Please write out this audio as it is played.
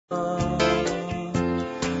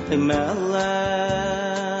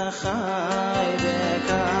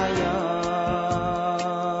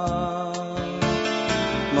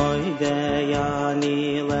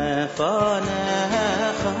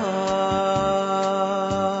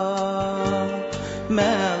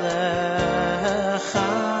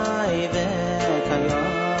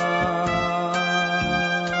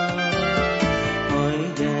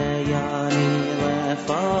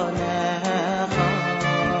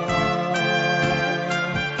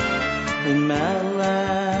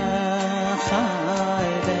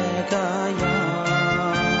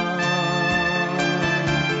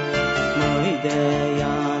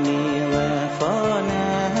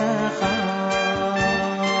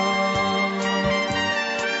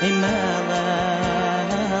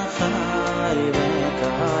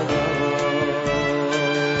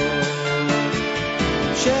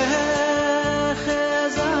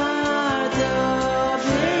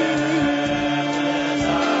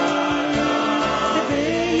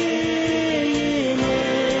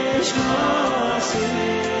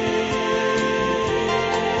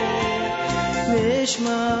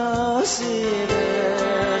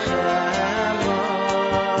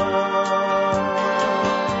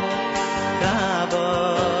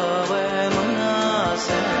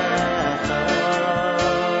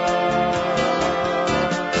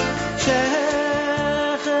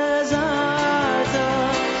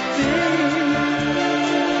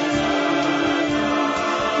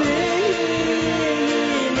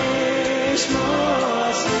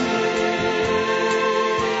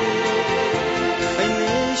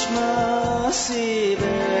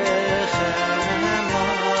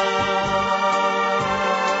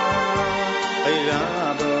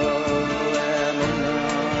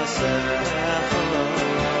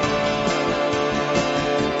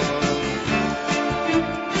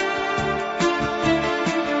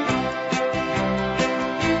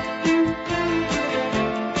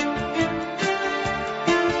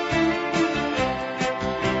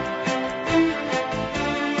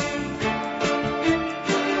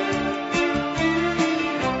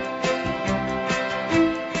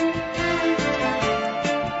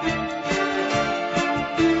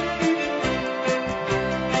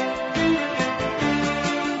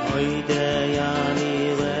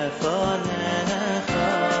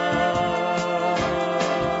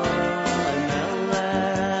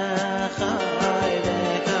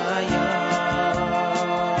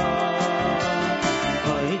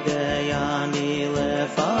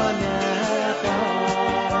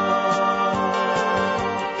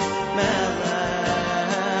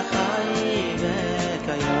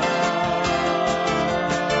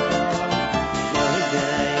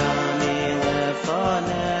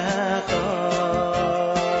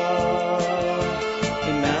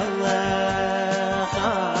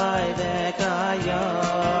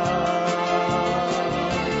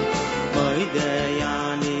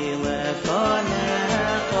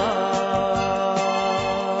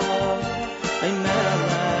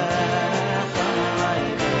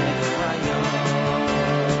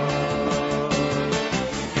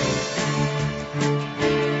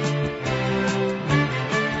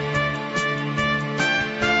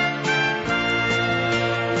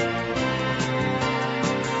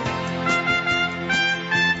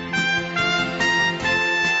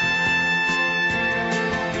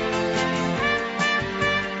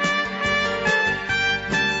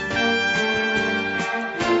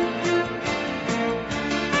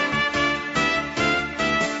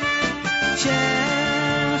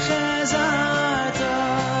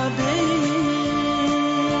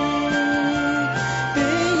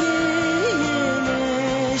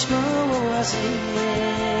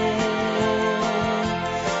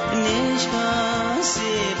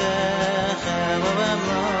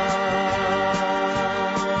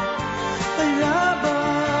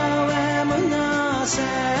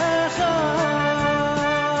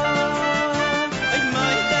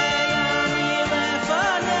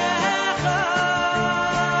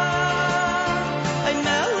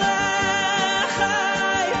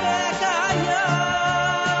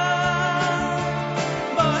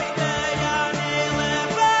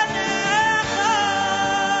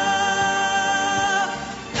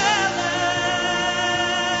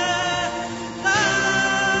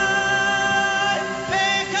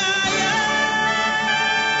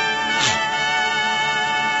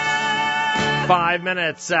5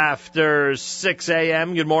 minutes after 6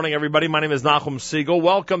 a.m. Good morning, everybody. My name is Nachum Siegel.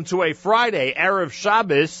 Welcome to a Friday, Erev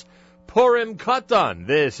Shabbos, Purim Katan.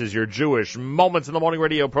 This is your Jewish Moments in the Morning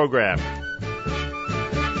radio program.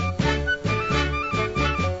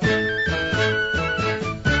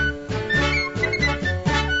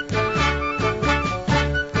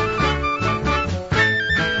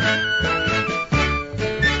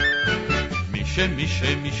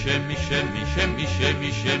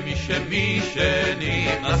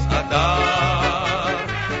 שנכנס אדר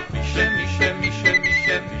מי שנכנס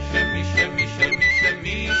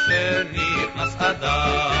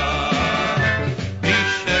אדר מי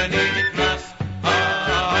שנכנס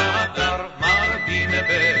אדר מרבים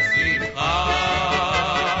בשמחה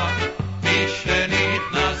מי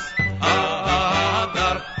שנכנס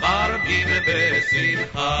אדר מרבים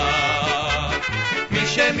בשמחה מי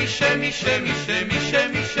שנכנס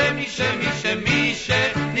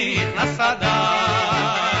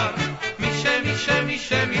אדר מי שנכנס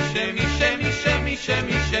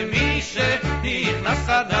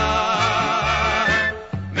אדר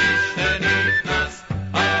מי שנכנס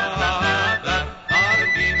אדר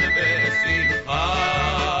מרבים בשמחה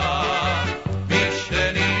מי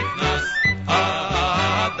שנכנס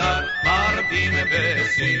אדר מרבים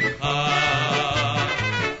בשמחה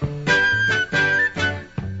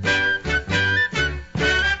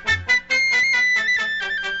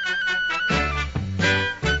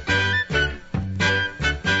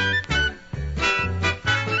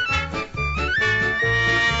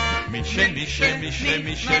מי שנכנס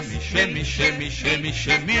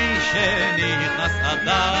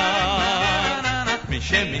אדר מי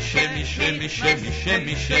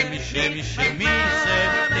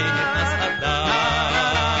שנכנס אדר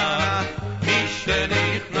מי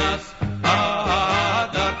שנכנס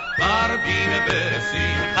אדר מרבים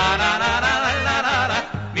בשמחה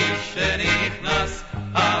מי שנכנס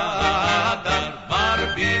אדר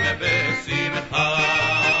מרבים בשמחה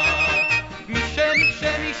מי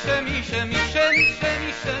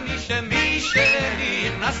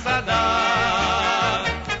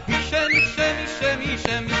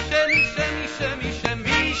שנכנס אדר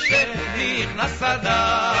מי שנכנס אדר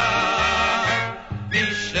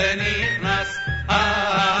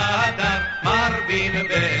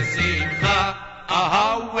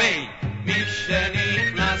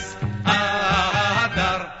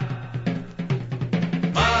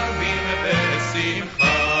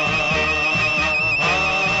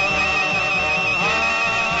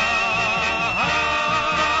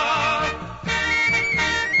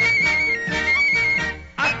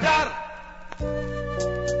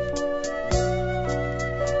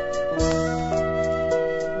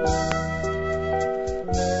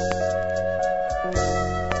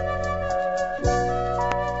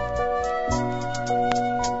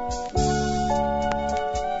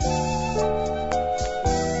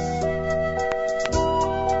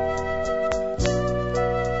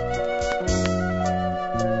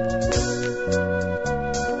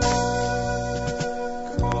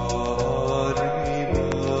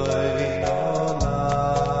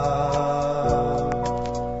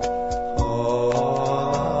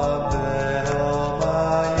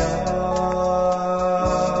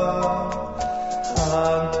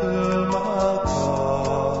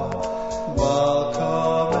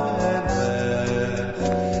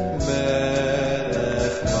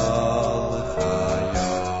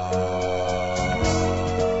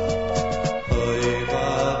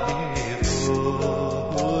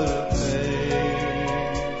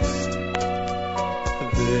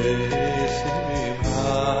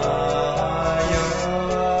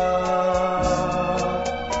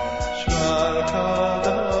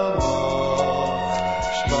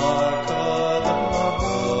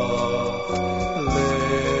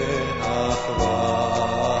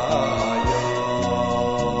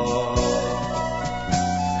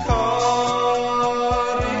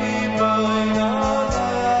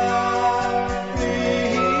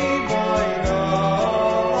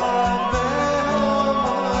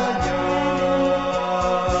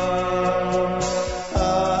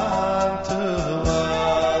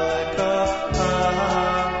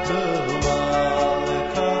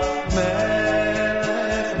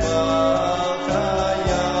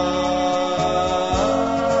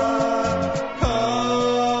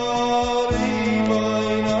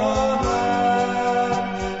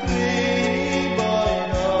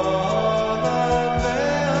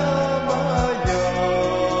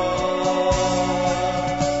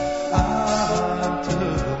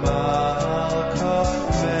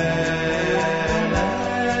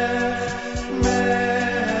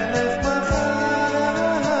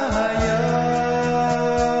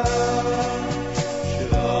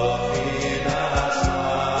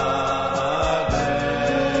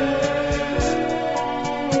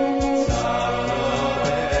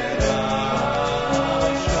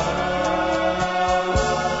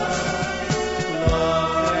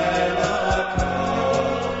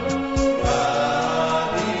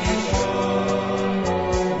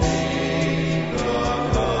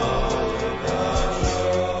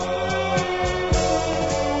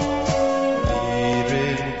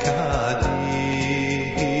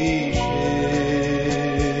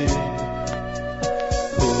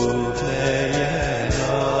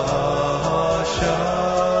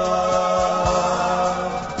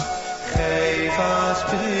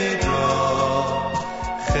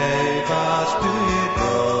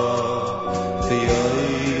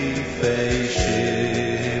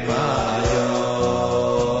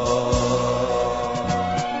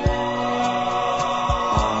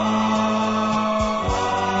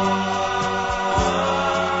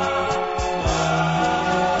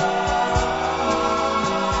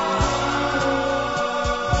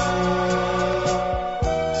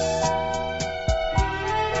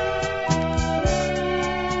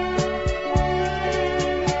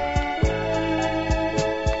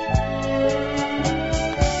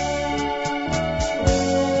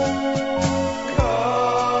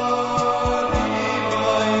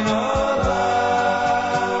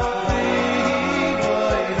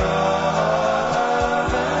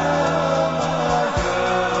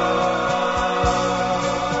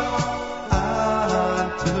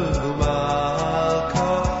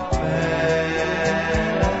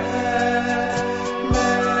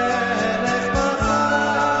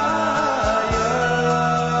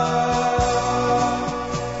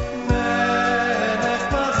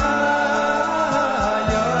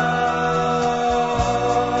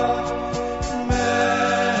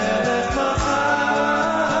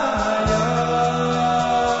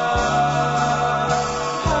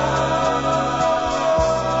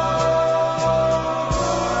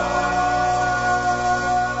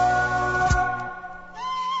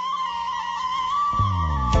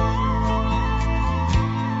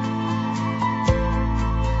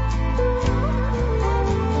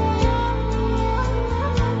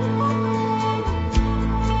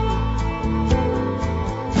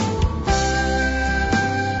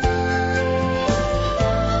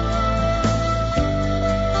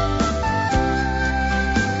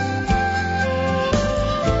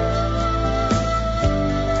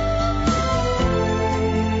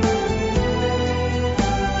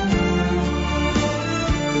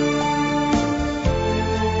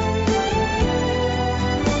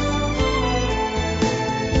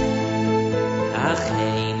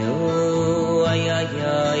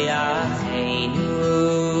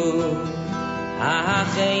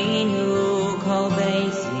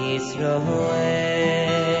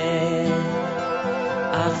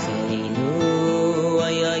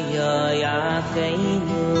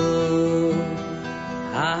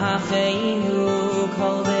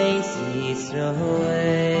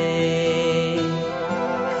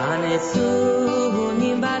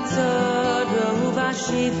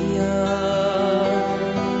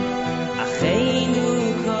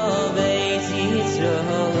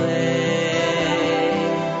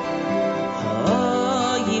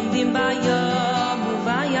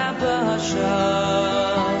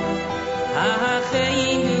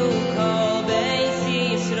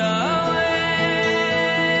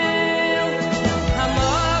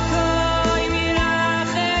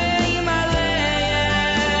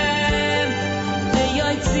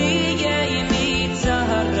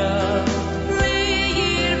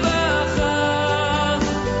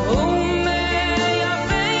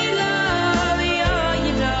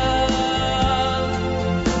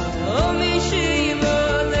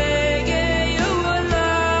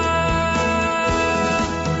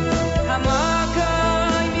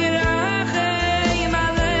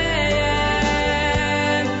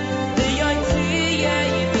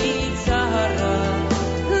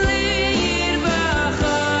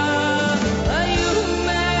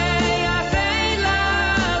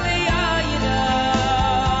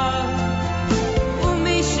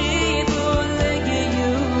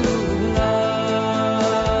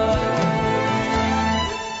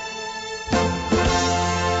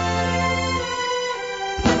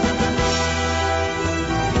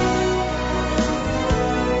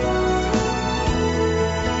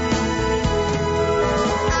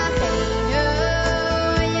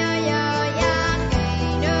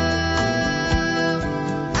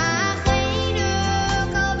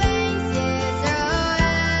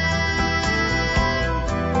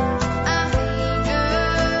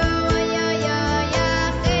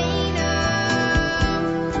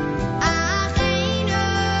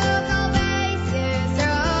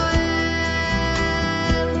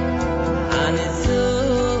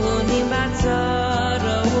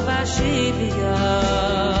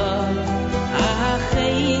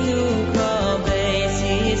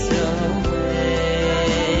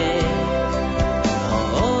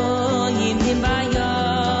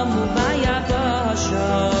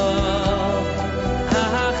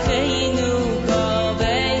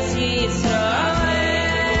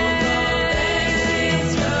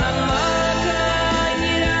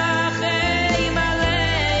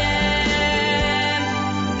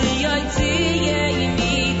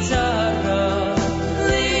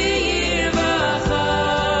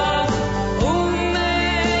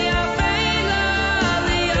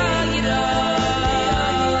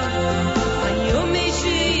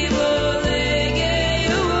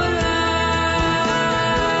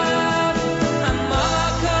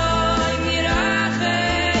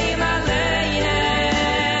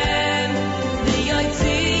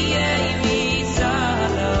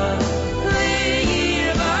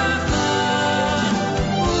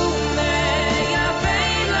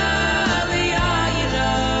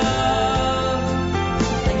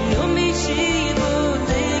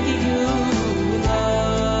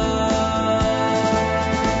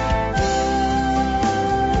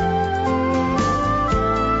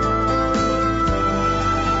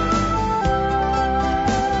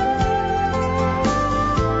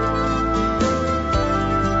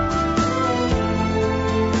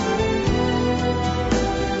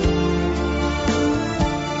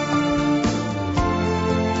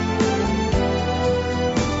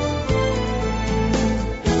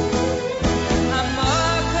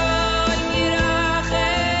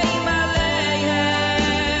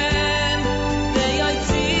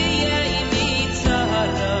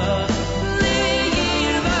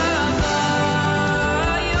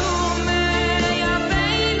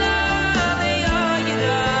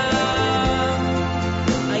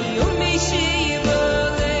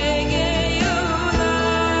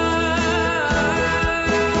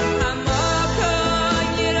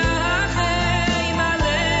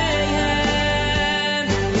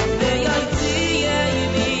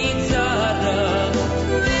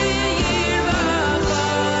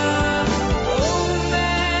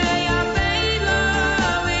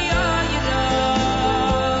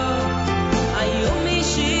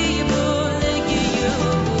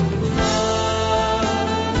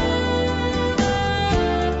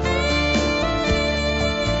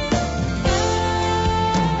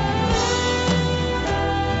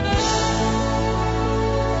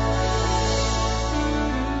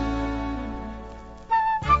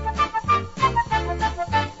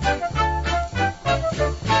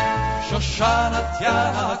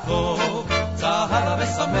יעקב, צהלה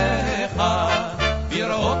ושמחה,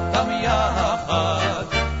 בראותם יחד,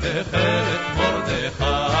 תכלת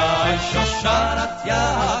מרדכי, שושנת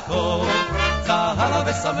יעקב, צהלה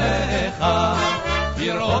ושמחה,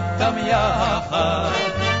 בראותם יחד,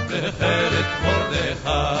 תכלת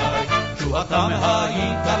מרדכי, תשועתם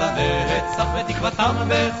הייתה לנצח ותקוותם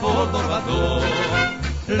בכל דור ודור,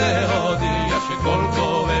 להודיע שכל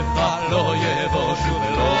כואבך לא יבושו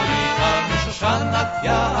ולא יקם, שושנת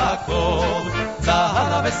יעקב,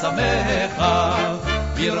 צהלה ושמחה,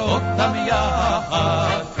 בראותם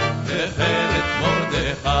יחד, תכלת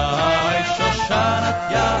מרדכי, שושנת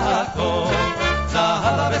יעקב,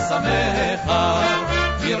 צהלה ושמחה,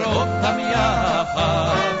 בראותם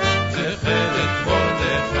יחד, תכלת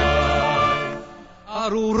מרדכי.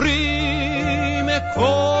 ארורים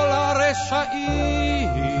כל הרשעים,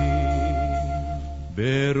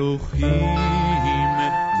 ברוכים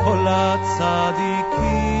כל הצדיקים,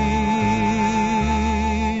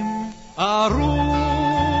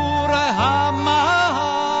 ארור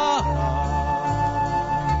המן,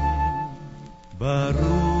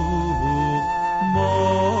 ברוך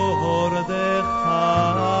מרדכי,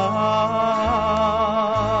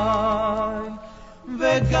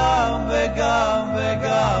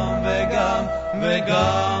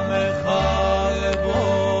 וגם חרבונה,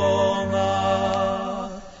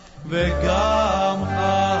 וגם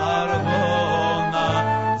חרבונה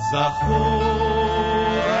זכור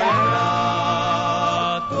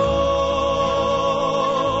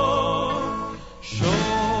לטוב.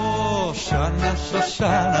 שושנה,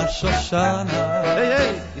 שושנה, שושנה,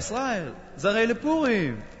 היי, ישראל, זה הרי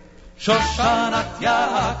לפורים. שושנת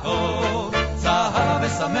יעקב, צהלה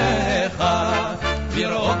ושמחה,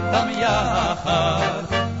 בראותם יחד,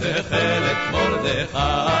 תכלת מרדכי,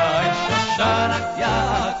 שושנת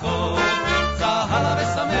יעקב, צהלה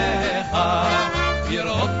ושמחה,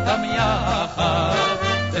 בראותם יחד,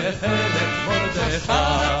 תכלת מרדכי,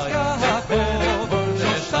 שושנת יעקב,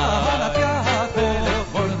 שושנת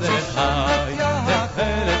יעקב, מרדכי,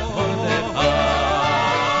 תכלת מרדכי.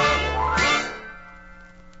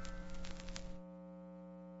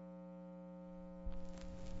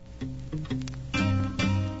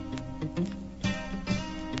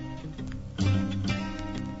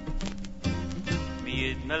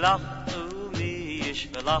 מלך ומי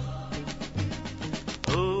ישמלך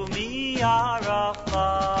ומי יערך לך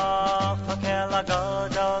הקל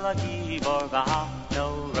הגדול הגיבור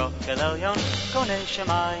והנורok אל עליון קונה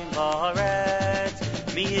שמיים וארץ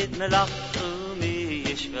מי יתמלך ומי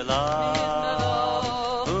ישמלך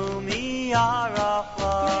ומי יערך לך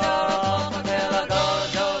הקל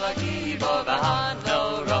הגדול הגיבור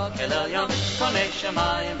והנורok אל עליון קונה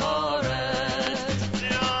שמיים וארץ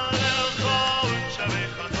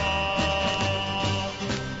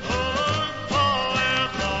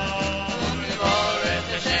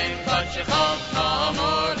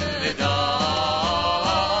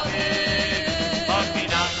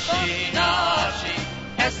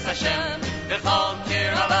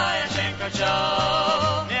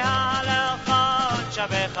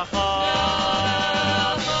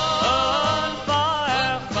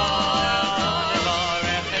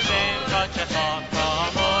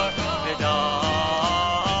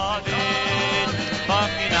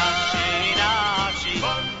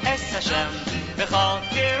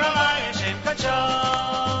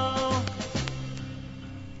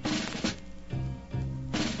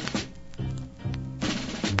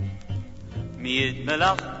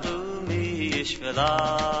מלך ומי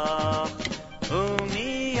ישמלך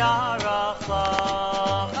ומי יערך לך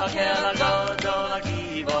הקל הגדול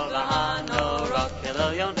הגיבור והנורok אל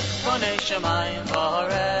עליון קונה שמיים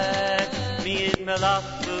וארץ מי יתמלך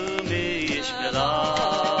ומי ישמלך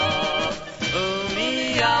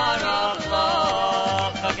ומי יערך לך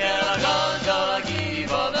הקל הגדול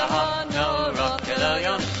הגיבור והנורok אל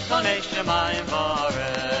עליון קונה שמיים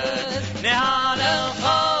וארץ נהלל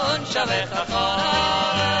חון שווה חכון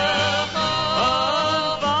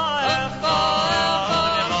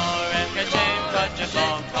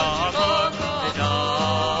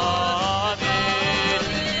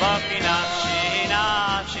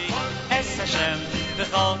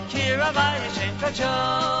בכל קיר הווי השם קדשו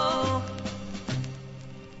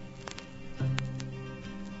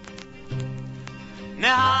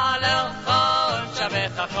נהלל חון שווה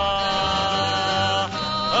חכון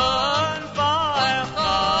ברך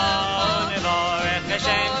חון נברך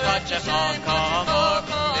השם קדשו כאמור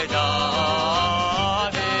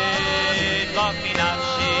לדוד ברכי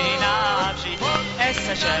נפשי נפשי אס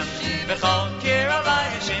השם בכל קיר הווי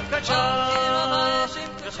השם קדשו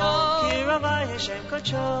בכל קיר הווי השם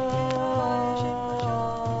קדשו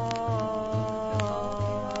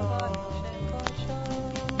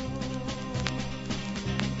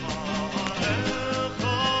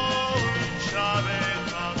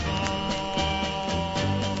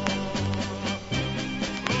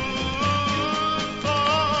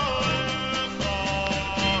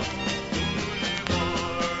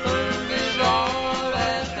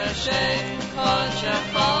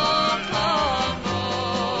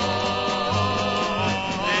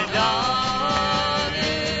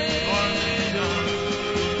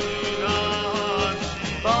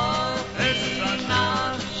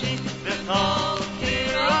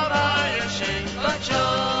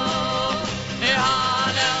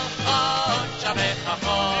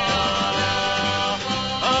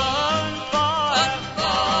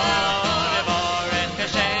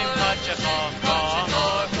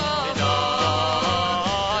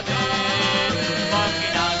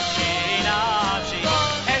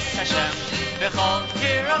B'chol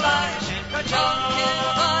kiravai yeshit kacho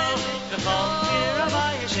B'chol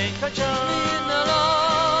kiravai yeshit kacho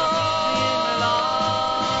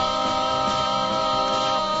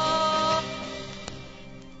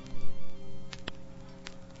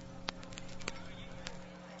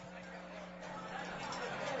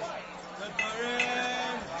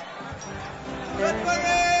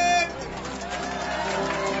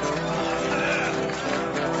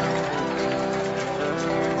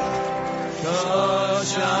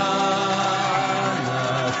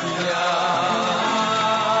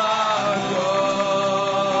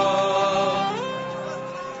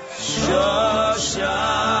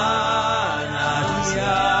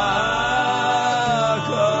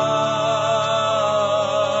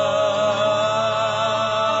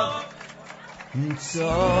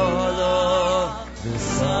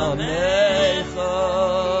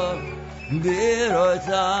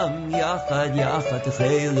יחד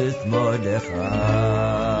חילת מרדכי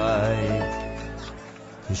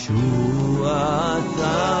ישועתם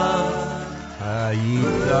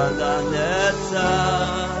היית לנצח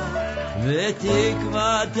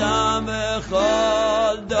ותקוותם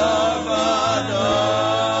בכל דור ודור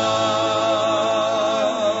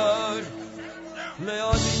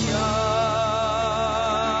לעוד עניין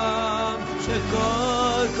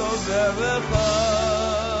שכל קובר בך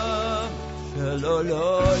שלא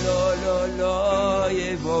לא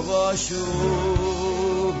יבוא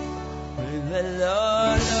בשוב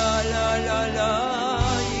ולא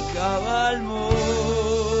יקר על מות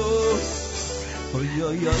אוי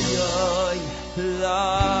אוי אוי אוי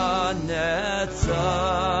לנצח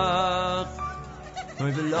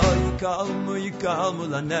אוי ולא יקרמו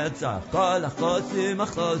לנצח כל החוסים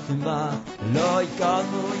בה לא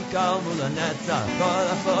יקרמו לנצח כל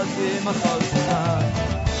החוסים בה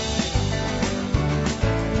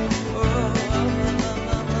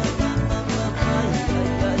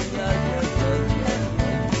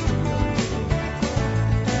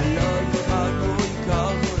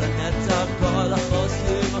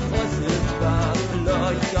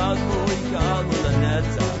יקרמו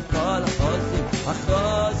לנצח כל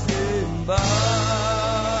החוסים בה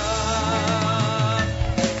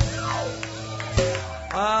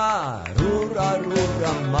ארור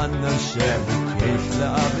המן השם יש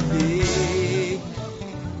לעבדי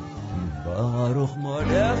ברוך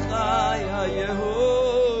מרדכי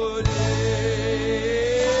היהודי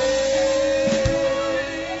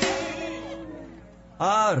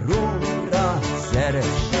ארור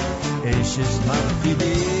הסרש אשס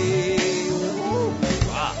מפקידי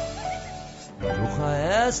ברוך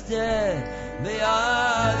האסתר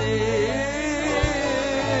בידי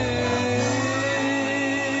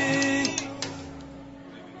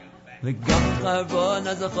וגם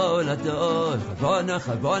חבונה זכו לטוב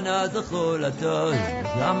חבונה זכו לטוב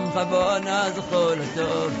גם חבונה זכו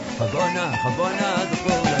לטוב חבונה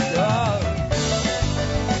זכו לטוב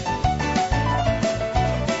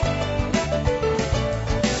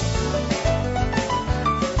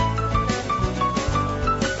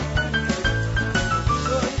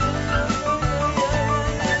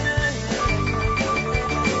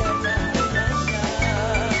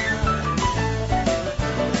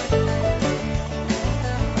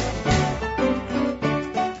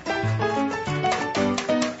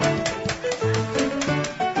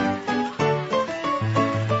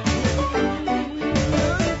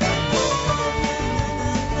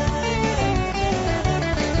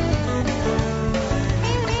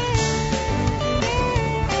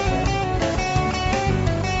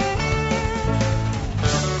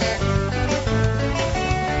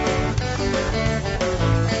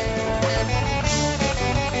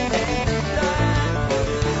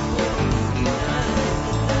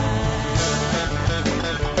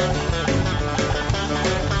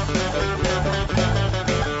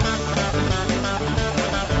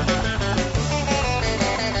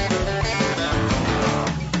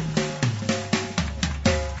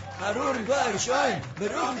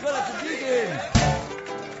ברוך כל הצדיקים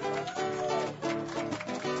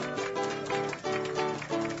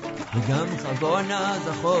וגם חבונה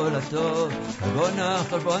זכו לטוב חבונה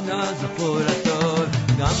זכו לטוב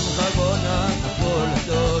גם חבונה זכו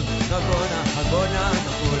לטוב חבונה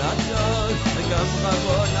זכו לטוב וגם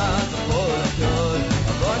חבונה זכו לטוב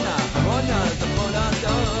חבונה זכו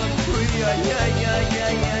לטוב אוי אוי אוי אוי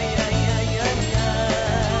אוי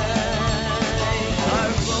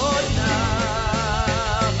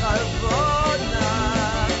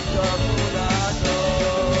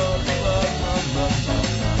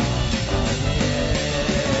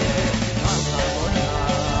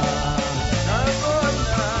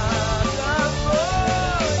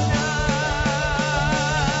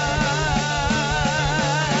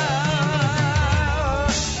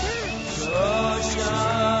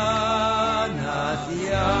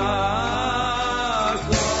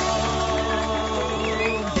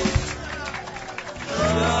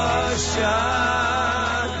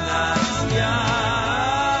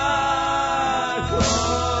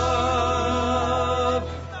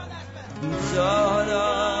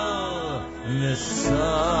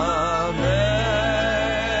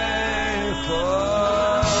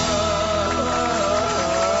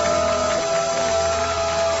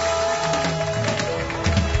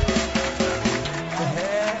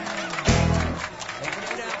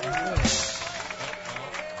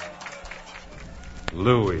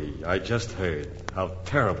Louis, I just heard. How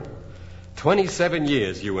terrible. 27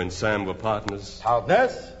 years you and Sam were partners.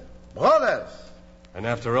 Partners? Brothers. And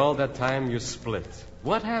after all that time, you split.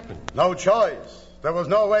 What happened? No choice. There was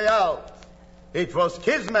no way out. It was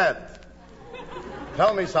kismet.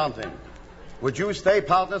 Tell me something. Would you stay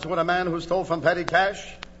partners with a man who stole from petty cash?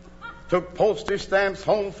 Took postage stamps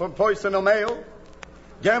home for personal mail?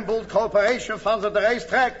 Gambled corporation funds at the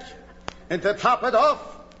racetrack? And to top it off,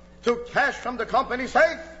 took cash from the company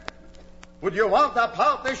safe? Would you want a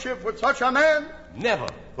partnership with such a man? Never.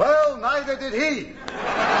 Well, neither did he.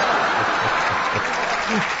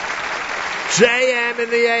 JM in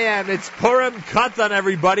the AM. It's Purim Katan,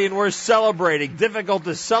 everybody, and we're celebrating. Difficult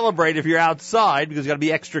to celebrate if you're outside because you've got to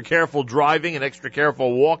be extra careful driving and extra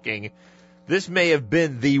careful walking. This may have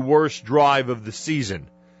been the worst drive of the season.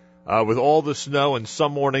 With all the snow and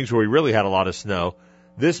some mornings where we really had a lot of snow,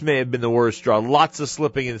 this may have been the worst drive. Lots of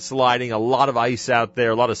slipping and sliding, a lot of ice out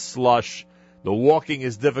there, a lot of slush. The walking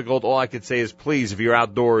is difficult. All I could say is please, if you're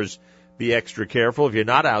outdoors, be extra careful. If you're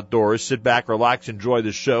not outdoors, sit back, relax, enjoy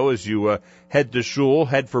the show as you head to shul,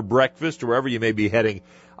 head for breakfast, or wherever you may be heading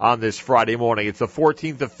on this Friday morning. It's the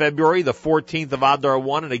 14th of February, the 14th of Adar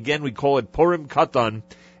 1, and again we call it Purim Katan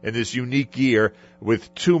in this unique year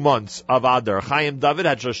with 2 months of Adar. Chaim David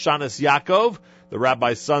had Shoshanas Yaakov, the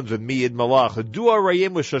rabbi's sons with Miyid Malach. Dua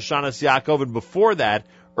Rayim with Shoshanas Yaakov, and before that,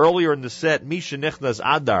 earlier in the set, Misha Nichnas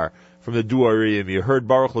Adar from the Dua Rayim. You heard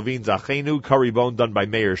Baruch Levine's Achenu, Curry Bone done by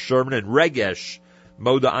Meir Sherman, and Regesh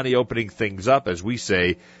Moda Ani opening things up as we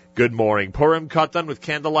say good morning. Purim Katan with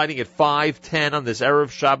candle lighting at 5:10 on this Erev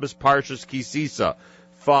Shabbos Parshas Kisisa.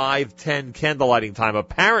 5:10 candle lighting time.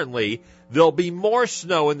 Apparently, there'll be more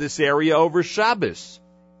snow in this area over Shabbos.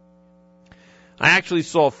 I actually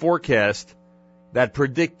saw a forecast that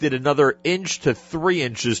predicted another inch to 3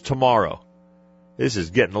 inches tomorrow. This is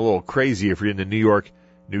getting a little crazy if you're in the New York,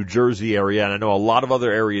 New Jersey area, and I know a lot of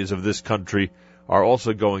other areas of this country are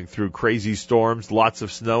also going through crazy storms, lots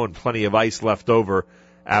of snow and plenty of ice left over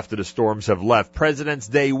after the storms have left. President's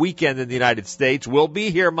Day weekend in the United States will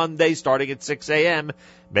be here Monday starting at 6 a.m.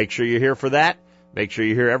 Make sure you're here for that. Make sure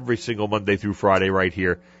you're here every single Monday through Friday right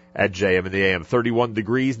here at JM in the AM. 31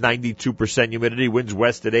 degrees, 92% humidity, winds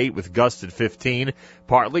west at 8 with gusts at 15.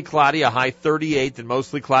 Partly cloudy, a high 38, and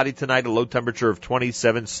mostly cloudy tonight, a low temperature of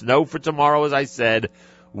 27. Snow for tomorrow, as I said,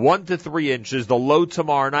 1 to 3 inches. The low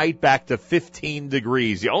tomorrow night back to 15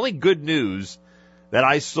 degrees. The only good news that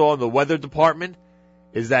I saw in the weather department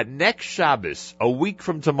is that next Shabbos, a week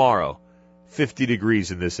from tomorrow, 50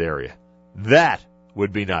 degrees in this area. That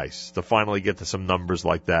would be nice to finally get to some numbers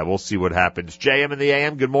like that. We'll see what happens. JM in the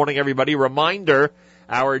AM, good morning, everybody. Reminder,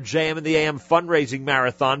 our JM in the AM fundraising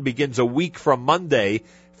marathon begins a week from Monday,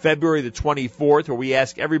 February the 24th, where we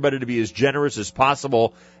ask everybody to be as generous as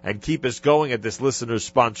possible and keep us going at this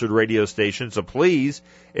listener-sponsored radio station. So please,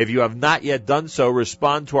 if you have not yet done so,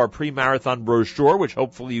 respond to our pre-marathon brochure, which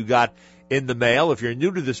hopefully you got in the mail. If you're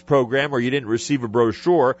new to this program or you didn't receive a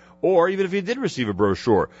brochure, or even if you did receive a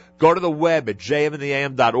brochure, go to the web at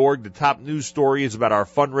jmintheam.org. The top news story is about our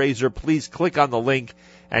fundraiser. Please click on the link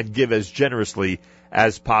and give as generously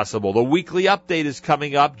as possible. The weekly update is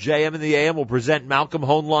coming up. JM in the AM will present Malcolm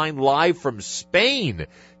Hoenlein live from Spain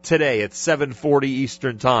today at 7:40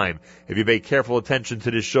 Eastern Time. If you pay careful attention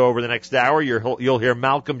to this show over the next hour, you'll hear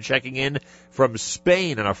Malcolm checking in from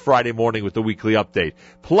Spain on a Friday morning with the weekly update.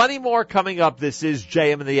 Plenty more coming up. This is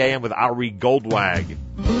JM in the AM with Ari Goldwag.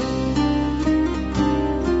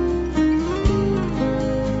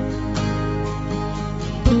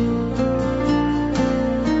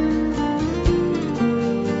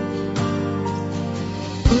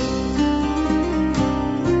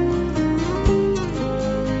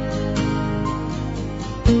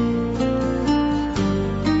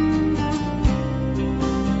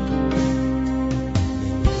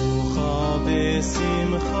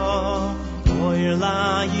 Oy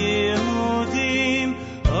la Yehudim,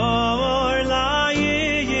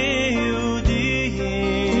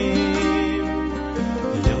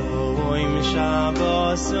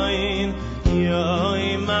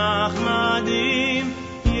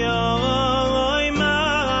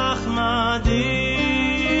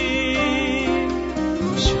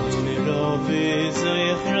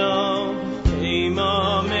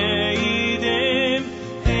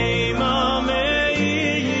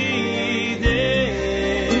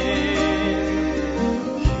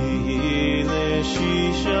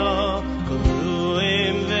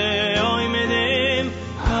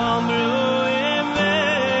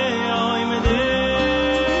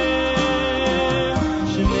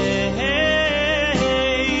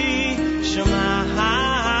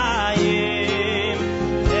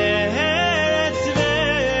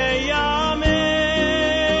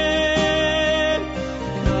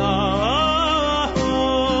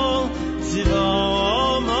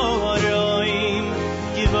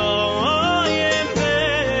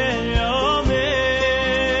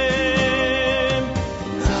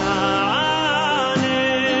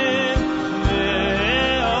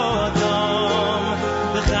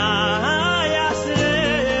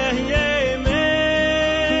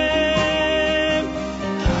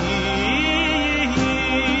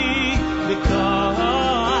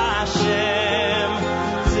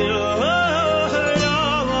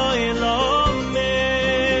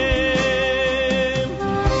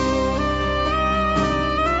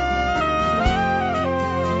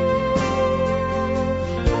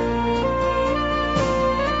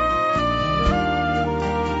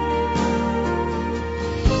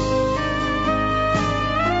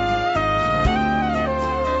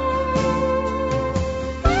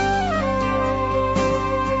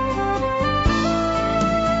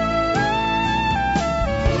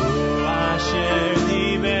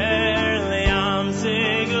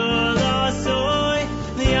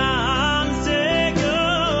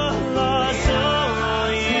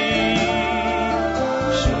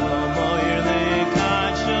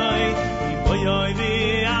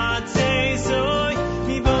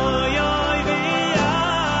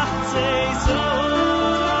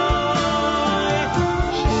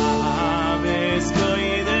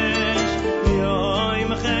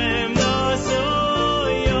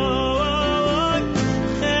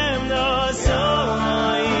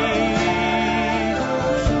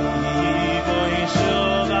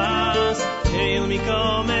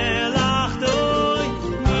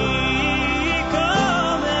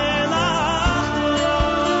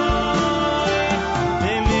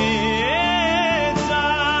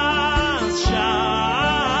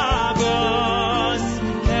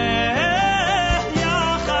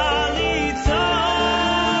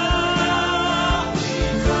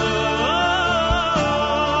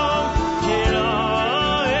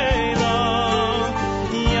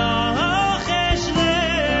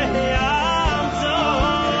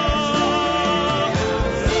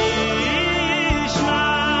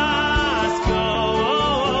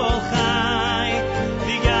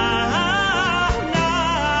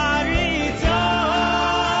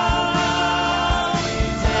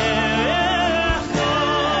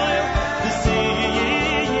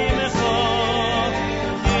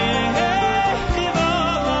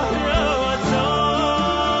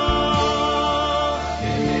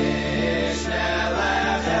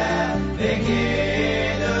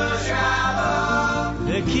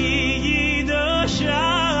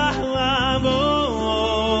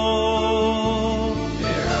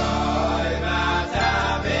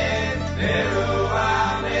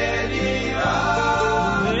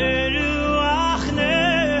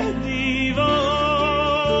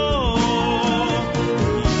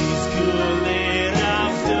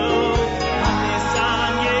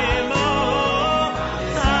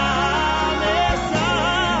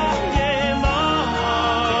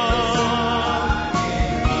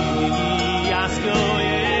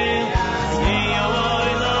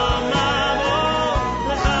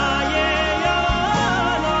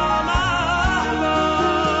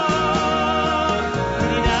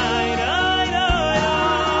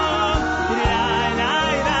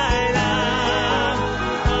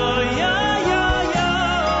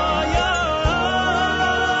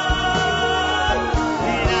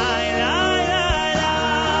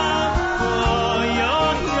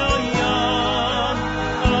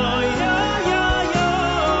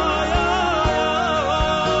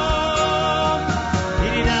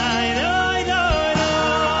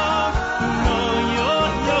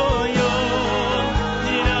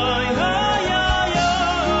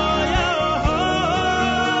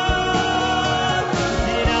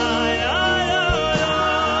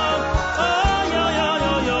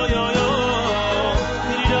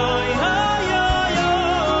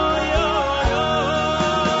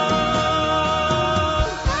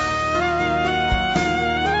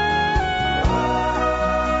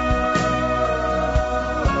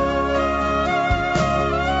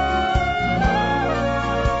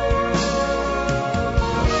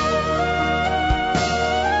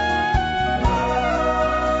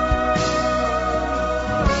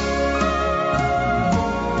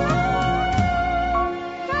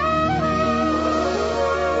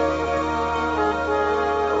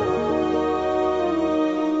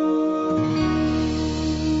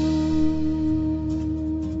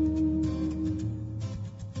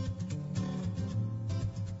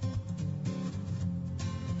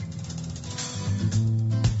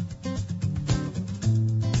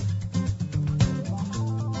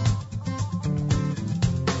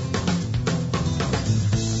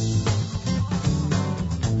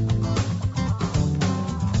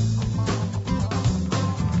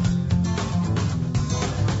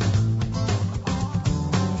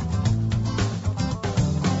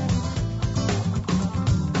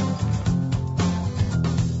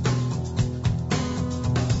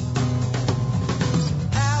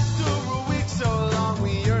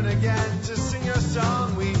 sing our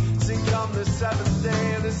song. We sing come the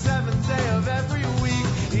seventh day of every week.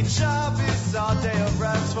 Each Shabbos, our day of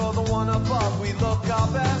rest. For the one above, we look our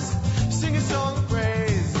best. Sing a song of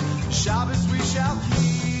praise. Shabbos we shall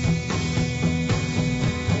keep.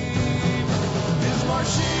 Is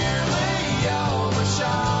Marshir Le'yom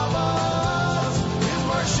Shabbos. Is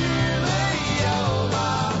Marshir Le'yom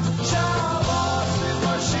Shabbos. Is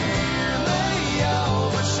Marshir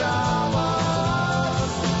Le'yom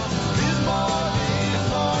Shabbos. Is Marshir.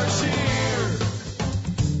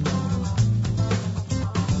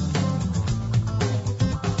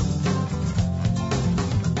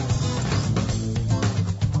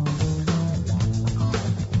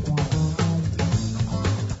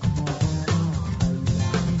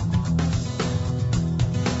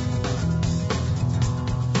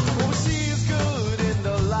 What we see is good in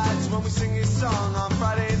the lights when we sing a song on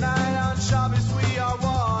Friday night. On Shabbos we are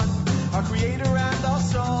one, our Creator and our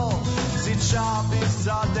soul. See, Shabbos,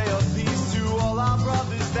 our day of peace to all our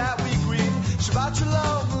brothers that we greet. Shabbat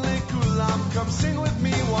Shalom Likulam, come sing with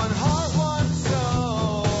me, one heart, one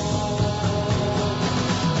soul.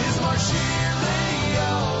 Is Marshir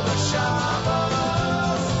Le'yom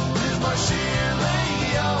Shabbos. Is Marshir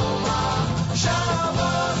Le'yom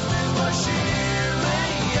Shabbos. Is Marshir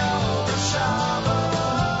Le'yom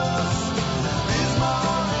Shabbos. Is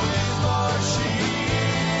Marshir.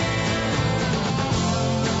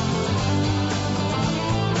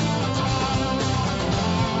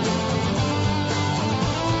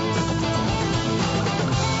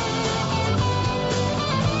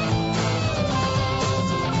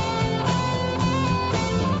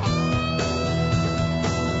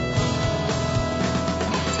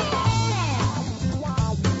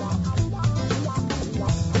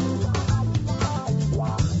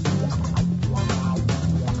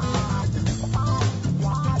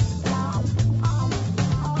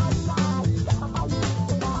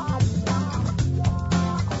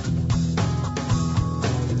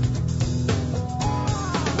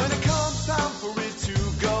 When it comes time for it to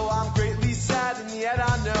go, I'm greatly sad, and yet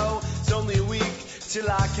I know it's only a week till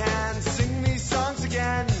I can sing these songs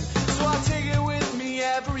again. So I'll take it with me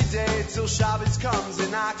every day till Shabbos comes,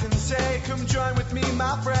 and I can say, come join with me,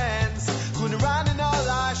 my friends. Kun around in all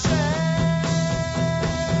I share.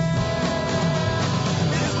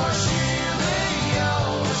 Is Marshir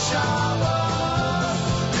Le'yom Shabbos.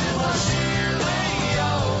 Is Marshir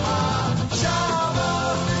Le'yom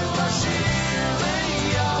Shabbos. Is Marshir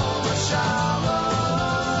Le'yom Shabbos.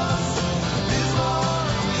 Is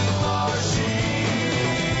Marshir.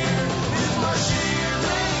 Is Marshir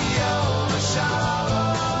Le'yom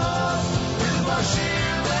Shabbos. Is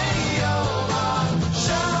Marshir Le'yom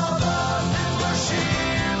Shabbos. Is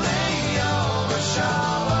Marshir Le'yom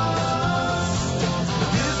Shabbos.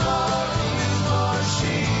 Is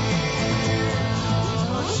Marshir. Is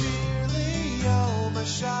Marshir Le'yom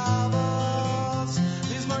Shabbos.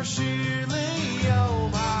 Is Marshir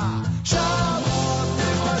Le'yom Shabbos.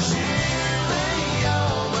 Is Marshir.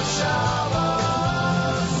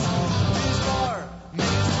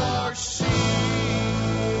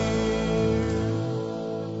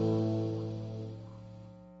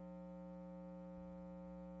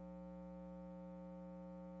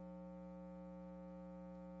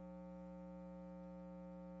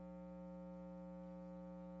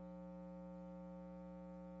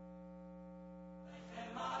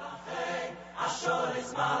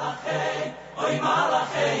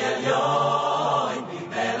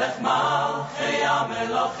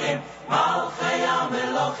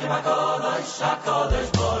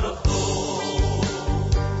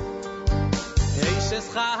 Eishes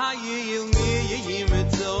chayil mi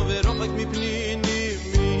yimetzo verofek mipni mi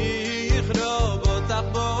chrobot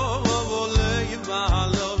abo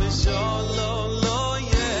leivalo v'sholo lo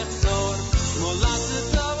yechzor molat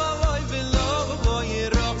tzavavoy v'lo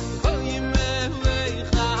voyro kol yimeh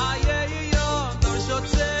v'chayeyot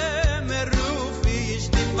dorshotze merufi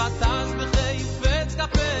yishtim vataz b'chayfetz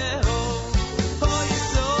kapeho oy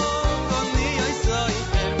so koni oy so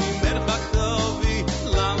icher mi merchak tovi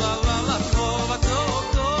lama lama tova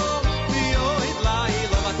toto mi oy lai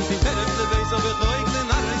lama tiferem tzebeis ov choik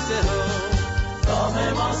lenareseho tome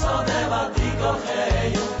moso devatiko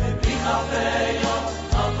cheyo pichapeyo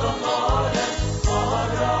atokore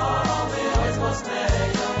oro mi oy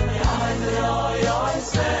sposneyo mi oy oy oy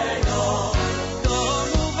seyo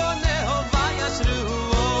tomu voneho vayashru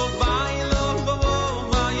vaylo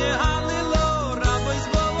vayhalilo rabois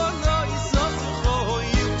vono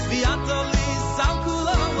isosuchoyu viatoli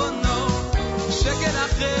salkulovono sheker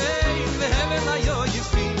achei veheven ayo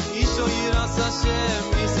yifi isho yiras Hashem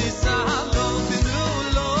isisalo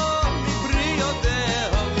tinulo mi priode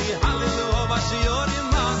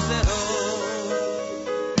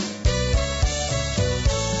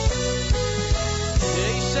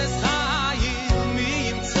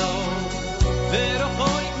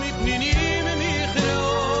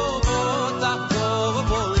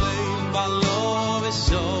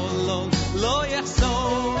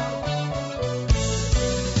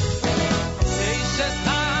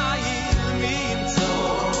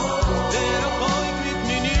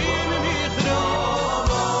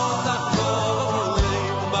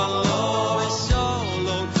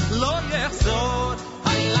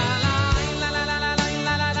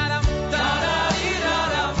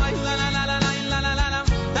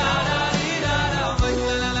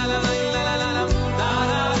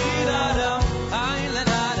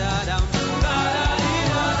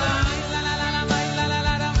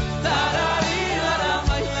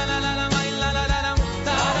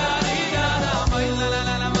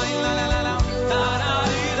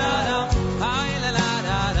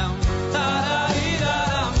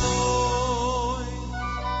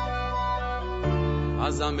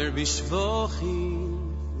Zamer bishvochim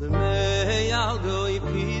lemei al goi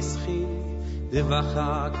pischim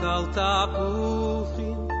devachak al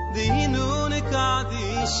tapuchim dehinu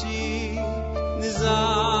nekadishim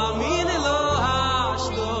nizamin elo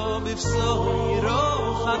hashlo bifsoiro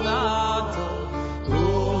chadato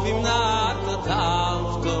uvimnata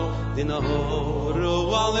tavto dinahoro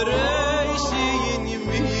al reishi in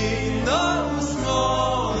yemino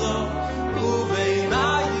smolo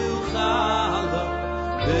uveinayu chalo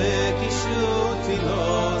bekishuti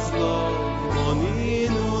lozlo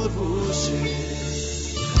moninu levushim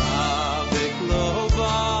avek lo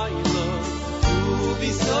vailo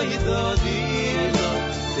uvisoidodilo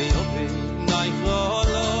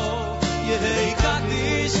teyovinaycholo yehei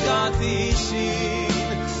kadish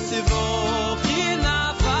kadishin tzivochin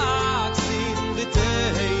afaxin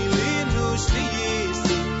v'teilinu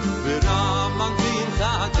shliyisim v'raman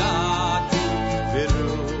v'chagati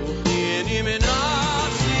v'ruchin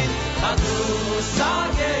imenafshin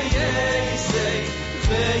adusageyesei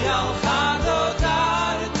v'yal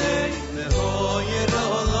chadotarte v'hoyer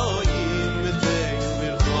oloyim v'teil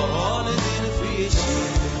v'chon edin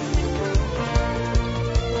fishim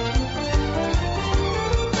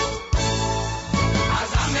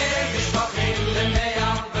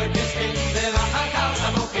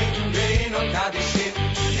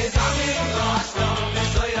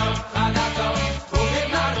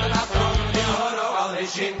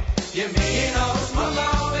Yemino smolo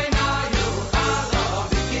veinayu chalo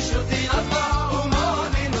v'kishuti lozlo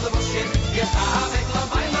umoninu levushim yechavek lo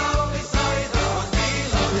vailo v'soido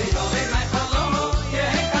dilo v'yovenay chalomo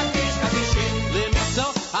yehei kadish kadishim lemiso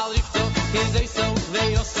al rifto kizoiso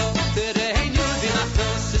veyoso tereinu dinachto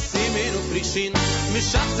sesiminu frishin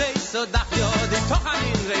mishachzeiso dachyo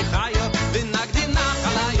ditochanin reichayo v'nagdin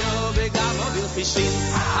nachalayo v'gavo v'ilchishin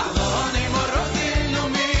aloni morodin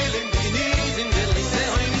umilin dinizin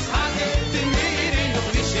v'lisehoin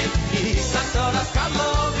Toras kalo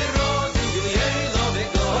v'rozin v'yelo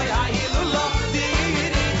v'goy ha'ilulo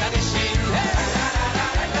diri kadishin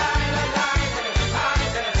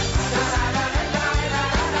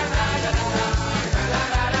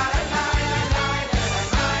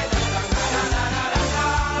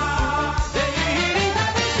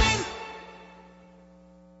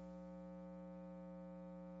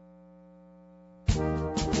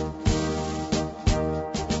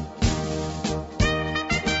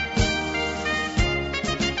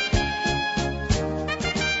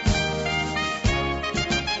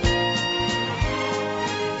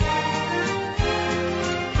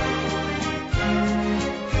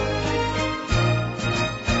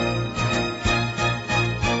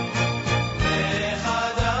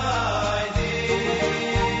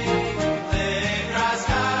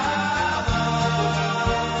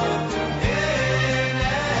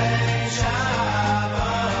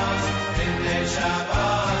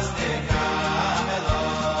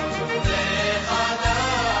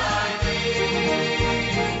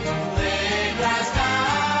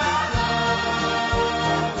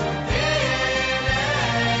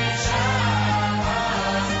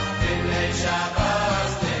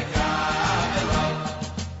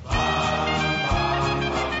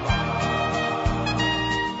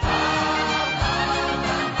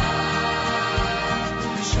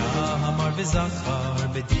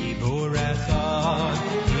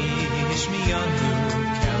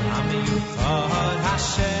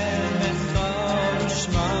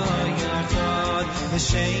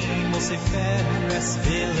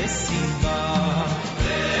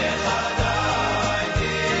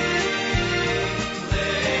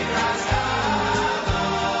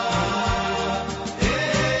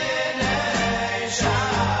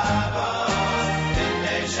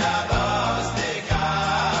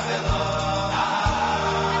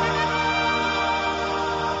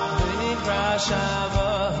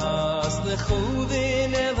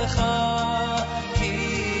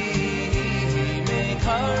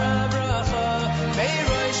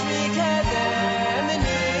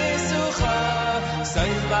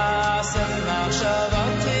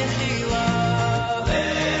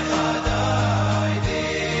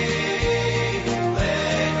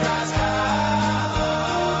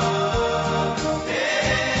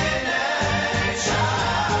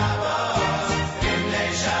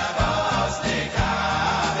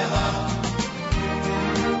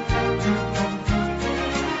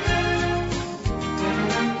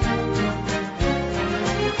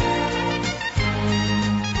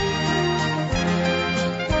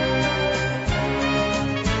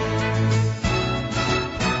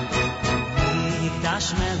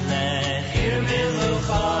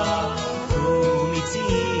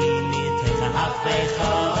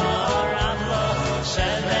Bechor Amlo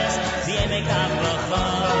Shem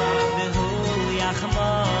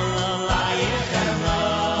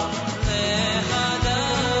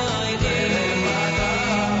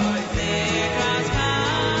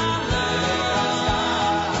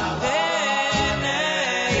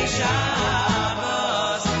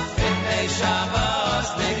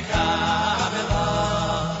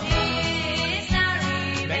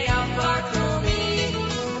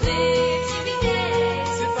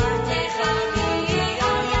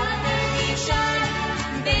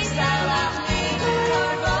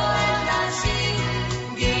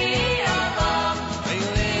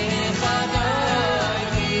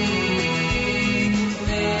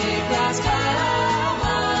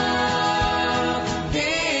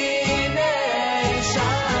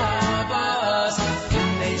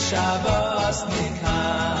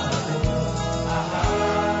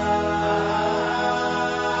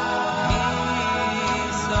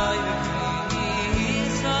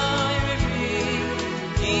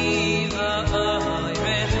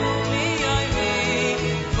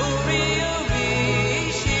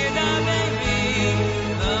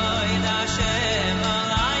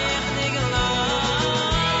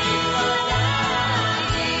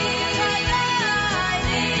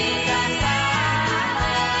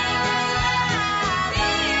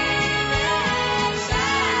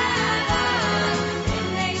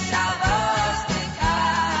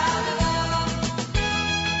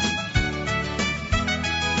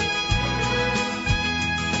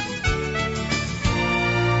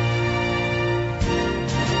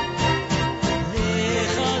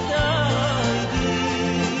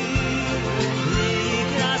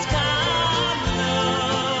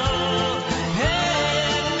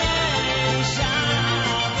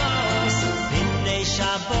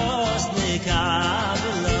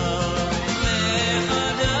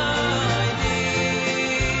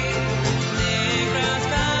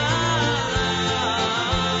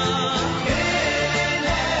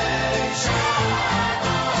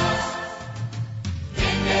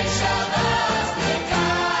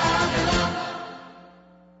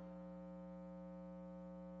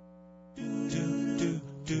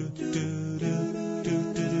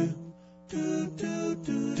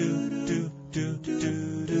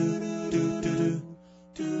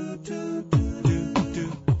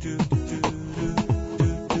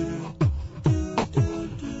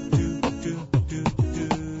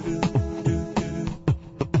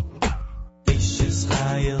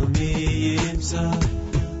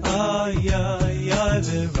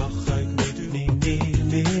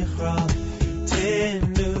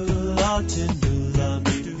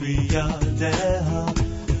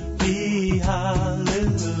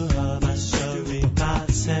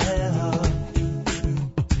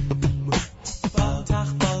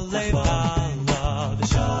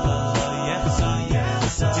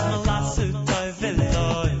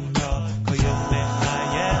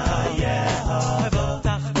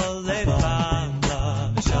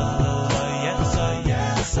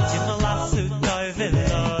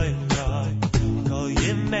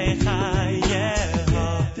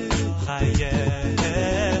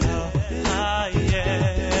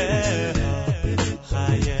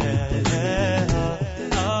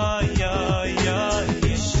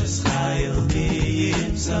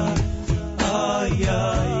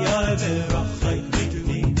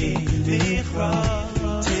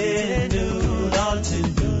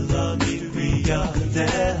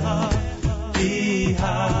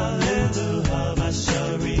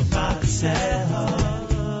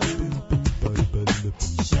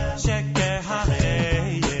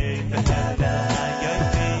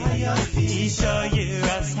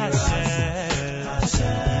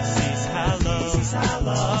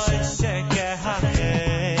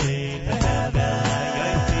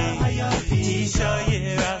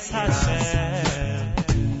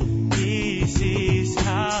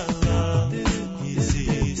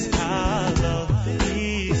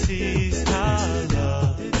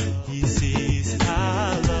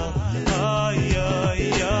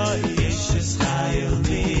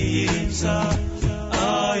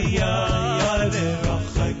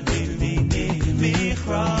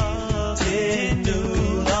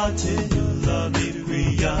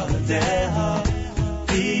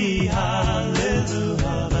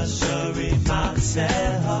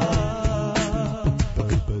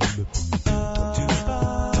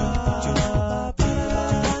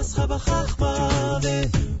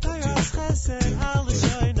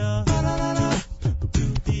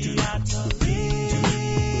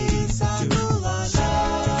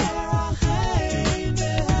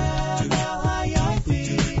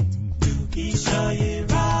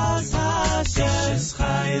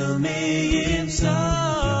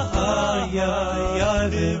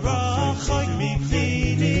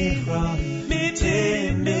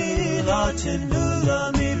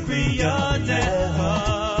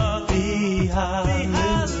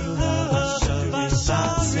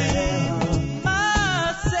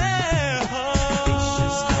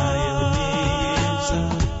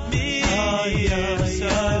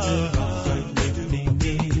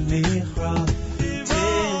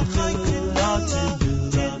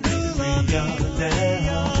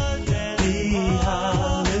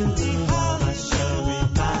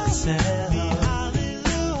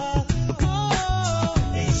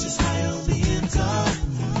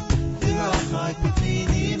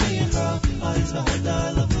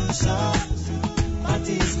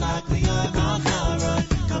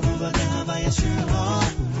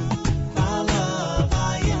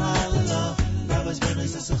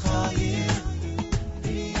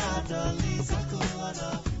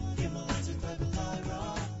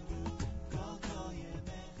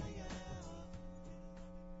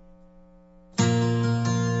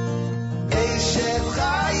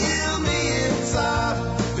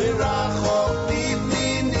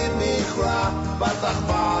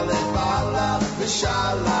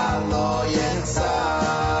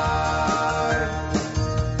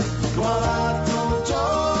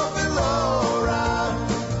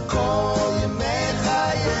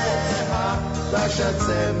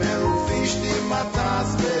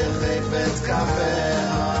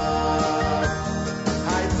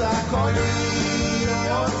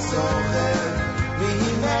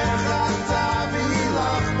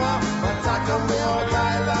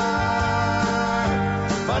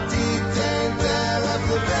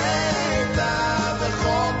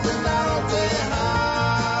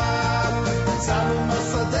Sanu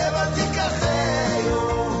masade vatikach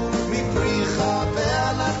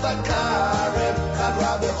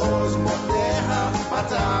עוז מותיה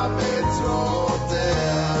מטה בצרותיה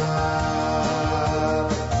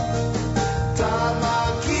תמה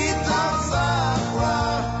כיתה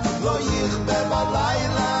זכרה לא יכבה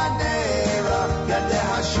בלילה נרה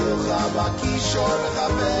ידיה שוחה בקישור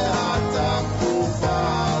חווה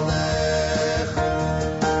תקופה לך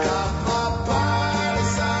כמה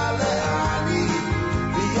פרסה לעני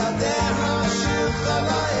בידיה שוחה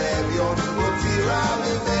לאביון ותירה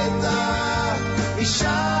מביתה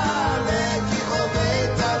אישה לכיכו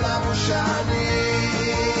ביתה למושנים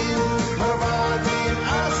מרבנים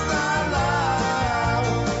עשתה לה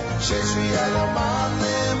ששביעה למען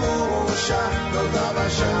למושה נולדה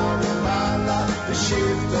בשם ומעלה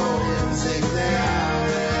ושבטו עם זקני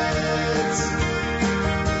הארץ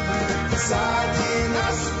סעדין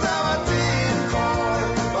עשתה ותמכור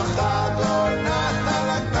בחדור נתנה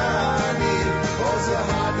לקטנים עוז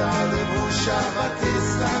ההדה לבושה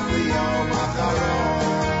ותסלח ליום אחרון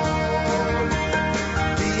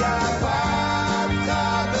ויעבדך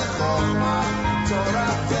בחוכמה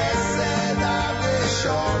תורה תסד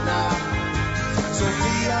הלשונה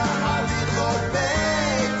סופיה הליכות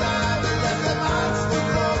ביתה ולחם עצמות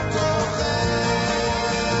לא תאכל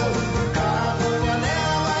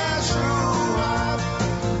כמובניה וישוע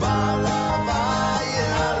בעלבה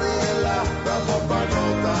יהלילה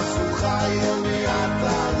ובבנות עשו חיל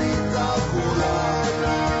מיעתה ליטה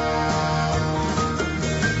כולנה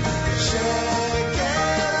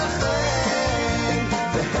שקר החיים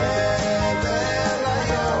והבל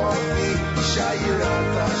היופי אישה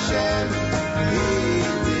יראת השם היא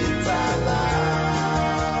תתעלה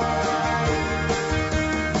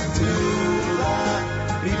תולה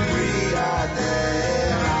בפרי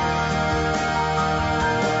ידיה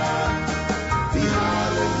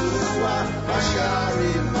בהללויה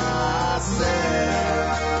בשערים מעשיה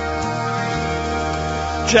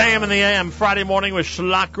JM in the AM, Friday morning with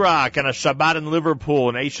Shlak Rock and a Shabbat in Liverpool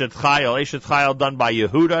and Eshet Chayil. Eshet Chayil done by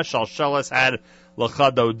Yehuda. Shalshelis had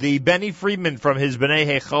L'chadodi. Benny Friedman from his B'nai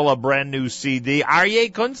Hechola brand new CD.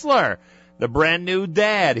 Aryeh Kunstler, the brand new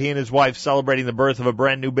dad. He and his wife celebrating the birth of a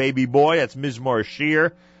brand new baby boy. That's Mizmor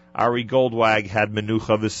Shir. Ari Goldwag had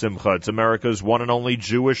Menucha V'Simcha. It's America's one and only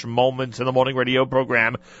Jewish Moments in the Morning radio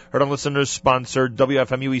program. Heard on listeners sponsored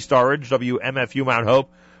WFMU East Orange, WMFU Mount Hope,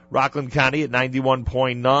 Rockland County at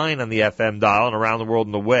 91.9 on the FM dial and around the world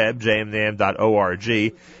on the web,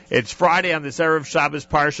 jmnam.org. It's Friday on this Erev Shabbos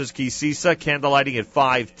Parshas Kisisa, candlelighting at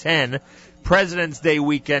 5:10. President's Day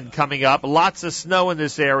weekend coming up. Lots of snow in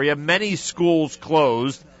this area. Many schools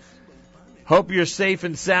closed. Hope you're safe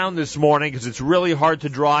and sound this morning because it's really hard to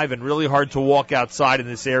drive and really hard to walk outside in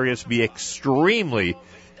this area, so be extremely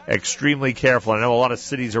careful. I know a lot of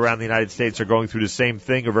cities around the United States are going through the same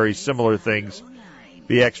thing or very similar things.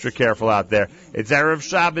 Be extra careful out there. It's Erev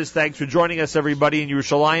Shabbos. Thanks for joining us, everybody. In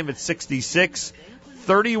Yerushalayim, it's 66,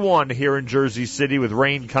 31 here in Jersey City with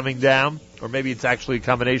rain coming down. Or maybe it's actually a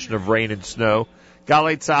combination of rain and snow.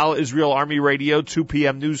 Galei Tzahal, Israel Army Radio, 2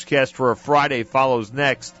 p.m. newscast for a Friday follows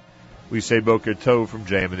next. We say Boker Tov from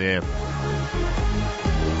JM and the AM.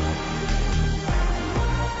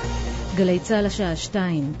 גלי צהל השעה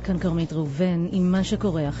 2, כאן כרמית ראובן עם מה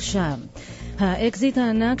שקורה עכשיו. האקזיט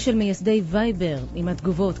הענק של מייסדי וייבר, עם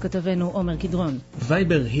התגובות כתבנו עומר קדרון.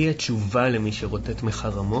 וייבר היא התשובה למי שרוטט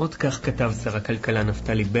מחרמות, כך כתב שר הכלכלה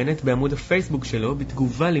נפתלי בנט בעמוד הפייסבוק שלו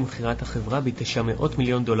בתגובה למחירת החברה ב$900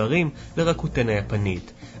 מיליון לרקוטן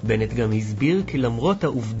היפנית. בנט גם הסביר כי למרות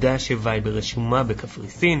העובדה שווייבר רשומה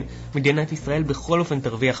בקפריסין, מדינת ישראל בכל אופן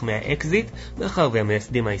תרוויח מהאקזיט, מאחר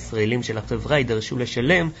והמייסדים הישראלים של החברה יידרשו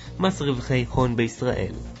לשלם מס רווחי הון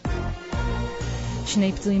בישראל.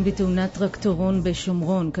 2 פצועים בתאונת טרקטורון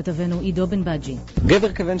בשומרון, כתבנו עידו בן בג'י.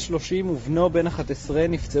 גבר כבן 30 ובנו בן 11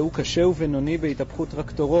 נפצעו קשה ובינוני בהתהפכות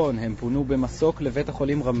טרקטורון. הם פונו במסוק לבית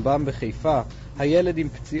החולים רמב"ם בחיפה. הילד עם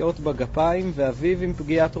פציעות בגפיים ואביו עם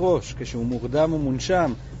פגיעת ראש, כשהוא מורדם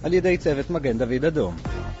ומונשם על ידי צוות מגן דוד אדום.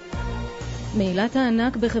 מעילת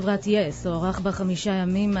הענק בחברת יס הוארך ב5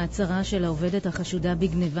 ימים מעצרה של העובדת החשודה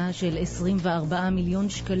בגניבה של 24 מיליון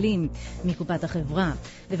שקלים מקופת החברה.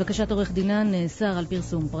 לבקשת עורך דינה נאסר על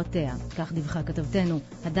פרסום פרטיה. כך דיווחה כתבתנו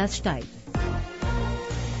הדס שטייף.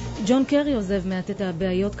 ג'ון קרי עוזב מעט את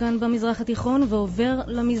הבעיות כאן במזרח התיכון ועובר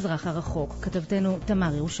למזרח הרחוק. כתבתנו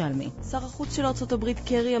תמר ירושלמי. שר החוץ של ארצות הברית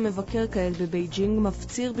קרי המבקר כעת בבייג'ינג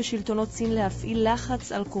מפציר בשלטונות סין להפעיל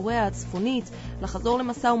לחץ על קוריאה הצפונית לחזור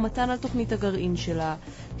למשא ומתן על תוכנית הגרעין שלה.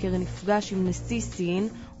 קרי נפגש עם נשיא סין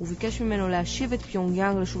וביקש ממנו להשיב את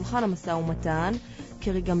פיונגיאנג לשולחן המשא ומתן.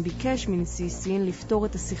 קרי גם ביקש מנשיא סין לפתור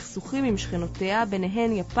את הסכסוכים עם שכנותיה,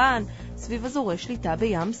 ביניהן יפן, סביב אזורי שליטה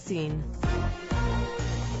בים סין.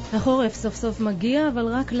 החורף סוף סוף מגיע, אבל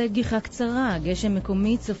רק לגיחה קצרה. גשם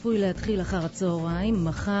מקומי צפוי להתחיל אחר הצהריים,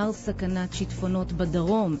 מחר סכנת שיטפונות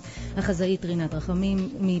בדרום. החזאית רינת רחמים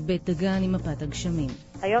מבית דגן עם מפת הגשמים.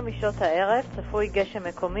 היום משעות הערב צפוי גשם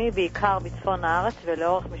מקומי בעיקר בצפון הארץ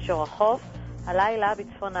ולאורך מישור החוף. הלילה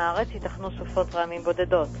בצפון הארץ ייתכנו סופות רעמים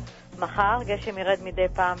בודדות. מחר גשם ירד מדי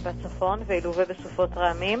פעם בצפון וילווה בסופות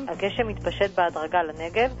רעמים. הגשם מתפשט בהדרגה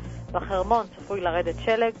לנגב. בחרמון צפוי לרדת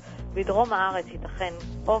שלג. בדרום הארץ ייתכן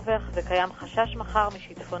אובך וקיים חשש מחר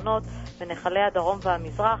משיטפונות בנחלי הדרום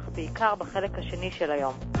והמזרח, בעיקר בחלק השני של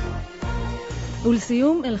היום.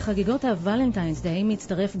 ולסיום, אל חגיגות הוולנטיינס דיי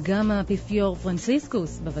מצטרף גם האפיפיור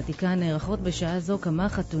פרנסיסקוס. בוותיקן נערכות בשעה זו כמה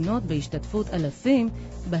חתונות בהשתתפות אלפים,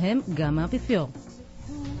 בהם גם האפיפיור.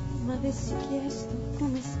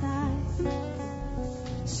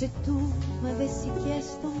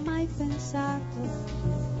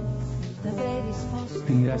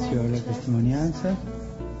 Ringrazio la testimonianza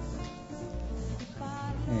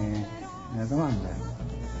e la domanda.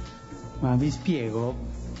 Ma vi spiego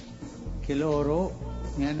che loro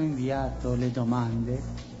mi hanno inviato le domande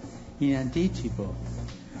in anticipo.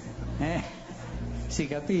 Si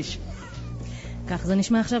capisce? כך זה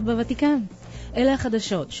נשמע עכשיו בוותיקן. אלה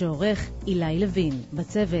החדשות שעורך אילי לוין,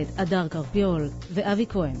 בצוות אדר קרפיול ואבי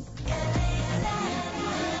כהן.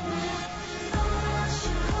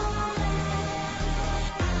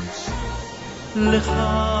 לך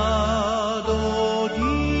דודי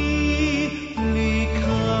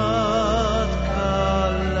לקראת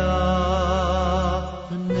קלה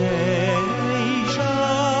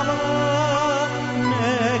נשמה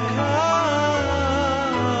נקבלה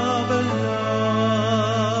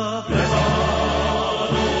לך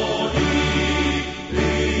דודי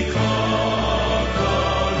לקראת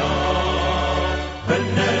קלה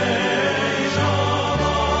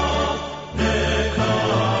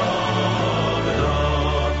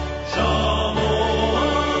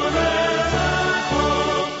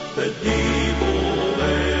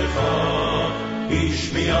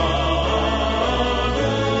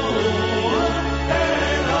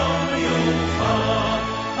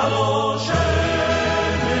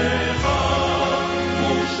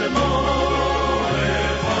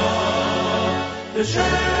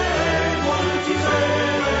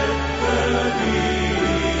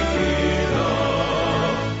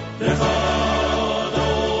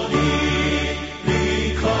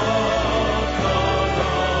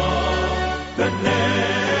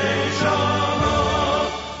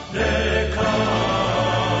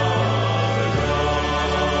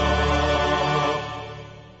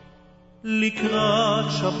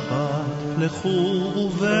לקראת שבת לכו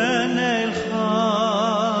ונלכה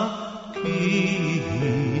כי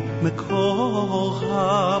מקור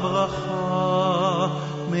הברכה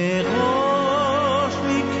מראש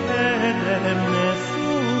מקדם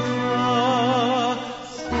נפוחה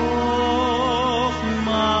סוף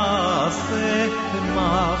מעשה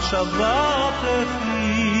ומחשבה תחילה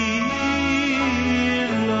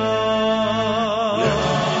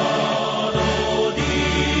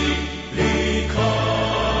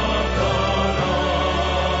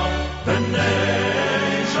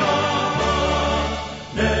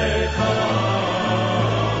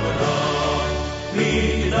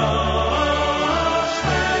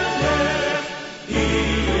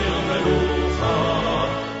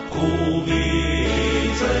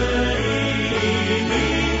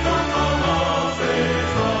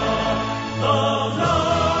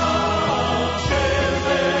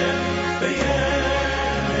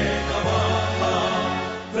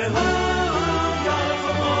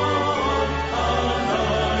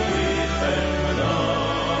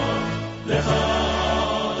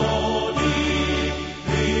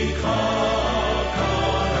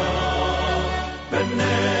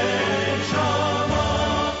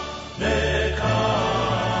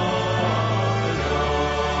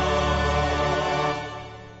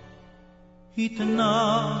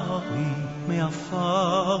התנערי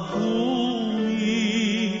מעפר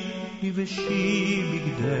גומי, לבשי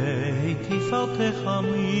בגדי תפארתך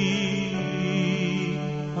עמי,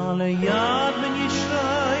 על היד בן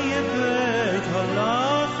ישי בית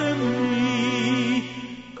הלחמי,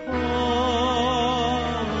 קרובה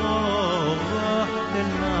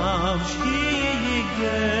לנפשי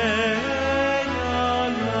יגע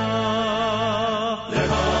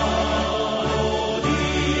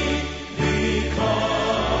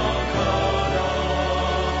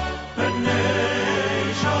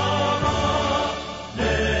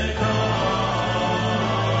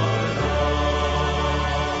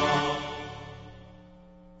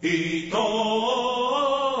איתו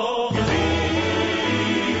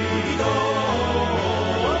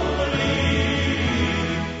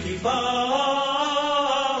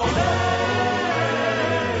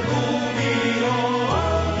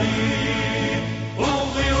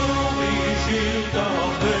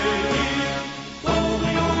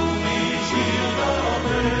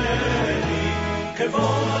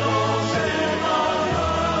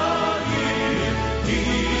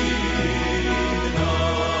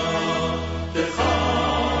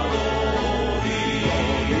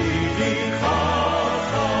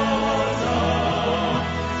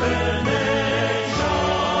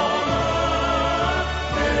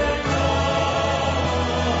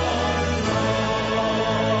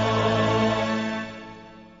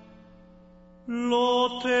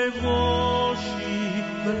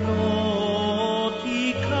ולא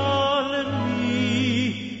תקלני,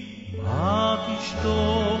 מה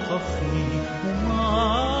תשתוך אחי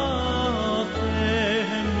ומה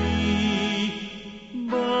תהני,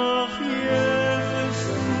 בך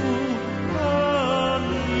יחסו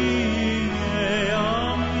עניי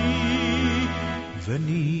עמי,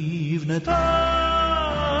 ונבנתה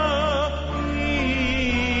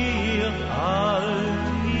עיר על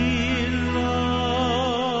תילה.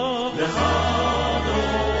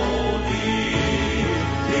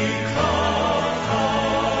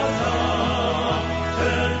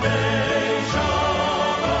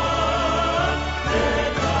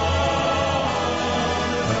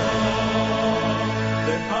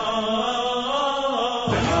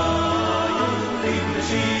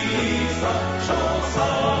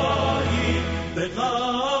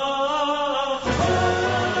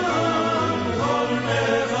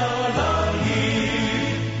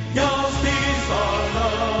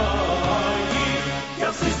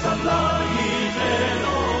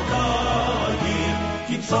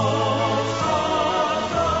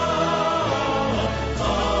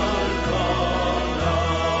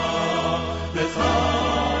 לך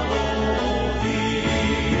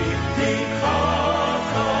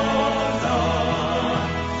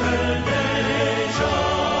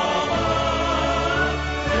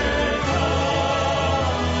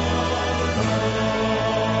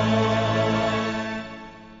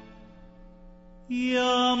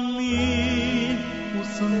ימין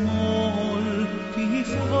ושמאל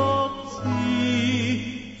תפרוצי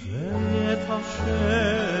ואת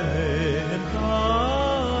השם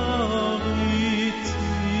תריצי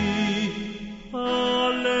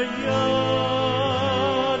על יד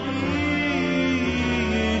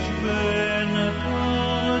איש בן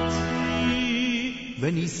פרצי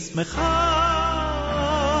ונשמחה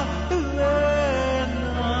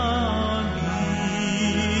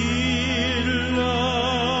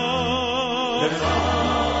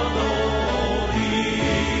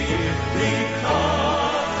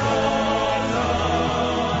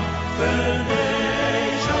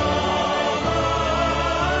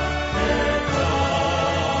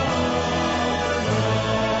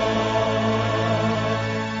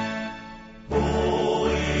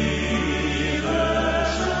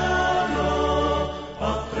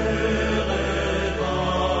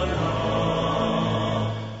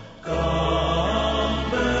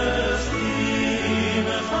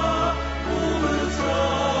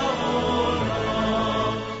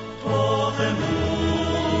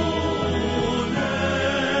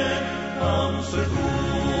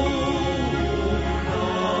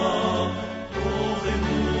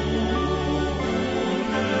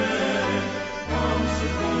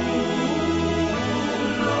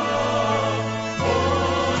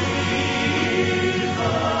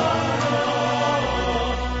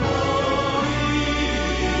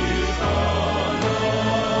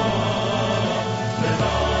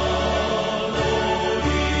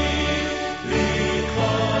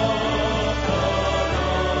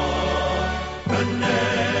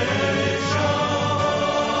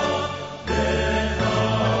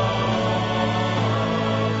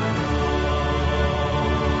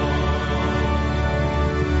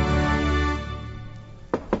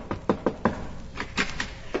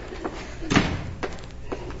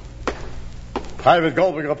Private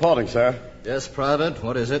Goldberg reporting, sir. Yes, Private.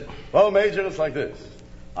 What is it? Well, Major, it's like this.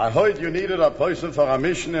 I heard you needed a person for a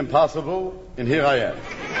mission impossible, and here I am.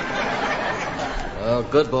 Well,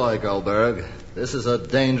 good boy, Goldberg. This is a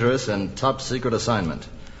dangerous and top-secret assignment.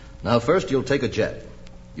 Now, first you'll take a jet.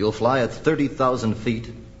 You'll fly at 30,000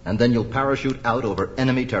 feet, and then you'll parachute out over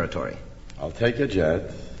enemy territory. I'll take a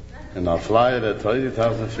jet, and I'll fly it at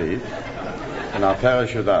 30,000 feet, and I'll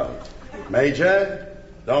parachute out. Major,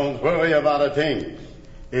 don't worry about a thing.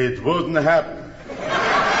 It wouldn't happen.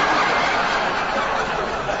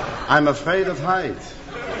 I'm afraid of heights.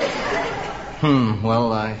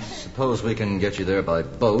 Well, I suppose we can get you there by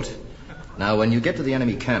boat. Now, when you get to the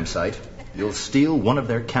enemy campsite, you'll steal one of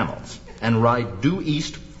their camels and ride due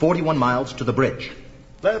east 41 miles to the bridge.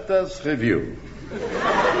 Let us review.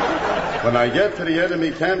 When I get to the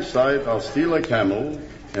enemy campsite, I'll steal a camel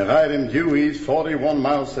and ride him due east 41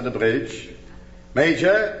 miles to the bridge.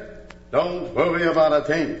 Major, don't worry about a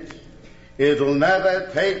thing. It'll never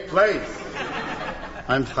take place.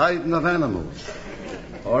 I'm frightened of animals.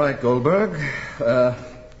 All right, Goldberg.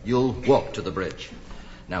 You'll walk to the bridge.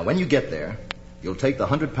 Now, when you get there, you'll take the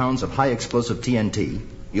 100 pounds of high-explosive TNT,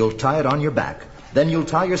 you'll tie it on your back, then you'll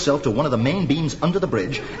tie yourself to one of the main beams under the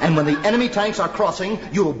bridge, and when the enemy tanks are crossing,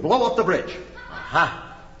 you'll blow up the bridge.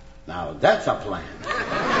 Aha! Now, that's a plan.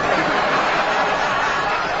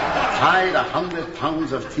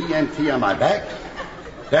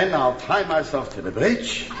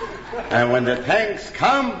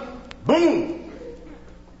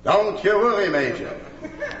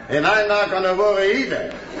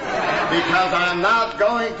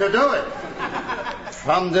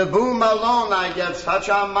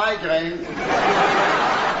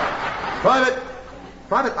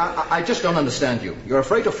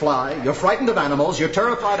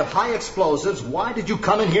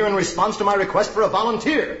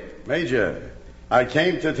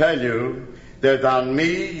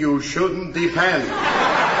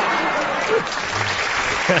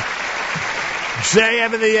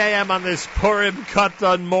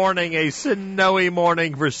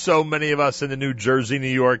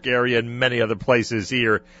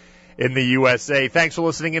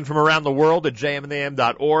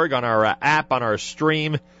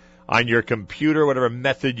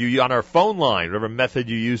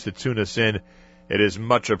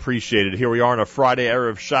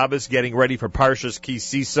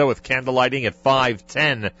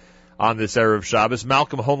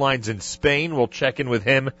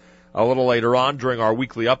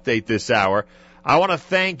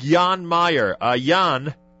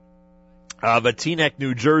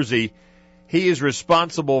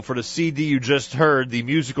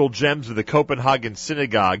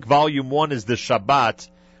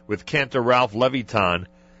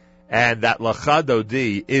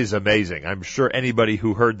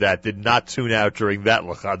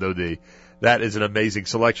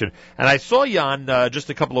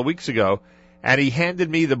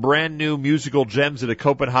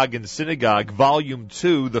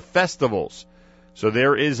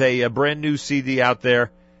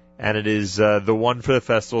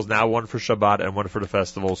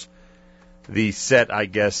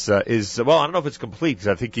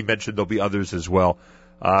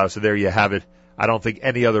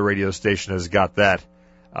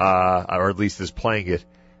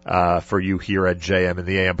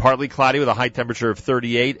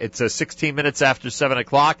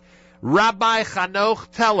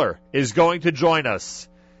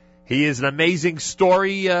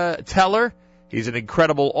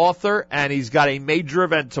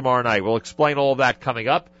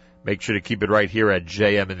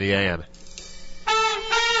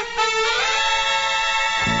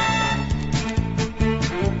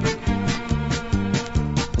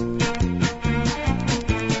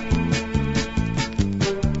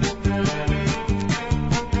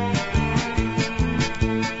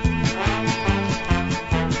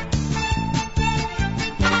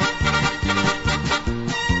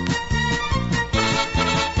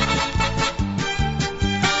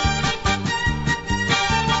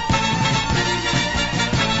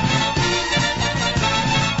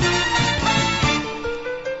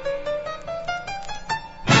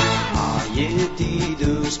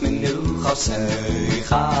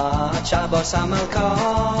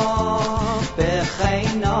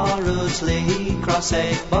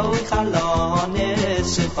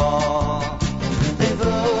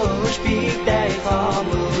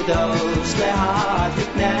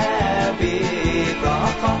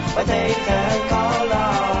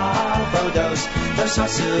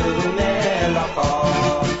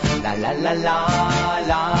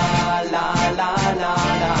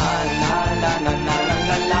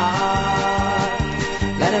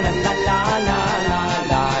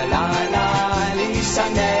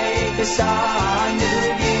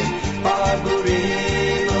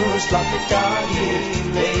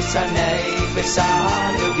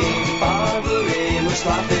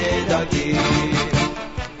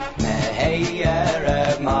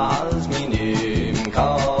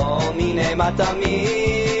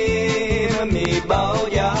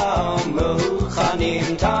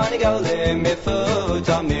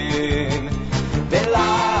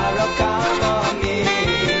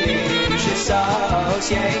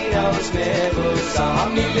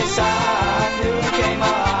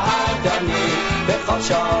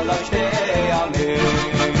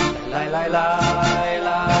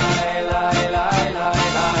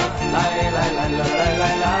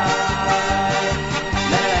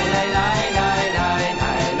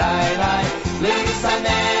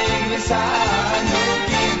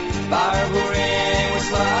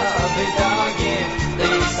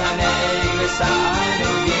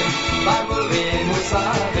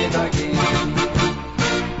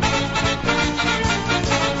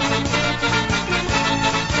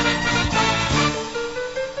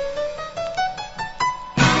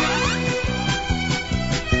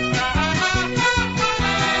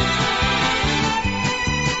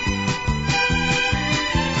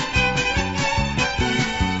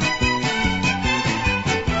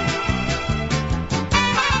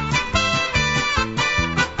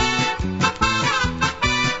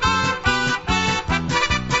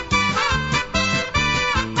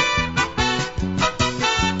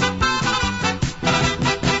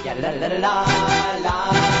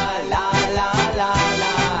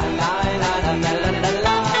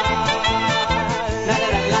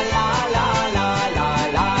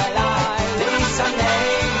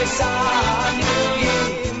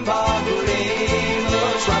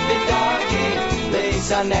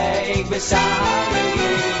 Sanek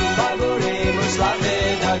besargim baburim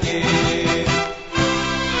uslavedagim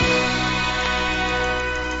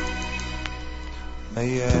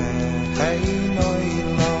Hey noi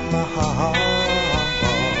lamahava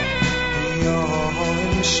Yom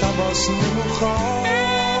Shabbos Muchal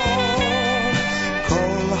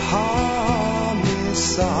Kol ha'misayim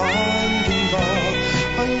ba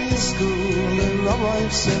Ayizku l'Rabbi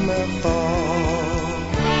Simcha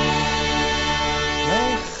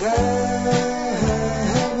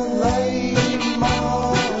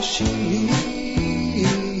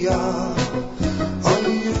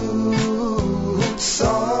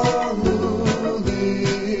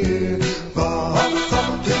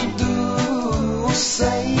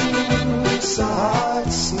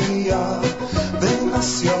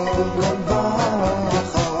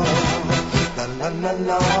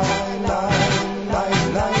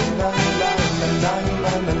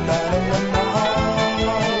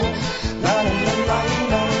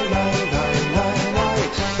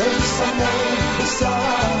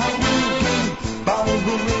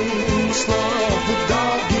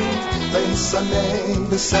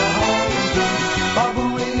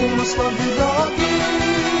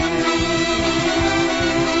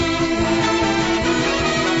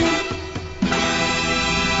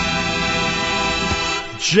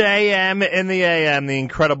JM in the AM, the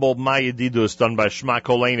incredible Mayadidus done by Shmak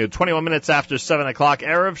Olenu. 21 minutes after 7 o'clock,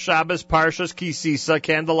 Erev Shabbos, Parshas Kisisa,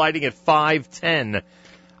 candlelighting at 5:10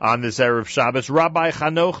 on this Erev Shabbos. Rabbi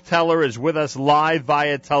Hanoch Teller is with us live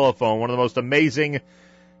via telephone, one of the most amazing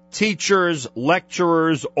teachers,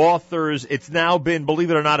 lecturers, authors. It's now been,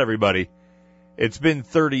 believe it or not, everybody, it's been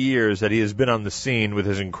 30 years that he has been on the scene with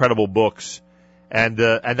his incredible books. And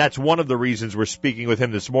that's one of the reasons we're speaking with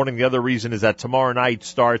him this morning. The other reason is that tomorrow night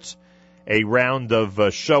starts a round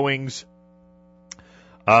of showings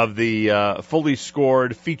of the fully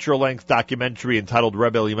scored feature-length documentary entitled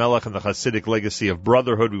Rebbe Elimelech and the Hasidic Legacy of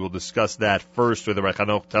Brotherhood. We will discuss that first with Rabbi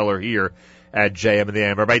Hanoch Teller here at JM in the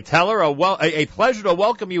AM. Rabbi Teller, a pleasure to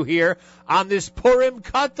welcome you here on this Purim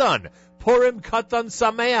Katan. Purim Katan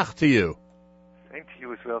Sameach to you. Same to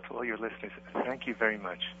you as well, to all your listeners. Thank you very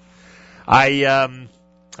much. I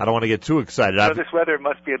don't want to get too excited. So this weather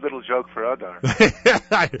must be a little joke for Adar.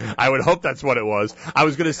 I would hope that's what it was. I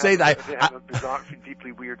was going to say that they have a bizarre,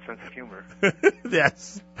 deeply weird sense of humor.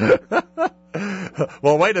 Yes.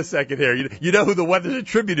 Well, wait a second here. You know who the weather's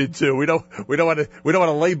attributed to. We don't want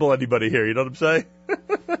to label anybody here. You know what I'm saying?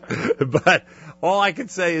 But all I can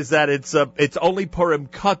say is that it's only Purim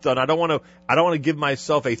Katan. I don't want to give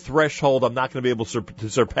myself a threshold I'm not going to be able to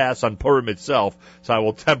surpass on Purim itself. So I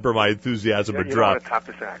will temper my enthusiasm a drop. You don't want to top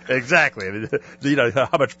this act. Exactly. You know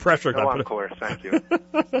how much pressure. Go on course. Thank you.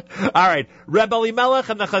 All right, Rebbe Elimelech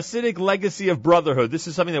and the Hasidic Legacy of Brotherhood. This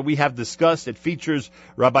is something that we have discussed. It features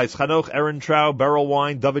Rabbis Hanoch, Aaron Trau, Beryl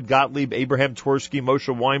Wine, David Gottlieb, Abraham Twersky, Moshe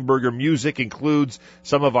Weinberger. Music includes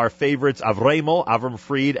some of our favorites, Avremel, Avram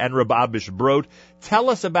Fried, and Rabbi Abish Brot. Tell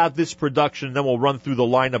us about this production, and then we'll run through the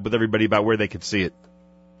lineup with everybody about where they can see it.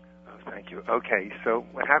 Oh, thank you. Okay, so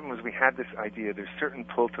what happened was we had this idea. There's certain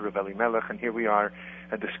pull to Rebbe Elimelech, and here we are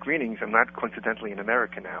at the screenings. I'm not coincidentally in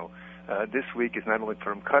America now. This week is not only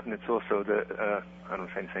Purim Katan, it's also I don't want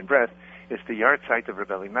to say in the same breath, it's the Yartzeit of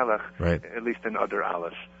Rebbe Elimelech, right, at least in Adar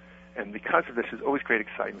Aleph. And because of this, there's always great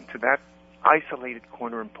excitement. To that isolated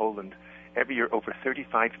corner in Poland, every year over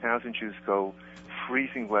 35,000 Jews go,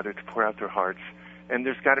 freezing weather, to pour out their hearts. And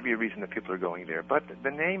there's got to be a reason that people are going there. But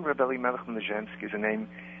the name Rebbe Elimelech Mlezhensky is a name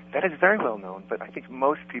that is very well known, but I think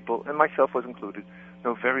most people, and myself was included,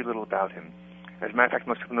 know very little about him. As a matter of fact,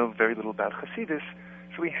 most people know very little about Hasidus.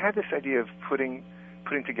 So we had this idea of putting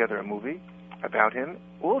together a movie about him.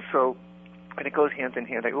 Also, and it goes hand in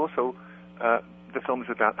hand, the film is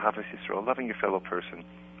about Ahavas Yisrael, loving your fellow person.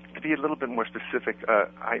 To be a little bit more specific,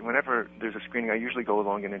 whenever there's a screening, I usually go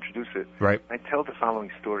along and introduce it. Right. I tell the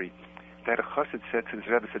following story, that a chassid said to his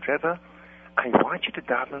Rebbe, Rebbe, I want you to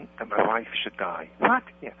daven that my wife should die. What?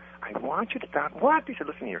 Yeah. I want you to daven. What? He said,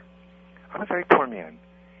 listen here. I'm a very poor man.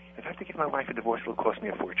 If I have to give my wife a divorce, it'll cost me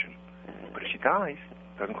a fortune. But if she dies,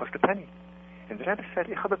 it doesn't cost a penny. And the Rebbe said,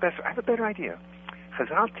 I have a better idea.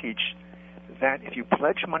 Chazal teach that if you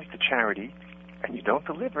pledge money to charity and you don't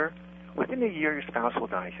deliver, within a year your spouse will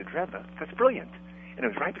die. He said, Rebbe, that's brilliant. And it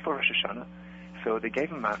was right before Rosh Hashanah. So they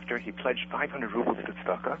gave him after. He pledged 500 rubles to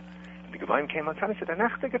tzedakah. The Gevaim came outside and said, I'm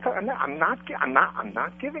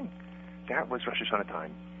not giving. That was Rosh Hashanah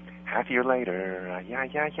time. Half a year later,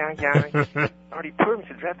 already Purim. He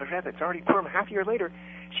said, Rebbe, it's already Purim. Half a year later,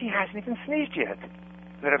 she hasn't even sneezed yet.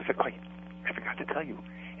 And the Rebbe said, wait, I forgot to tell you.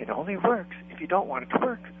 It only works if you don't want it to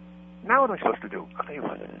work. Now what am I supposed to do? I'll tell you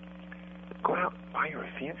what. Go out, buy her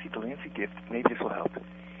a fancy gift. Maybe this will help.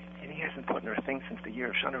 And he hasn't bought her a thing since the year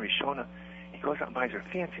of Shana Rishona. He goes out and buys her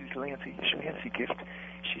a fancy gift.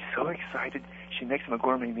 She's so excited. She makes him a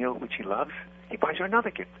gourmet meal, which he loves. He buys her another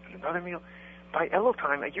gift and another meal. By Elul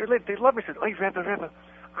time, a year later, the lover says, "Oy, Rebbe,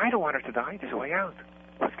 I don't want her to die. There's a way out."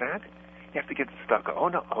 What's that? You have to get stuck. Oh,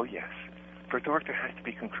 no. Oh, yes. For it to work, there has to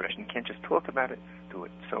be concretion. You can't just talk about it, do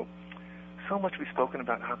it. So much we've spoken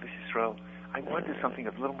about Ahavas Yisrael. I wanted something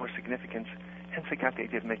of a little more significance. Hence, I got the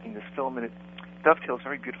idea of making this film, and it dovetails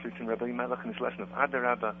very beautifully to Rabbi Melech and his lesson of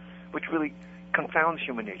Adarabba, which really confounds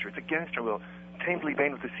human nature. It's against our will. Tamely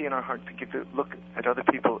Bain with the sea in our heart to give the look at other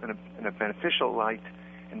people in a beneficial light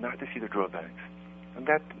and not to see their drawbacks. And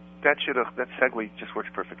that segue just works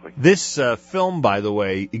perfectly. This film, by the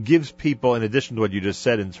way, it gives people, in addition to what you just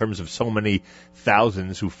said, in terms of so many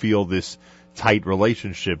thousands who feel this tight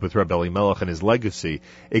relationship with Rabbi Elimelech and his legacy,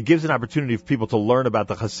 it gives an opportunity for people to learn about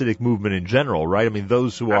the Hasidic movement in general, right? I mean,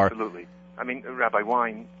 those who are... Absolutely. I mean, Rabbi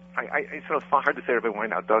Wein, it's sort of hard to say Rabbi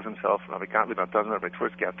Wein outdoes himself, Rabbi Gottlieb outdoes him, Rabbi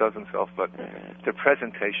Tversky outdoes himself, but the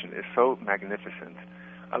presentation is so magnificent.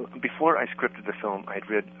 Before I scripted the film, I had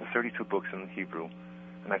read 32 books in Hebrew,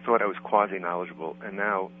 and I thought I was quasi-knowledgeable, and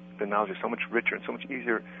now the knowledge is so much richer and so much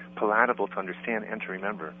easier, palatable to understand and to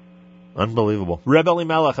remember. Unbelievable. Rebbe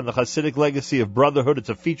Elimelech and the Hasidic Legacy of Brotherhood. It's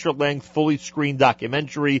a feature-length, fully screened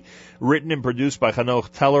documentary written and produced by Hanoch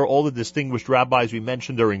Teller. All the distinguished rabbis we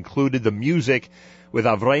mentioned are included. The music with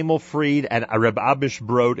Avremel Fried and Reb Abish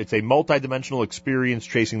Brod. It's a multidimensional experience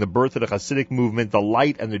tracing the birth of the Hasidic movement, the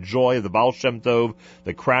light and the joy of the Baal Shem Tov,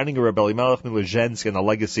 the crowning of Rebbe Elimelech Milezhensk, and the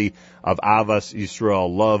legacy of Avas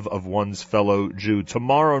Yisrael, love of one's fellow Jew.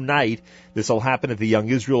 Tomorrow night, this will happen at the Young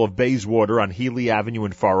Israel of Bayswater on Healy Avenue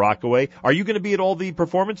in Far Rockaway. Are you going to be at all the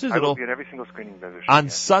performances? I will be at every single screening. On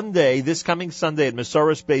Sunday, this coming Sunday at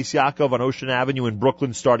Masoros Beis Yaakov on Ocean Avenue in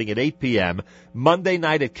Brooklyn starting at 8 p.m. Monday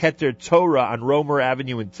night at Keter Torah on Romer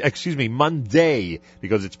Avenue, Monday,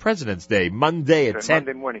 because it's President's Day. Monday at 10.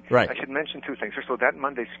 Monday morning. Right. I should mention two things. First of all, that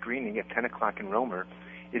Monday screening at 10 o'clock in Romer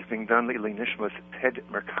is being done L'ilui Nishmas Ted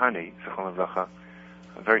Mercani, Zechron Levracha,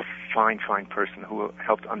 a very fine person who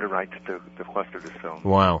helped underwrite the cost of this film.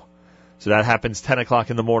 Wow. So that happens 10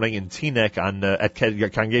 o'clock in the morning in Teaneck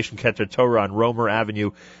at Congregation Keter Torah on Romer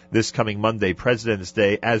Avenue this coming Monday, President's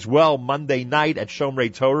Day. As well, Monday night at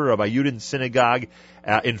Shomrei Torah, Rabbi Yudin Synagogue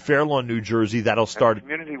in Fair Lawn, New Jersey. That'll start... a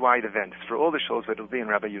community-wide event. For all the shows, it'll be in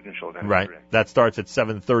Rabbi Yudin show. Right. That starts at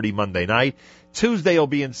 7:30 Monday night. Tuesday will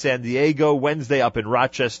be in San Diego, Wednesday up in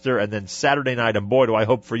Rochester, and then Saturday night, and boy, do I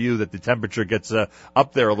hope for you that the temperature gets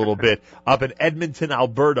up there a little bit, up in Edmonton,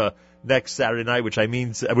 Alberta, next Saturday night, which I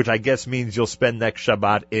guess means you'll spend next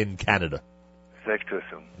Shabbat in Canada. Safe to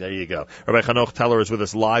assume. There you go. Rabbi Hanoch Teller is with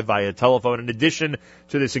us live via telephone. In addition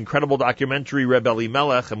to this incredible documentary, Rebbe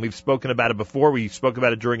Elimelech, and we've spoken about it before. We spoke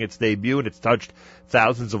about it during its debut, and it's touched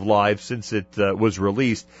thousands of lives since it was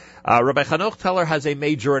released. Rabbi Hanoch Teller has a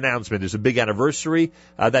major announcement. There's a big anniversary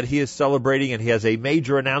that he is celebrating, and he has a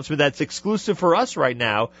major announcement that's exclusive for us right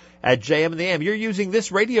now at JM and the AM. You're using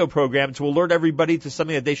this radio program to alert everybody to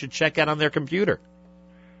something that they should check out on their computer.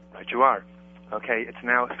 Right, you are. Okay, it's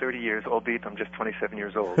now 30 years, albeit I'm just 27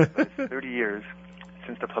 years old, but it's 30 years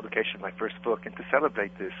since the publication of my first book, and to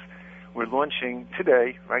celebrate this, we're launching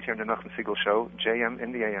today, right here in the Nachum Segal Show, JM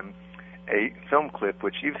in the AM, a film clip,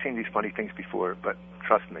 which you've seen these funny things before, but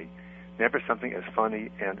trust me, never something as funny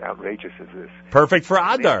and outrageous as this. Perfect for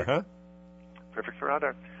Adar, huh? Perfect for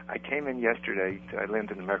Adar. I came in yesterday, I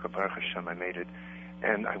landed in America, Baruch Hashem, I made it,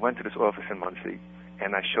 and I went to this office in Muncie,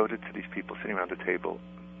 and I showed it to these people sitting around the table.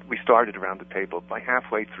 We started around the table. By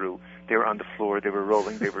halfway through, they were on the floor, they were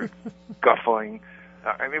rolling, they were guffawing.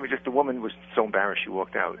 I mean, the woman was so embarrassed she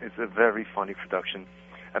walked out. It's a very funny production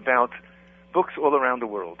about books all around the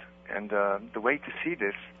world. And the way to see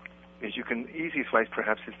this is easiest way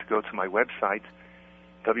perhaps is to go to my website,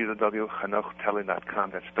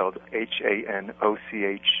 www.hanochtteller.com. That's spelled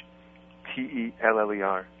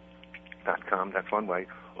HANOCHTELLER.com. That's one way.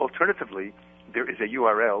 Alternatively, there is a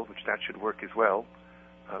URL, which that should work as well.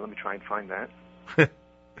 Let me try and find that. Here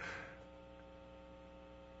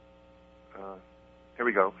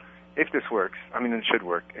we go. If this works, it should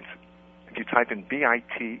work. If you type in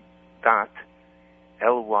bit.ly/HT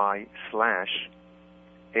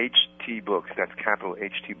Books, that's capital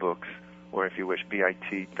HT Books, or if you wish,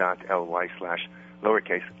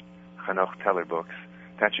 bit.ly/lowercase Hanoch Teller Books,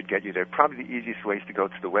 that should get you there. Probably the easiest way is to go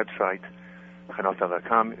to the website,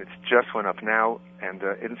 HanochTeller.com. It's just went up now, and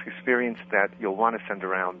it's an experience that you'll want to send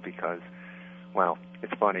around because, well,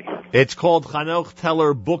 it's funny. It's called Hanoch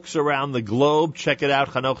Teller Books Around the Globe. Check it out,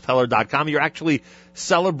 HanochTeller.com. You're actually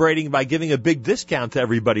celebrating by giving a big discount to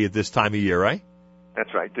everybody at this time of year, right?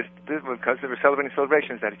 That's right. This because they were celebrating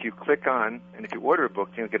celebrations that if you click on and if you order a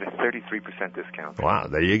book, you'll get a 33% discount. Wow,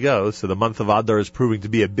 there you go. So the month of Adar is proving to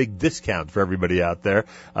be a big discount for everybody out there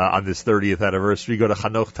on this 30th anniversary. Go to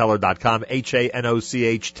HanochTeller.com,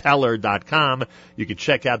 HANOCH Teller.com. You can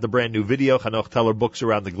check out the brand new video, Hanoch Teller Books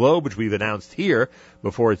Around the Globe, which we've announced here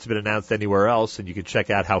before it's been announced anywhere else. And you can check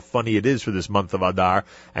out how funny it is for this month of Adar.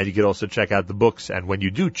 And you can also check out the books. And when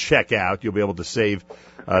you do check out, you'll be able to save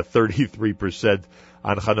 33%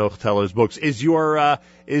 on Hanoch Teller's books. Is your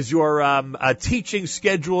teaching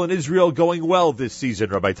schedule in Israel going well this season,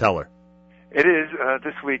 Rabbi Teller? It is.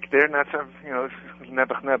 This week, they're not,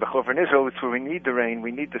 nebuch over in Israel. It's where we need the rain,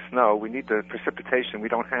 we need the snow, we need the precipitation. We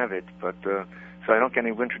don't have it, but so I don't get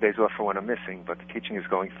any winter days off for when I'm missing. But the teaching is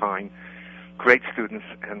going fine. Great students,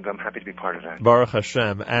 and I'm happy to be part of that. Baruch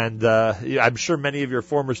Hashem. And I'm sure many of your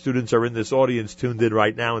former students are in this audience, tuned in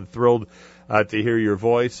right now, and thrilled to hear your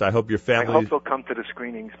voice. I hope your family... I hope they'll come to the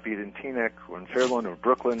screenings, be it in Teaneck or in Fairlawn or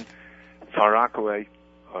Brooklyn, Far Rockaway,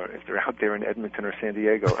 or if they're out there in Edmonton or San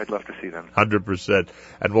Diego, I'd love to see them. 100%.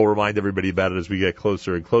 And we'll remind everybody about it as we get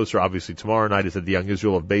closer and closer. Obviously, tomorrow night is at the Young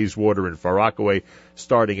Israel of Bayswater in Far Rockaway,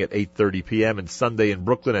 starting at 8:30 p.m., and Sunday in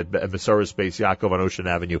Brooklyn at Masorah Space Yaakov on Ocean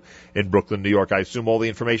Avenue in Brooklyn, New York. I assume all the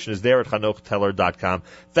information is there at HanochTeller.com.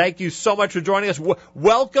 Thank you so much for joining us.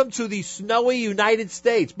 Welcome to the snowy United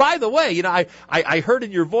States. By the way, I heard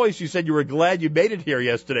in your voice you said you were glad you made it here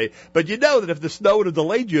yesterday, but you know that if the snow would have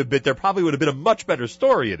delayed you a bit, there probably would have been a much better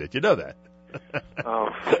story in it. You know that. Oh,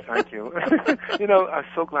 thank you. I was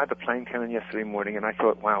so glad the plane came in yesterday morning, and I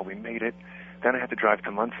thought, wow, we made it. Then I had to drive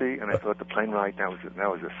to Muncie, and I thought the plane ride, that was a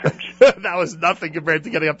cinch. That was nothing compared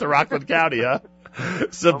to getting up to Rockland County, huh?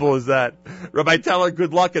 Simple as that. Rabbi Teller,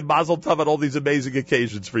 good luck and mazel tov on all these amazing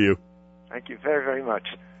occasions for you. Thank you very, very much.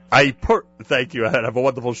 Thank you. Have a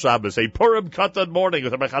wonderful Shabbos. A Purim Katan morning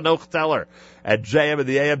with Rabbi Hanoch Teller at JM in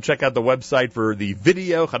the AM. Check out the website for the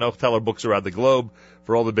video, Hanoch Teller Books Around the Globe,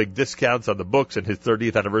 for all the big discounts on the books and his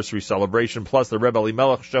 30th anniversary celebration, plus the Rebbe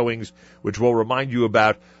Elimelech showings, which we'll remind you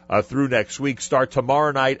about through next week. Start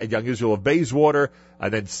tomorrow night at Young Israel of Bayswater,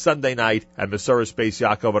 and then Sunday night at Masorah Space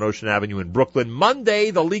Yaakov on Ocean Avenue in Brooklyn.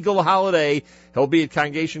 Monday, the legal holiday, he'll be at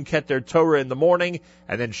Congregation Keter Torah in the morning,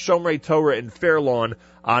 and then Shomrei Torah in Fairlawn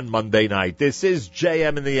on Monday night. This is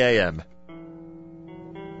JM in the AM.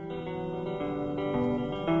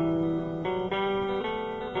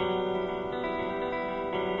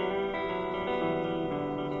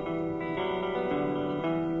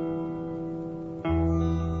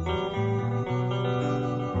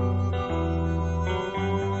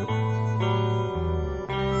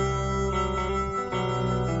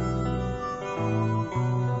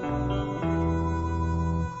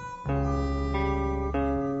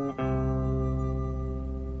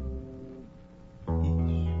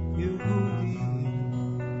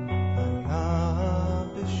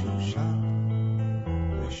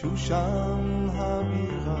 שושן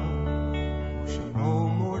הבירה ושמו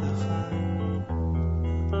מרדכי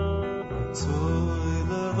רצוי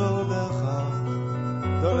לרודך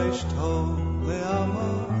דורש טוב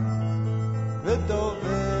לעמו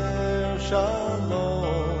ודובר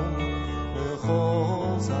שלום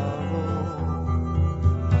לכל זרעו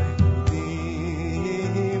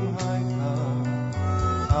היהודים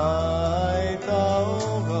הייתה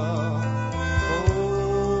אורה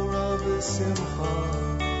ושמחה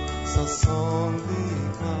ששון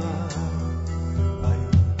ויקר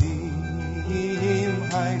היהודים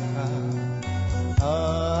הייתה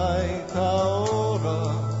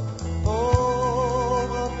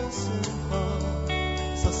אורה ושמחה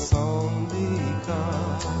ששון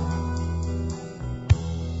ויקר.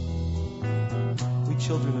 We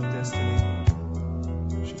children of destiny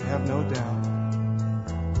should have no doubt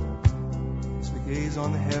as we gaze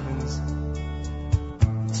on the heavens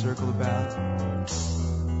and circle about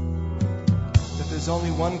that there's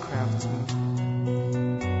only one craftsman,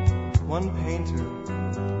 one painter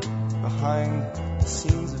behind the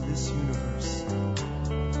scenes of this universe.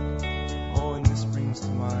 Oh, and this brings to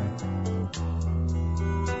mind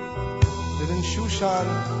that in Shushan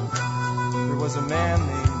there was a man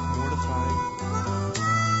named Mordechai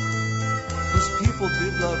whose people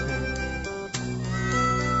did love him,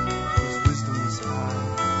 whose wisdom was high.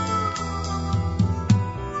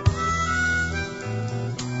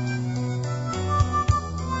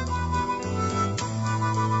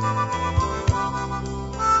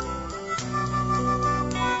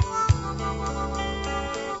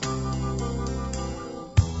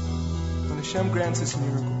 Hashem grants us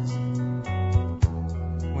miracles.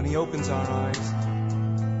 When He opens our eyes.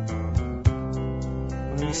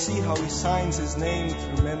 When we see how He signs His name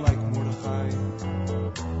through men like Mordechai.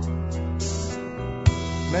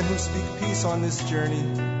 Men who speak peace on this journey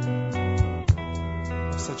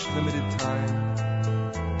of such limited time.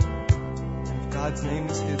 And if God's name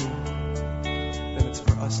is hidden, then it's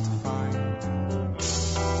for us to find.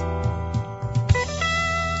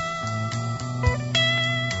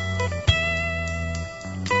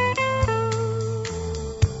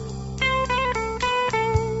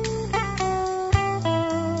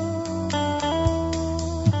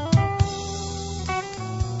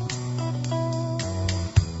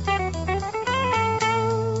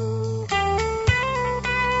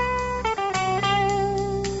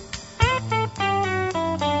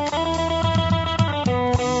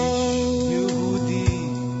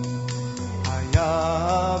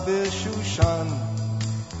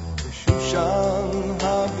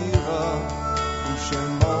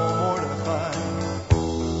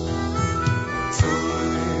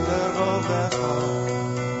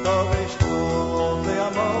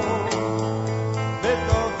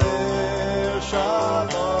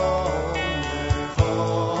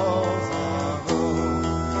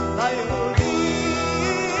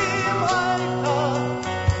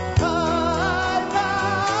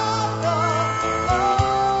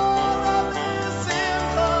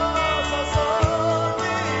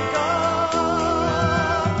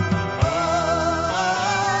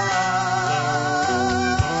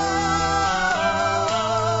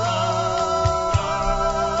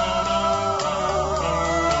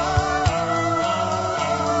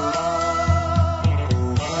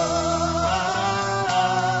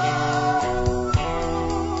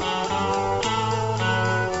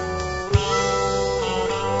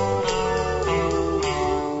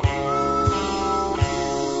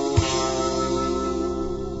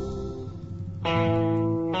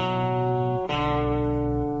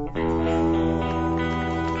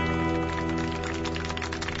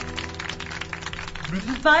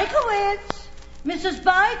 Mrs.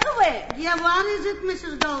 Bykowitz. Yeah, what is it,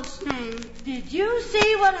 Mrs. Goldstein? Did you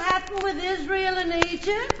see what happened with Israel and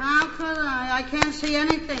Egypt? How could I? I can't see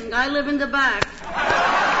anything. I live in the back.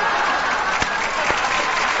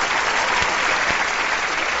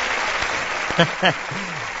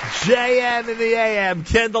 JM in the AM,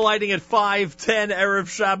 candlelighting at 5:10, Erev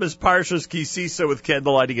Shabbos, Parshas Kisisa with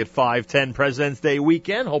candlelighting at 5:10, President's Day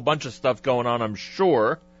weekend, whole bunch of stuff going on, I'm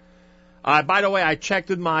sure. By the way, I checked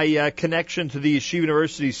with my connection to the Yeshiva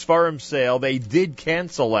University Sfarim sale. They did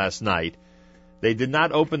cancel last night. They did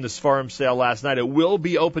not open the Sfarim sale last night. It will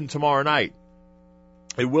be open tomorrow night.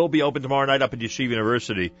 It will be open tomorrow night up at Yeshiva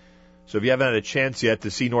University. So if you haven't had a chance yet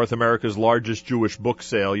to see North America's largest Jewish book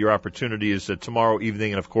sale, your opportunity is tomorrow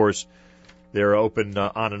evening. And, of course, they're open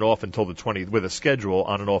on and off until the 20th, with a schedule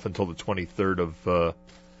on and off until the 23rd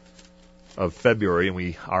of February, and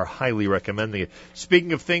we are highly recommending it.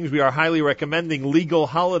 Speaking of things we are highly recommending, legal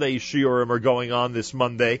holiday shiurim are going on this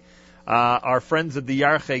Monday. Our friends at the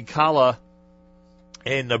Yarchei Kala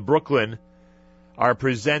in Brooklyn are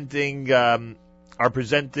presenting 4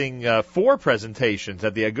 presentations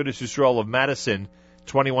at the Agudas Yisrael of Madison,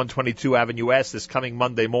 2122 Avenue S, this coming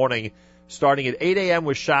Monday morning, starting at 8 a.m.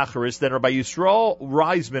 with Shacharis. Then Rabbi Yisrael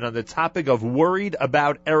Reisman on the topic of worried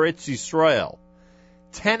about Eretz Yisrael.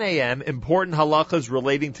 10 a.m., important halachas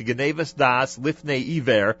relating to Genevas Das, Lifnei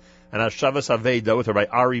Iver, and Hashavas Aveda with Rabbi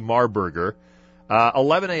Ari Marburger.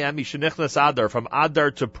 11 a.m., Mishenichnas Adar, from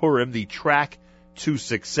Adar to Purim, the track to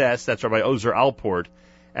success. That's Rabbi Ozer Alport.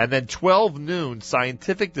 And then 12 noon,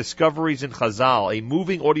 Scientific Discoveries in Chazal, a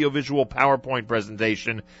moving audiovisual PowerPoint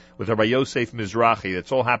presentation with Rabbi Yosef Mizrahi.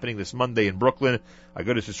 That's all happening this Monday in Brooklyn.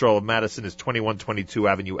 Agudas Yisrael of Madison is 2122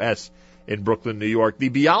 Avenue S in Brooklyn, New York. The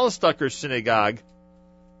Bialystoker Synagogue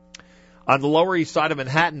on the Lower East Side of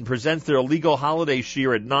Manhattan presents their legal holiday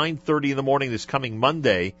shiur at 9:30 in the morning this coming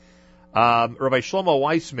Monday. Rabbi Shlomo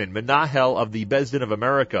Weissman, Menahel of the Beis Din of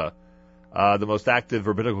America, the most active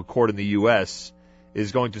rabbinical court in the U.S.,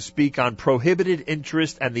 is going to speak on prohibited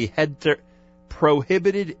interest and the heter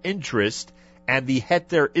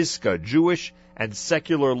iska, Jewish and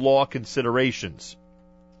secular law considerations.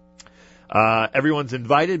 Everyone's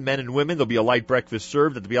invited, men and women. There'll be a light breakfast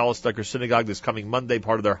served at the Bialystoker Synagogue this coming Monday,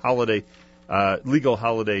 part of their holiday, legal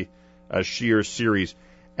holiday shiur series.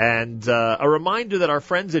 And a reminder that our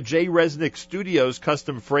friends at J. Resnick Studios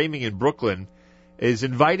Custom Framing in Brooklyn is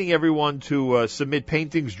inviting everyone to submit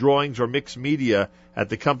paintings, drawings, or mixed media at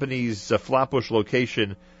the company's Flatbush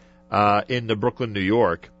location in Brooklyn, New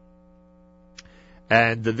York.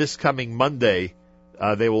 And this coming Monday,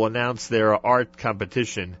 they will announce their art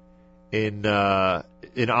competition in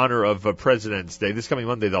honor of President's Day. This coming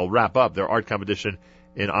Monday, they'll wrap up their art competition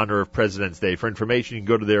in honor of President's Day. For information, you can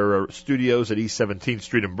go to their studios at East 17th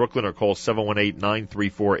Street in Brooklyn or call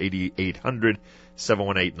 718-934-8800,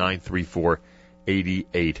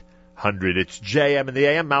 718-934-8800. It's JM in the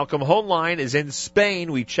AM. Malcolm Hoenlein is in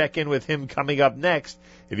Spain. We check in with him coming up next.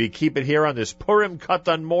 If you keep it here on this Purim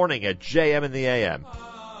Katan morning at JM in the AM.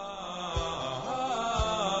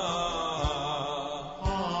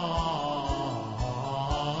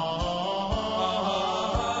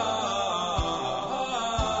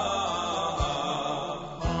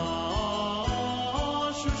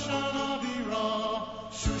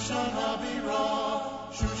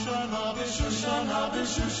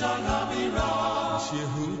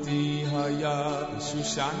 Yehudi haya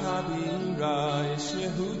Shoshana bira,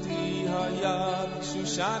 Yehudi haya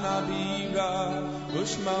Shoshana bira,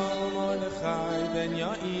 Ushma Mordechai ben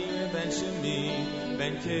Yair ben Shemi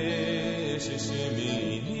ben Kish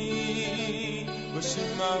Shemini,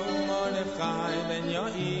 Ushma Mordechai ben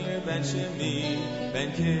Yair ben Shemi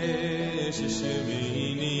ben Kish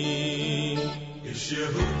Shemini,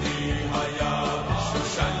 Yehudi haya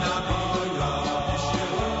Shoshana bira.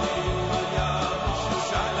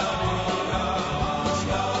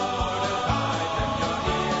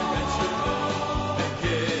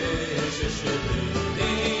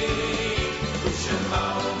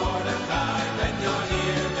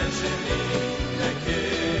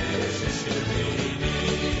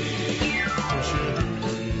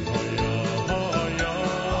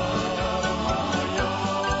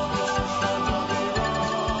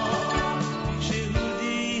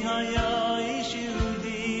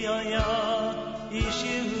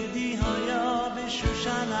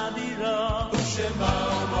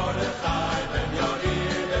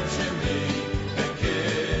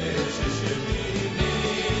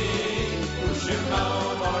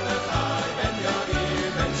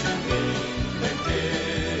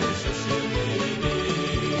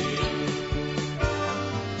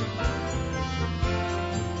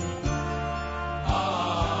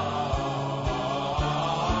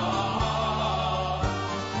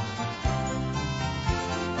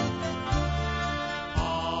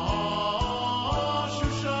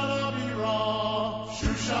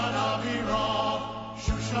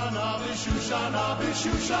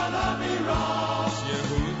 Shoshana bira,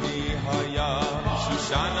 Yehudi haya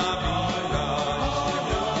Shoshana bira,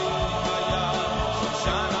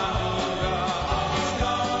 Shoshana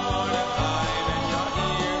bira, Mordechai ben Yair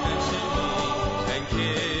ben Shemi ben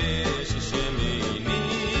Kish Shemini,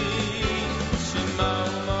 Shema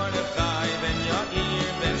Mordechai ben Yair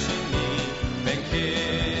ben Shemi ben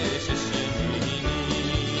Kish Shemini.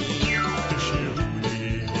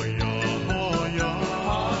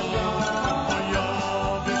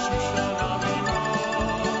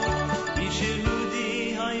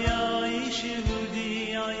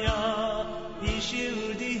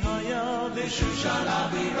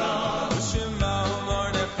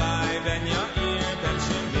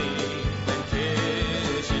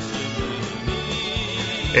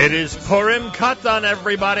 It is Purim Katan,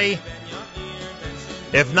 everybody.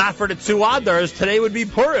 If not for the two Adars, today would be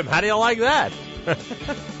Purim. How do you like that?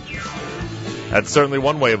 That's certainly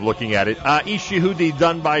one way of looking at it. Ish Yehudi,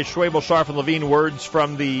 done by Schwebel, Scharf, and Levine. Words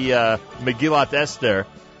from the Megillat Esther.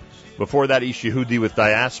 Before that, Ish Yehudi with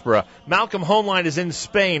Diaspora. Malcolm Hoenlein is in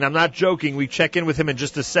Spain. I'm not joking. We check in with him in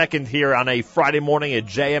just a second here on a Friday morning at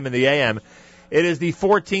JM in the AM. It is the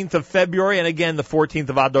 14th of February, and again, the 14th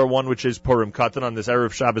of Adar 1, which is Purim Katan, on this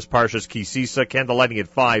Erev Shabbos Parshas Ki Sisa, candle lighting at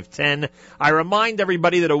 5:10. I remind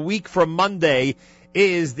everybody that a week from Monday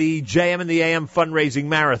is the JM in the AM fundraising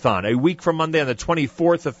marathon. A week from Monday, on the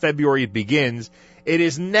 24th of February, it begins. It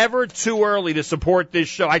is never too early to support this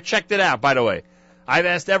show. I checked it out, by the way. I've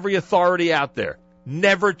asked every authority out there.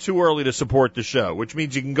 Never too early to support the show, which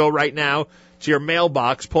means you can go right now to your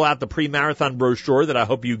mailbox, pull out the pre-marathon brochure that I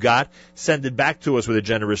hope you got, send it back to us with a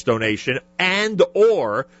generous donation, and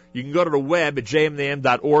or you can go to the web at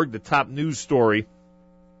jmnam.org. The top news story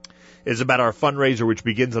is about our fundraiser, which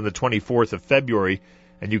begins on the 24th of February,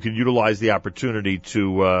 and you can utilize the opportunity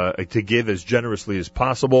to give as generously as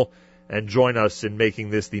possible and join us in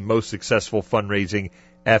making this the most successful fundraising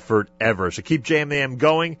effort ever. So keep JMAM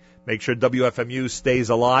going. Make sure WFMU stays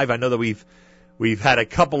alive. I know that we've had a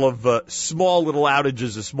couple of small little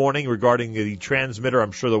outages this morning regarding the transmitter.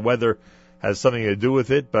 I'm sure the weather has something to do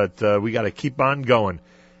with it, but we got to keep on going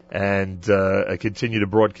and continue to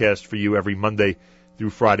broadcast for you every Monday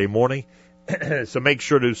through Friday morning. So make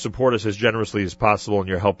sure to support us as generously as possible, and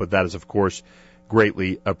your help with that is, of course,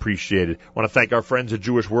 greatly appreciated. I want to thank our friends at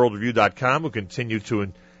JewishWorldReview.com who continue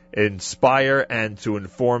to inspire and to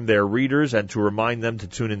inform their readers and to remind them to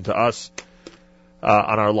tune into us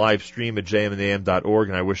on our live stream at jmandam.org,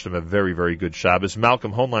 and I wish them a very, very good Shabbos.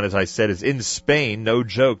 Malcolm Hoenlein, as I said, is in Spain. No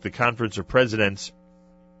joke. The Conference of Presidents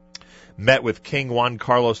met with King Juan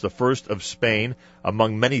Carlos I of Spain,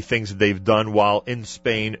 among many things that they've done while in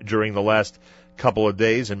Spain during the last couple of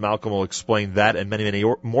days, and Malcolm will explain that and many, many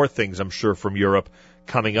more things, I'm sure, from Europe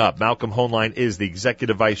coming up. Malcolm Hoenlein is the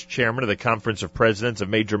Executive Vice Chairman of the Conference of Presidents of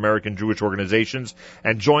Major American Jewish Organizations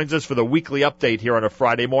and joins us for the weekly update here on a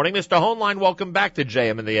Friday morning. Mr. Hoenlein, welcome back to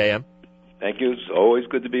JM and the AM. Thank you. It's always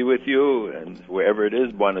good to be with you, and wherever it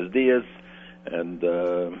is, buenos dias, and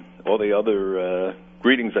all the other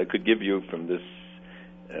greetings I could give you from this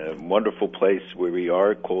wonderful place where we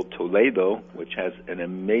are called Toledo, which has an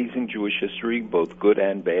amazing Jewish history, both good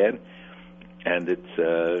and bad. And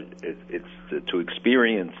it's to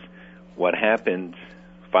experience what happened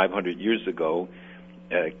 500 years ago.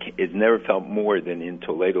 It never felt more than in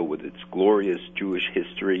Toledo with its glorious Jewish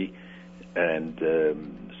history and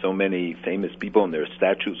so many famous people, and there are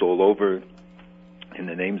statues all over in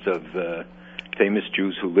the names of famous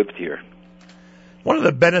Jews who lived here. One of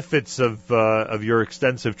the benefits of your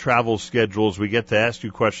extensive travel schedules, we get to ask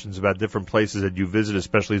you questions about different places that you visit,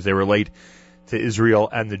 especially as they relate to Israel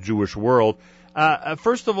and the Jewish world.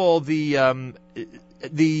 First of all, and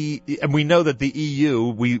we know that the EU,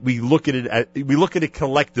 we look at it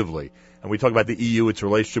collectively, and we talk about the EU, its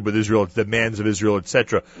relationship with Israel, its demands of Israel,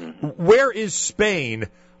 etc. Where is Spain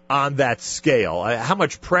on that scale? How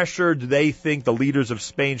much pressure do they think the leaders of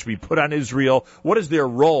Spain should be put on Israel? What is their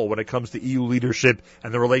role when it comes to EU leadership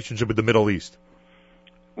and the relationship with the Middle East?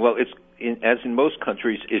 Well, as in most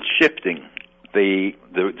countries, it's shifting.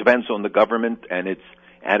 It depends on the government and its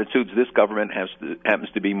attitudes. This government happens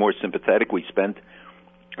to be more sympathetic. We spent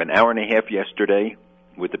an hour and a half yesterday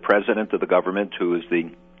with the president of the government, who is the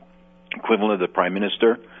equivalent of the prime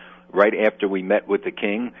minister, right after we met with the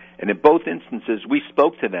king. And in both instances, we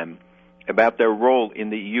spoke to them about their role in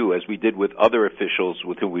the EU, as we did with other officials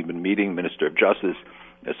with whom we've been meeting, Minister of Justice,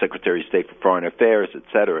 Secretary of State for Foreign Affairs,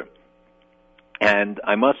 etc. And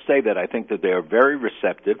I must say that I think that they are very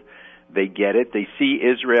receptive. They get it. They see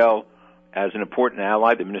Israel as an important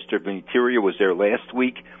ally. The Minister of the Interior was there last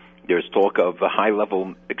week. There's talk of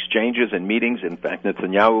high-level exchanges and meetings. In fact,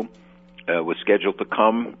 Netanyahu was scheduled to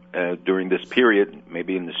come during this period,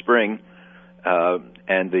 maybe in the spring.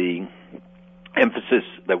 And the emphasis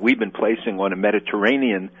that we've been placing on a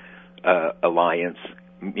Mediterranean alliance,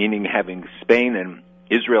 meaning having Spain and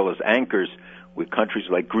Israel as anchors with countries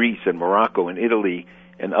like Greece and Morocco and Italy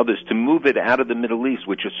and others, to move it out of the Middle East,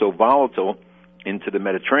 which is so volatile, into the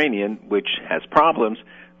Mediterranean, which has problems,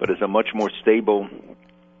 but is a much more stable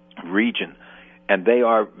region. And they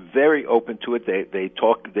are very open to it.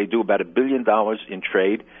 They do about $1 billion in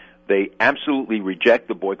trade. They absolutely reject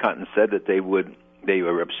the boycott and said that they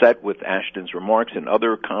were upset with Ashton's remarks and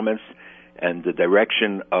other comments and the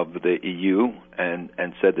direction of the EU,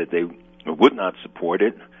 and said that they would not support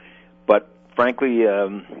it. But frankly,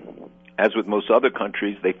 as with most other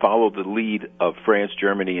countries, they follow the lead of France,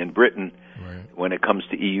 Germany, and Britain when it comes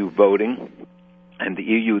to EU voting. And the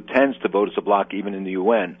EU tends to vote as a bloc even in the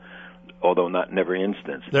UN, although not in every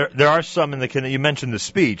instance. There are some in the you mentioned the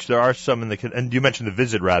speech. There are some in the and you mentioned the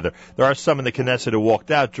visit rather. There are some in the Knesset who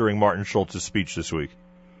walked out during Martin Schulz's speech this week.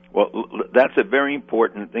 Well, that's a very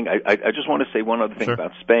important thing. I just want to say one other thing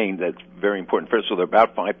about Spain that's very important. First of all, there are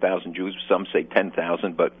about 5,000 Jews. Some say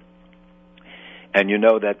 10,000, and you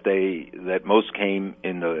know that most came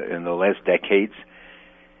in the last decades,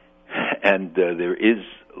 and there is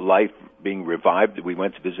life being revived. We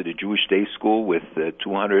went to visit a Jewish day school with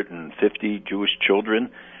 250 Jewish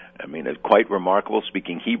children. I mean, it's quite remarkable,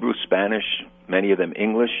 speaking Hebrew, Spanish, many of them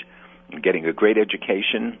English, and getting a great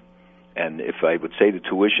education. And if I would say the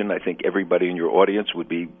tuition, I think everybody in your audience would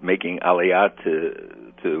be making aliyah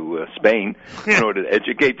to Spain in order to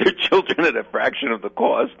educate their children at a fraction of the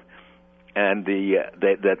cost. And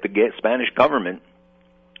that the Spanish government,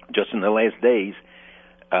 just in the last days,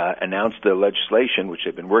 announced a legislation, which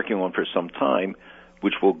they've been working on for some time,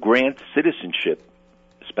 which will grant citizenship,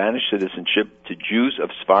 Spanish citizenship, to Jews of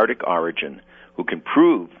Sephardic origin who can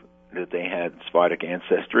prove that they had Sephardic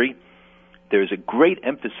ancestry. There's a great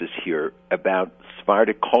emphasis here about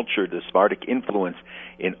Sephardic culture, the Sephardic influence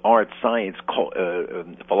in art, science,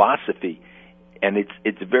 philosophy, and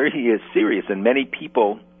it's very serious. And many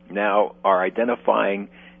people now are identifying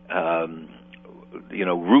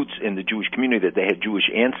roots in the Jewish community, that they had Jewish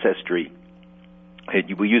ancestry.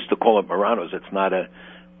 We used to call them Marranos. It's not an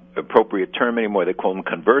appropriate term anymore. They call them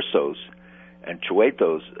conversos. and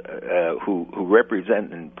Chuetos who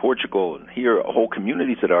represent in Portugal and here whole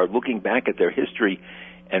communities that are looking back at their history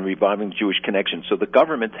and reviving Jewish connections. So the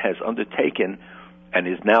government has undertaken and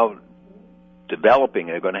is now developing,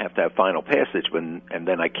 and they're going to have final passage, and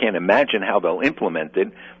then I can't imagine how they'll implement it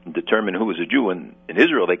and determine who is a Jew. And in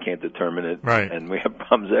Israel, they can't determine it, right. And we have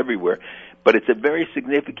problems everywhere. But it's a very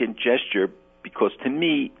significant gesture because, to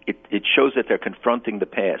me, it shows that they're confronting the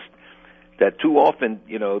past. That too often,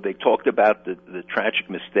 they talked about the tragic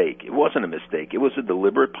mistake. It wasn't a mistake. It was a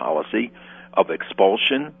deliberate policy of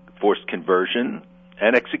expulsion, forced conversion,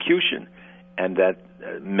 and execution. And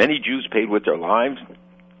that many Jews paid with their lives.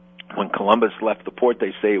 When Columbus left the port,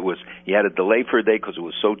 they say he had a delay for a day because it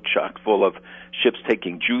was so chock full of ships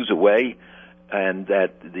taking Jews away, and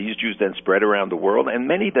that these Jews then spread around the world. And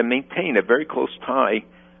many of them maintain a very close tie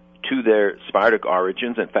to their Sephardic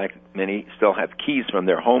origins. In fact, many still have keys from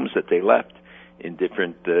their homes that they left in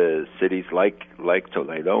different cities like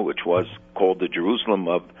Toledo, which was called the Jerusalem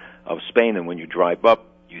of Spain. And when you drive up,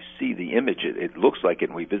 you see the image. It looks like it.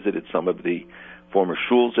 And we visited some of the former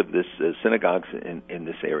shuls of this synagogues in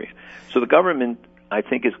this area. So the government, I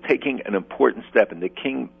think, is taking an important step, and the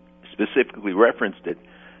king specifically referenced it.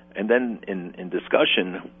 And then in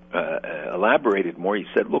discussion, elaborated more. He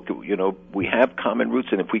said, look, we have common roots,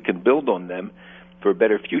 and if we can build on them for a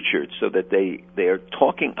better future, so that they are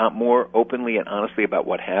talking out more openly and honestly about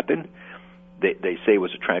what happened. They say it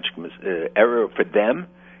was a tragic error for them.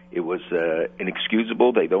 It was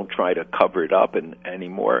inexcusable. They don't try to cover it up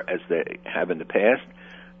anymore as they have in the past.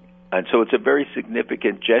 And so it's a very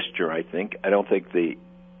significant gesture, I think. I don't think the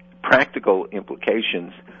practical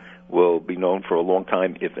implications will be known for a long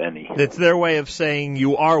time, if any. It's their way of saying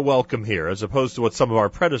you are welcome here, as opposed to what some of our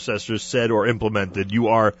predecessors said or implemented. You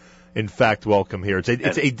are, in fact, welcome here.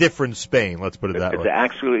 It's a different Spain, let's put it that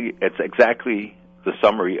way. It's exactly the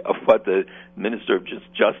summary of what the Minister of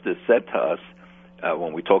Justice said to us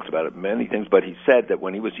when we talked about it, many things, but he said that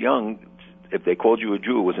when he was young, if they called you a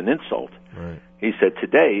Jew, it was an insult. Right. He said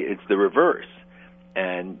today it's the reverse,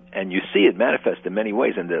 and you see it manifest in many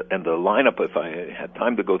ways. And the lineup, if I had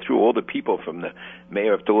time to go through all the people from the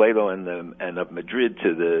mayor of Toledo and of Madrid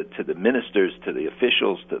to the ministers, to the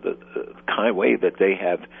officials, to the kind way that they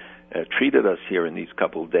have treated us here in these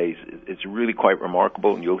couple of days, it's really quite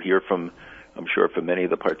remarkable. And you'll hear from, I'm sure, from many of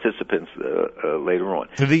the participants later on.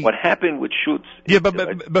 What happened with Schultz? Yeah,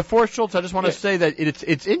 but before Schultz, I just want to say that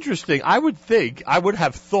it's interesting. I would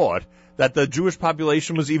have thought that the Jewish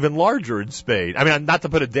population was even larger in Spain. I mean, not to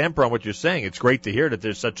put a damper on what you're saying. It's great to hear that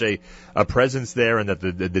there's such a presence there, and that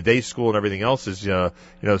the day school and everything else is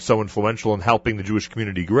so influential in helping the Jewish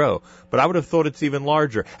community grow. But I would have thought it's even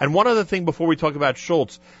larger. And one other thing before we talk about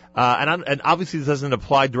Schultz, and obviously this doesn't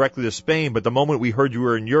apply directly to Spain, but the moment we heard you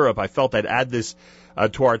were in Europe, I felt I'd add this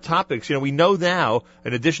to our topics. We know now,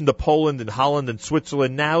 in addition to Poland and Holland and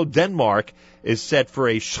Switzerland, now Denmark is set for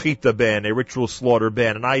a shechita ban, a ritual slaughter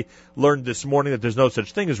ban. And I learned this morning that there's no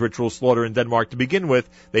such thing as ritual slaughter in Denmark to begin with.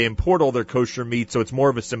 They import all their kosher meat, so it's more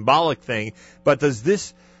of a symbolic thing. But does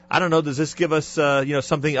this give us,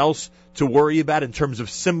 something else to worry about in terms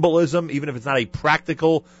of symbolism, even if it's not a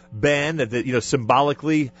practical ban, that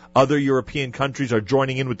symbolically other European countries are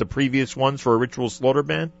joining in with the previous ones for a ritual slaughter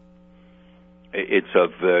ban? It's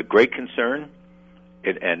of great concern,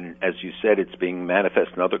 and as you said, it's being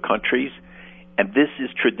manifest in other countries. And this is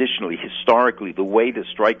traditionally, historically, the way to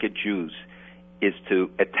strike at Jews is to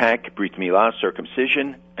attack Brit Milah,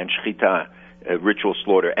 circumcision, and Shechita, ritual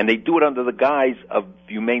slaughter. And they do it under the guise of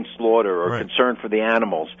humane slaughter or concern for the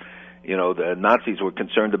animals. The Nazis were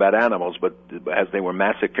concerned about animals, but as they were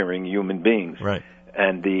massacring human beings. Right.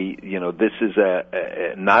 And this is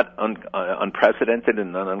not unprecedented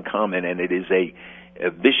and not uncommon, and it is a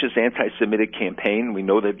vicious anti-Semitic campaign. We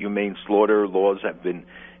know that humane slaughter laws have been,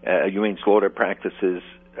 humane slaughter practices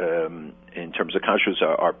in terms of kashrus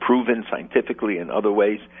are proven scientifically in other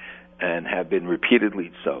ways, and have been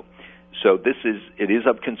repeatedly so. So it is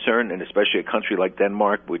of concern, and especially a country like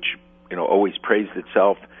Denmark, which always praised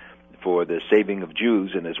itself for the saving of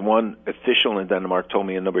Jews. And as one official in Denmark told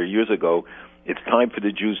me a number of years ago, it's time for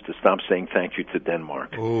the Jews to stop saying thank you to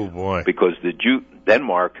Denmark. Oh, boy. Because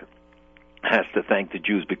Denmark has to thank the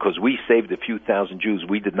Jews because we saved a few thousand Jews.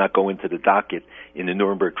 We did not go into the docket in the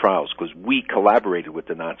Nuremberg trials because we collaborated with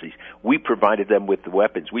the Nazis. We provided them with the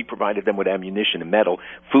weapons. We provided them with ammunition and metal,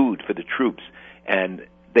 food for the troops. And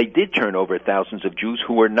they did turn over thousands of Jews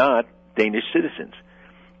who were not Danish citizens.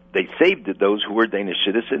 They saved those who were Danish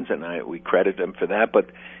citizens, and we credit them for that. But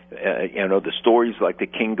the stories like the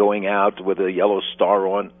king going out with a yellow star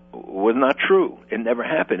on was not true. It never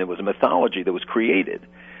happened. It was a mythology that was created.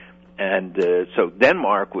 And so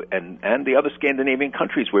Denmark and the other Scandinavian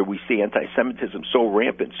countries where we see anti-Semitism so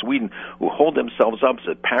rampant, Sweden, who hold themselves up as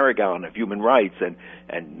a paragon of human rights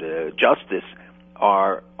and justice,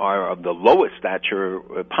 are of the lowest stature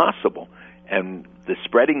possible. And the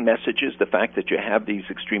spreading messages, the fact that you have these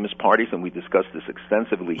extremist parties, and we discussed this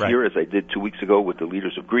extensively here, as I did 2 weeks ago with the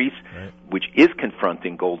leaders of Greece, which is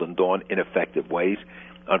confronting Golden Dawn in effective ways.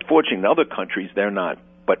 Unfortunately, in other countries, they're not.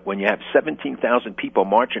 But when you have 17,000 people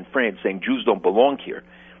march in France saying Jews don't belong here,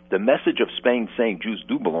 the message of Spain saying Jews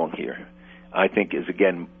do belong here, I think, is,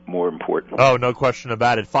 again, more important. Oh, no question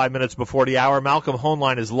about it. 5 minutes before the hour, Malcolm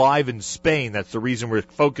Hoenlein is live in Spain. That's the reason we're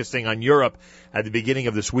focusing on Europe at the beginning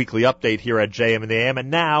of this weekly update here at JM and the AM.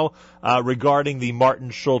 And now, regarding the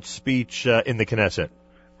Martin Schulz speech in the Knesset.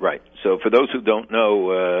 Right. So for those who don't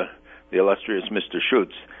know, the illustrious Mr.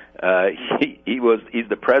 Schulz, he's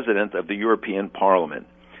the president of the European Parliament,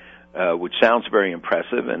 which sounds very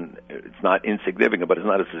impressive, and it's not insignificant, but it's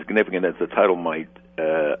not as significant as the title might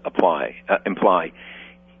imply.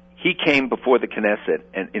 He came before the Knesset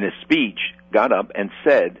and in a speech got up and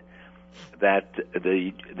said that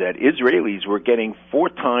Israelis were getting 4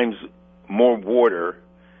 times more water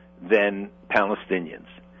than Palestinians.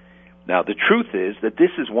 Now, the truth is that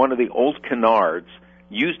this is one of the old canards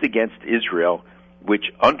used against Israel,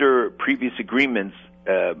 which under previous agreements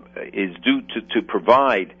is due to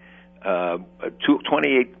provide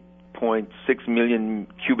 28.6 million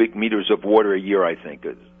cubic meters of water a year, I think,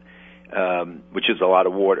 which is a lot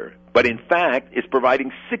of water. But in fact, it's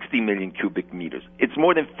providing 60 million cubic meters. It's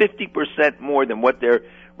more than 50% more than what they're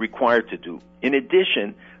required to do. In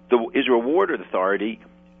addition, the Israel Water Authority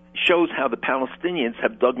shows how the Palestinians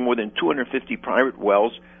have dug more than 250 pirate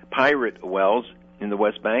wells in the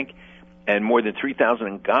West Bank, and more than 3,000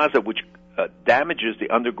 in Gaza, which damages the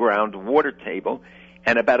underground water table.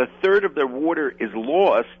 And about a third of their water is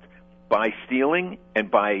lost by stealing and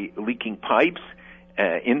by leaking pipes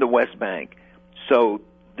in the West Bank. So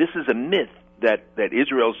this is a myth that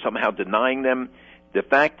Israel is somehow denying them. The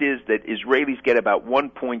fact is that Israelis get about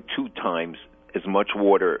 1.2 times as much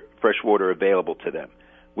water, fresh water, available to them,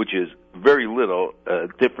 which is very little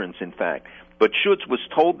difference, in fact. But Schutz was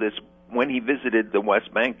told this when he visited the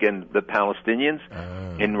West Bank and the Palestinians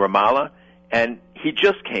in Ramallah, and he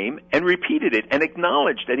just came and repeated it and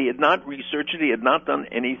acknowledged that he had not researched it, he had not done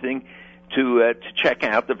anything to check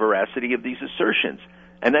out the veracity of these assertions.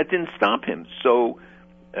 And that didn't stop him. So,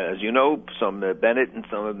 as you know, some Bennett and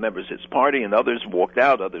some members of his party and others walked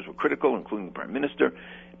out, others were critical, including the Prime Minister.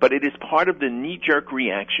 But it is part of the knee-jerk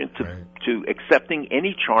reaction to accepting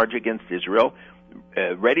any charge against Israel,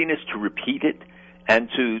 readiness to repeat it, and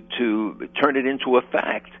to turn it into a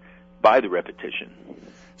fact by the repetition.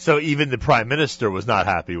 So even the Prime Minister was not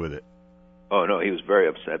happy with it. Oh, no, he was very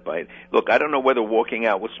upset by it. Look, I don't know whether walking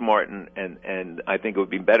out was smart, and I think it would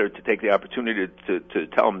be better to take the opportunity to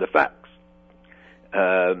tell him the facts.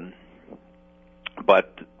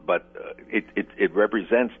 But it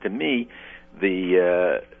represents to me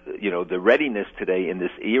the readiness today in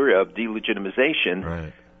this era of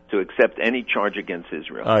delegitimization to accept any charge against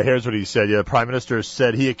Israel. Here's what he said. The Prime Minister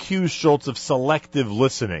said he accused Schulz of selective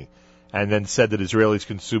listening, and then said that Israelis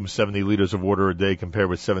consume 70 liters of water a day compared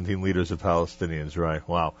with 17 liters of Palestinians. Right.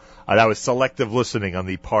 Wow. That was selective listening on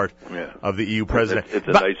the part of the EU president. It's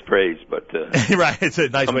a nice praise, but right. It's a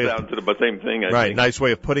nice way down to the same thing. I think. Nice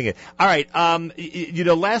way of putting it. All right.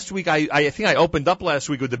 Last week I think I opened up last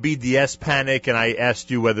week with the BDS panic, and I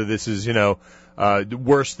asked you whether this is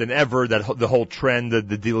worse than ever, that the whole trend,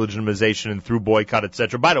 the delegitimization and through boycott,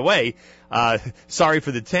 etc. By the way, sorry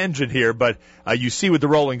for the tangent here, but you see what the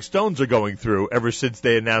Rolling Stones are going through ever since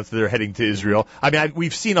they announced that they're heading to Israel. I mean,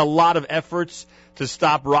 we've seen a lot of efforts to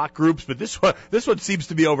stop rock groups, but this one seems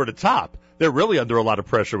to be over the top. They're really under a lot of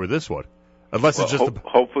pressure with this one. Unless it's just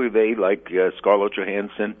hopefully they, like Scarlett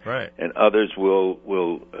Johansson and others,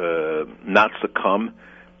 will not succumb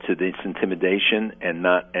to this intimidation and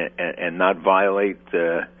not violate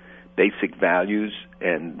basic values,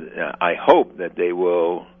 and I hope that they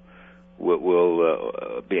will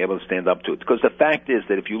be able to stand up to it. Because the fact is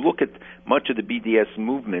that if you look at much of the BDS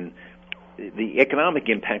movement, the economic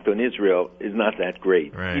impact on Israel is not that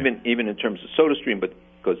great, even in terms of SodaStream, but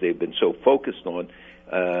because they've been so focused on.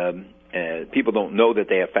 People don't know that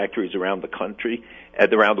they have factories around the country,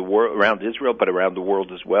 around the world, around Israel, but around the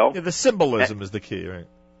world as well. Yeah, the symbolism is the key, right?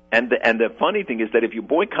 And the funny thing is that if you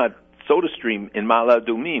boycott SodaStream in Ma'ale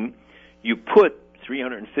Adumim, you put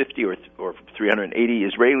 350 or 380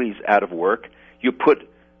 Israelis out of work. You put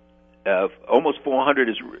almost 400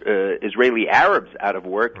 Israeli Arabs out of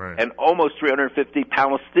work, and almost 350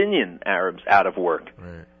 Palestinian Arabs out of work.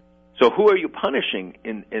 So who are you punishing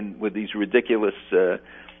in with these ridiculous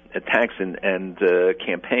attacks and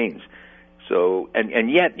campaigns? So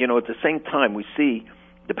and yet, at the same time, we see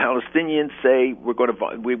the Palestinians say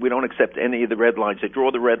we don't accept any of the red lines. They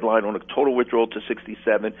draw the red line on a total withdrawal to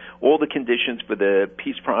 67. All the conditions for the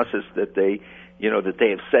peace process that they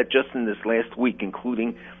have set just in this last week,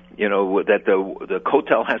 including that the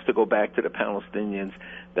Kotel has to go back to the Palestinians,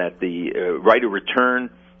 that the right of return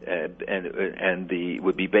and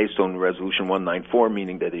would be based on Resolution 194,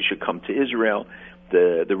 meaning that they should come to Israel,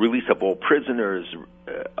 the release of all prisoners,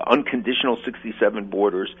 unconditional 67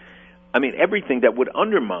 borders. I mean, everything that would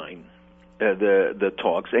undermine the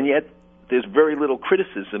talks, and yet there's very little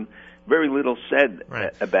criticism, very little said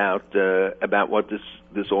about what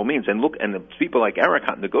this all means. And the people like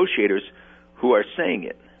Arafat, negotiators, who are saying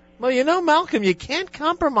it. Well, Malcolm, you can't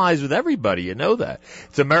compromise with everybody. You know that.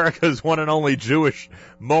 It's America's one and only Jewish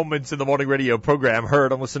Moments in the Morning radio program,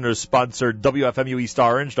 heard on listeners-sponsored WFMU East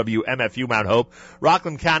Orange, WMFU Mount Hope,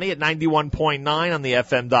 Rockland County at 91.9 on the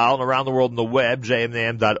FM dial, and around the world on the web,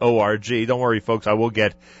 jmnam.org. Don't worry, folks, I will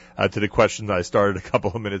get to the question I started a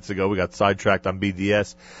couple of minutes ago. We got sidetracked on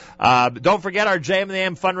BDS. Don't forget, our JM in the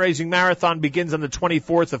AM fundraising marathon begins on the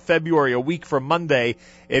 24th of February, a week from Monday.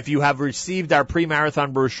 If you have received our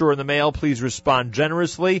pre-marathon brochure in the mail, please respond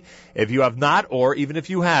generously. If you have not, or even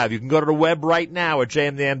if you have, you can go to the web right now at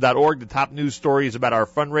jmnam.org. The top news story is about our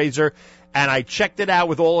fundraiser, and I checked it out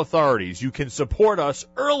with all authorities. You can support us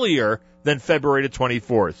earlier than February the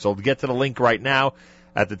 24th. So get to the link right now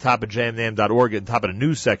at the top of jmnam.org, at the top of the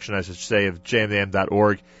news section, I should say, of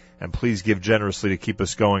jmnam.org, and please give generously to keep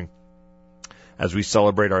us going as we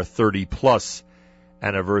celebrate our 30-plus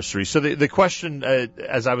anniversary. So the question,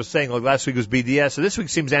 as I was saying, last week was BDS, so this week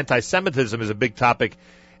seems anti-Semitism is a big topic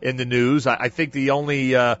in the news. I think the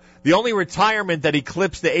only retirement that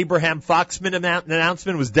eclipsed the Abraham Foxman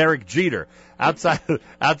announcement was Derek Jeter. Outside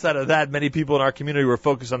of that, many people in our community were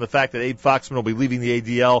focused on the fact that Abe Foxman will be leaving the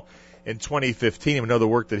ADL in 2015. We know the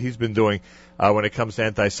work that he's been doing when it comes to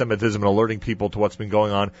anti-Semitism and alerting people to what's been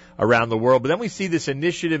going on around the world. But then we see this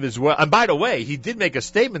initiative as well. And by the way, he did make a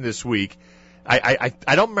statement this week. I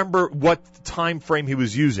don't remember what time frame he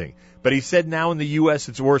was using, but he said now in the U.S.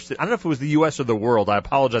 it's worse. I don't know if it was the U.S. or the world. I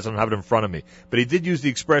apologize, I don't have it in front of me. But he did use the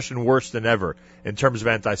expression worse than ever in terms of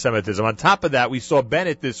anti-Semitism. On top of that, we saw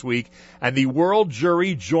Bennett this week and the World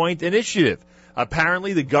Jury Joint Initiative.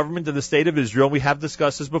 Apparently, the government of the State of Israel, we have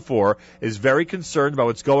discussed this before, is very concerned about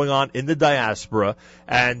what's going on in the diaspora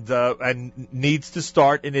and needs to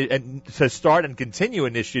start and continue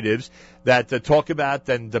initiatives that talk about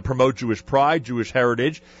and promote Jewish pride, Jewish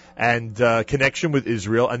heritage, and connection with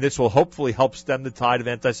Israel. And this will hopefully help stem the tide of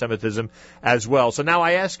anti-Semitism as well. So now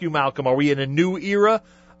I ask you, Malcolm, are we in a new era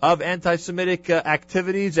of anti-Semitic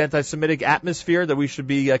activities, anti-Semitic atmosphere that we should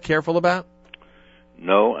be careful about?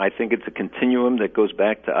 No, I think it's a continuum that goes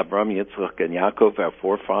back to Abraham, Yitzchak, and Yaakov, our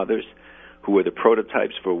forefathers, who were the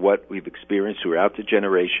prototypes for what we've experienced throughout the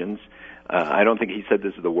generations. I don't think he said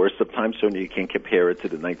this is the worst of times. Certainly you can't compare it to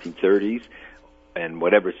the 1930s. And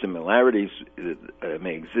whatever similarities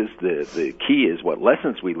may exist, the key is what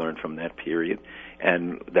lessons we learned from that period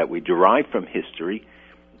and that we derive from history.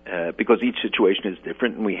 Because each situation is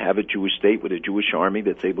different, and we have a Jewish state with a Jewish army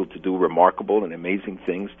that's able to do remarkable and amazing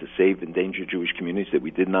things to save endangered Jewish communities that we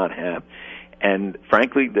did not have. And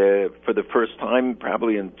frankly, for the first time,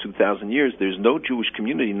 probably in 2,000 years, there's no Jewish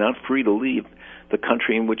community not free to leave the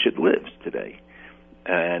country in which it lives today.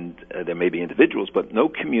 And there may be individuals, but no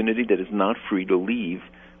community that is not free to leave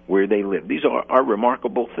where they live. These are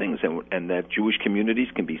remarkable things, and that Jewish communities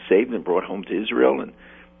can be saved and brought home to Israel, and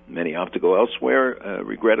many have to go elsewhere,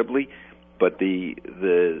 regrettably. But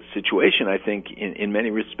the situation, I think, in many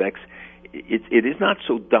respects, it is not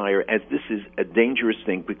so dire as this is a dangerous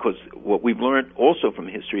thing, because what we've learned also from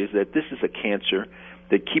history is that this is a cancer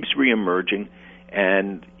that keeps reemerging,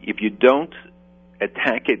 and if you don't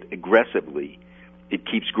attack it aggressively, it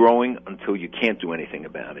keeps growing until you can't do anything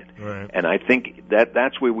about it. Right. And I think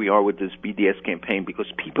that's where we are with this BDS campaign,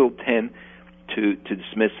 because people tend to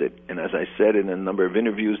dismiss it. And as I said in a number of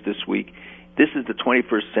interviews this week, this is the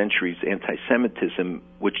 21st century's anti-Semitism,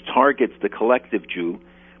 which targets the collective Jew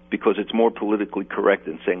because it's more politically correct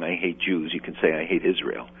than saying I hate Jews. You can say I hate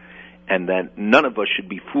Israel. And that none of us should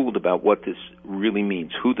be fooled about what this really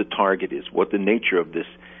means, who the target is, what the nature of this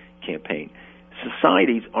campaign.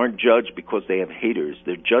 Societies aren't judged because they have haters.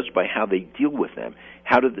 They're judged by how they deal with them.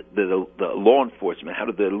 How do the law enforcement, how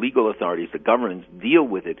do the legal authorities, the governments deal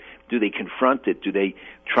with it? Do they confront it? Do they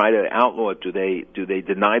try to outlaw it? Do they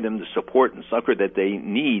deny them the support and succor that they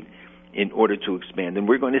need in order to expand? And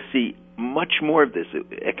we're going to see much more of this.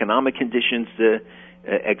 Economic conditions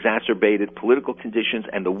exacerbated political conditions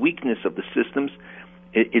and the weakness of the systems.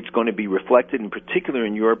 It's going to be reflected, in particular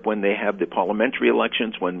in Europe, when they have the parliamentary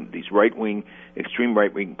elections, when these extreme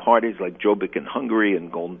right-wing parties like Jobbik in Hungary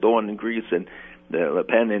and Golden Dawn in Greece and Le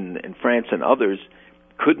Pen in France and others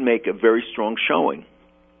could make a very strong showing.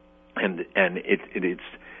 And it's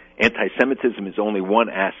anti-Semitism is only one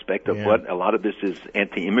aspect of what a lot of this is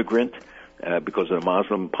anti-immigrant because of the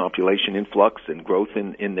Muslim population influx and growth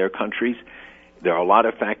in their countries. There are a lot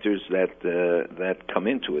of factors that come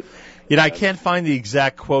into it. I can't find the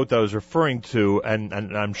exact quote I was referring to, and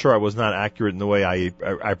I'm sure I was not accurate in the way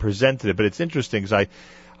I presented it, but it's interesting because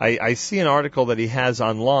I see an article that he has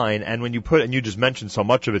online, and when you and you just mentioned so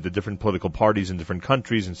much of it, the different political parties in different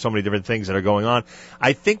countries and so many different things that are going on,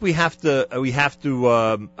 I think we have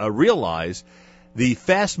to realize the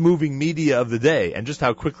fast-moving media of the day and just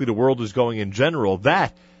how quickly the world is going in general,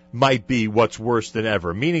 that might be what's worse than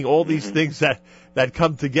ever. Meaning all these things that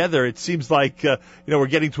come together, it seems like we're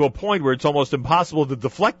getting to a point where it's almost impossible to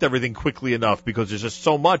deflect everything quickly enough because there's just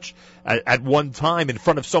so much at one time in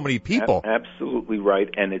front of so many people. Absolutely right,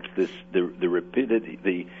 and it's the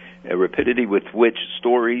rapidity with which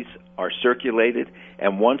stories are circulated,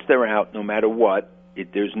 and once they're out, no matter what,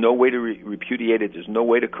 there's no way to repudiate it. There's no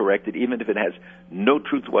way to correct it, even if it has no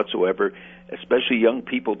truth whatsoever. Especially young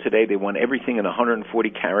people today, they want everything in 140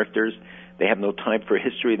 characters. They have no time for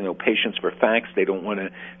history. They have no patience for facts. They don't want to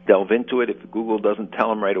delve into it if Google doesn't tell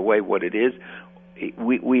them right away what it is.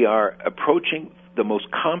 We are approaching the most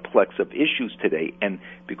complex of issues today, and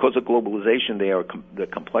because of globalization, the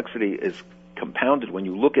complexity is compounded when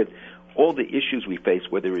you look at all the issues we face,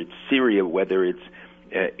 whether it's Syria, whether it's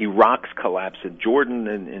Iraq's collapse, and Jordan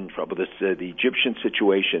in trouble, the Egyptian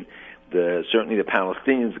situation, certainly the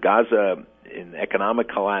Palestinians, Gaza in economic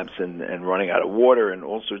collapse and running out of water and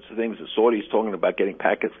all sorts of things. The Saudis talking about getting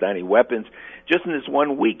Pakistani weapons. Just in this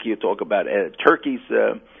 1 week, you talk about Turkey's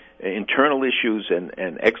internal issues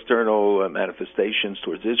and external manifestations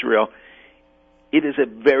towards Israel. It is a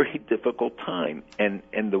very difficult time, and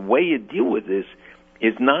the way you deal with this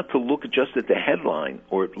is not to look just at the headline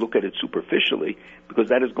or look at it superficially, because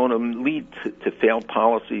that is going to lead to failed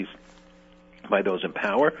policies by those in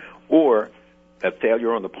power or a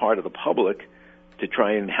failure on the part of the public to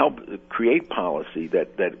try and help create policy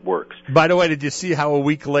that works. By the way, did you see how a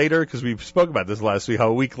week later, because we spoke about this last week, how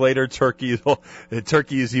a week later Turkey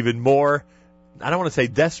is even more, I don't want to say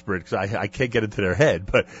desperate because I can't get into their head,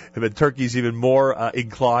 but Turkey's even more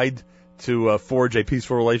inclined to forge a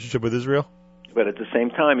peaceful relationship with Israel? But at the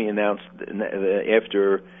same time, he announced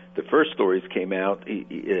after the first stories came out,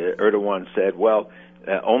 Erdogan said, well,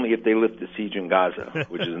 only if they lift the siege in Gaza,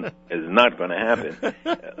 which is not going to happen.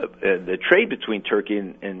 The trade between Turkey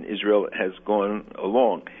and Israel has gone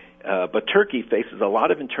along. But Turkey faces a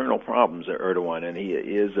lot of internal problems, Erdogan, and he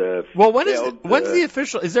is a... Well, when's the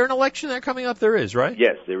official... Is there an election there coming up? There is, right?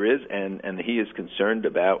 Yes, there is, and he is concerned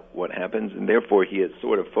about what happens, and therefore he has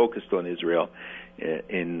sort of focused on Israel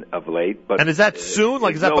of late. But and is that soon?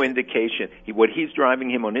 Is that no indication. What he's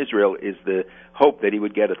driving him on Israel is the hope that he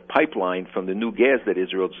would get a pipeline from the new gas that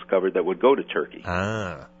Israel discovered that would go to Turkey.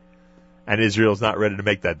 Ah, and Israel's not ready to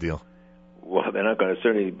make that deal. Well, they're not going to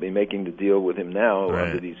certainly be making the deal with him now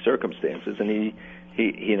under these circumstances, and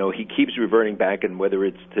he keeps reverting back, and whether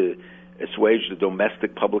it's to assuage the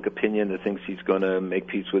domestic public opinion that thinks he's going to make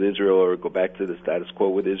peace with Israel or go back to the status quo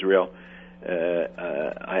with Israel.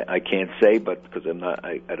 I can't say, but because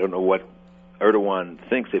I don't know what Erdogan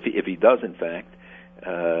thinks. If he does, in fact,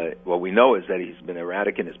 what we know is that he's been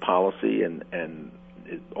erratic in his policy and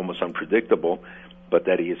is almost unpredictable, but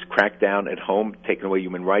that he has cracked down at home, taken away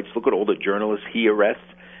human rights. Look at all the journalists he arrests.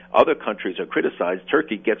 Other countries are criticized.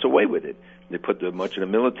 Turkey gets away with it. They put much of the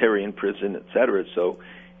military in prison, etc. So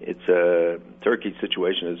it's Turkey's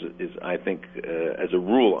situation is I think as a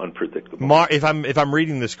rule unpredictable. If I'm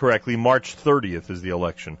reading this correctly, March 30th is the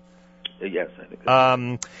election. Yes, I think.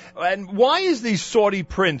 And why is the Saudi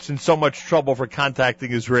prince in so much trouble for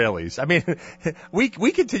contacting Israelis? I mean, we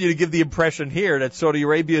continue to give the impression here that Saudi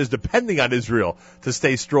Arabia is depending on Israel to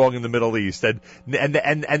stay strong in the Middle East, and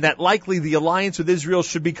that likely the alliance with Israel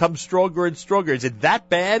should become stronger and stronger. Is it that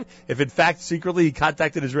bad if in fact secretly he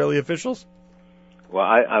contacted Israeli officials? Well,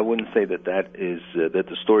 I wouldn't say that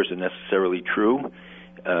the stories are necessarily true.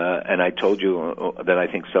 And I told you that I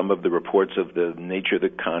think some of the reports of the nature of the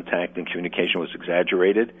contact and communication was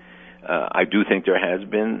exaggerated. I do think there has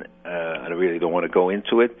been. I really don't want to go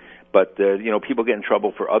into it, but people get in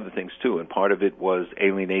trouble for other things too. And part of it was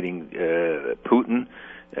alienating Putin.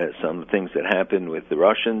 Some things that happened with the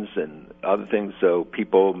Russians and other things. So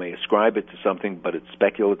people may ascribe it to something, but it's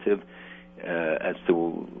speculative. as to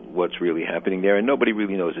what's really happening there, and nobody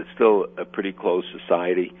really knows. It's still a pretty closed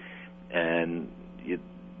society, and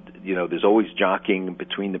there's always jockeying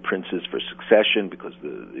between the princes for succession because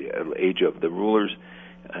the age of the rulers.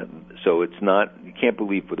 So it's not, you can't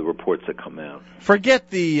believe for the reports that come out. Forget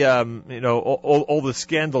the, all the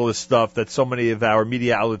scandalous stuff that so many of our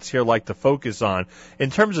media outlets here like to focus on. In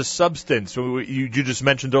terms of substance, you just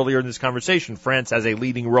mentioned earlier in this conversation, France has a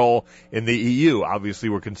leading role in the EU. Obviously,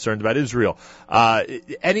 we're concerned about Israel.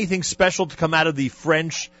 Anything special to come out of the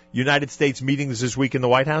French-United States meetings this week in the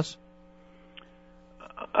White House?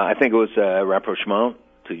 I think it was rapprochement,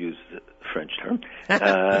 to use the French term.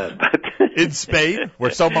 But in Spain,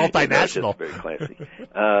 we're so multinational. Very classy.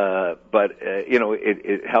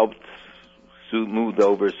 It helped smooth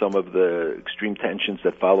over some of the extreme tensions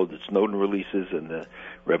that followed the Snowden releases and the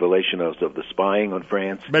revelation of the spying on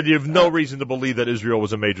France. But you have no reason to believe that Israel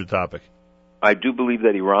was a major topic. I do believe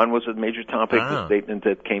that Iran was a major topic. The statement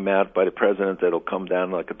that came out by the president that'll come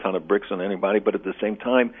down like a ton of bricks on anybody. But at the same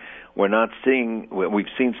time, we've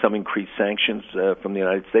seen some increased sanctions from the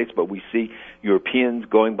United States, but we see Europeans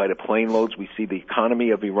going by the plane loads. We see the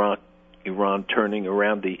economy of Iran turning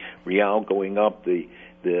around, the rial going up,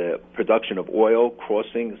 the production of oil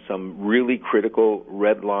crossing some really critical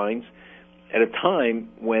red lines at a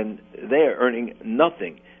time when they're earning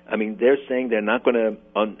nothing. I mean, they're saying they're not going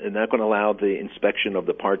to allow the inspection of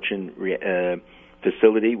the Parchin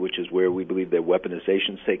facility, which is where we believe their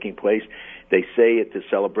weaponization is taking place. They say at the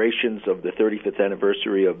celebrations of the 35th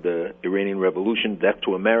anniversary of the Iranian Revolution, death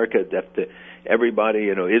to America, death to everybody.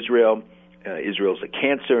 Israel's a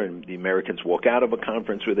cancer, and the Americans walk out of a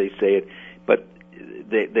conference where they say it. But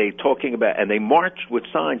they talking about, and they marched with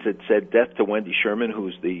signs that said death to Wendy Sherman,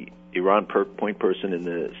 who's the Iran point person in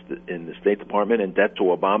the State Department, and death to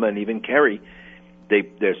Obama and even Kerry.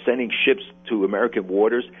 They're sending ships to American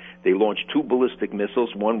waters. They launched 2 ballistic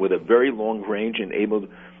missiles, one with a very long range and able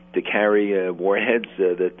to carry warheads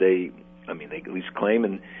that they at least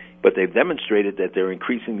claim, but they've demonstrated that they're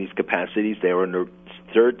increasing these capacities. They are in the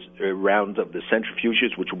third round of the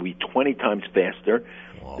centrifuges, which will be 20 times faster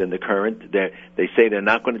than the current. They say they're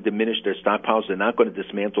not going to diminish their stockpiles. They're not going to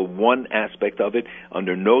dismantle one aspect of it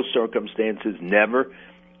under no circumstances, never.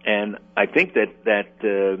 And I think that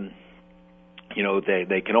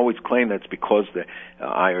they can always claim that's because the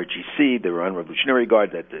IRGC, the Iran Revolutionary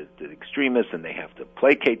Guard, that the extremists, and they have to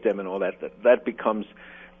placate them and all that. That becomes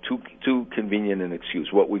too convenient an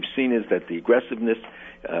excuse. What we've seen is that the aggressiveness,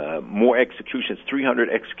 more executions, 300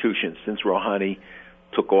 executions since Rouhani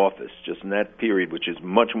took office, just in that period, which is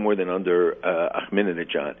much more than under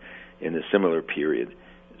Ahmadinejad in a similar period.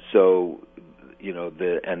 So,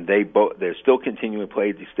 they're still continuing to play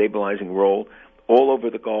a destabilizing role all over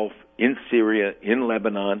the Gulf, in Syria, in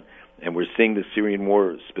Lebanon, and we're seeing the Syrian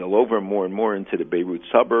war spill over more and more into the Beirut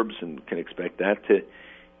suburbs, and can expect that to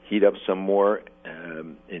heat up some more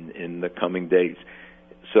in the coming days.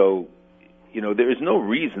 So, there is no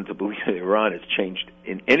reason to believe that Iran has changed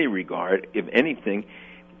in any regard. If anything,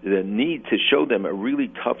 the need to show them a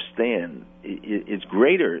really tough stand is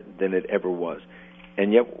greater than it ever was.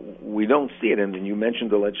 And yet we don't see it. And you mentioned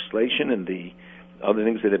the legislation and the other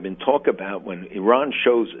things that have been talked about. When Iran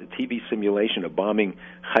shows a TV simulation of bombing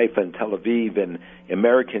Haifa and Tel Aviv and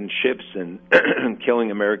American ships and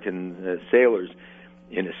killing American sailors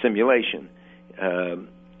in a simulation,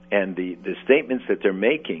 and the statements that they're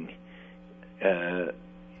making,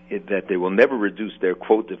 that they will never reduce their,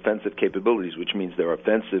 quote, defensive capabilities, which means their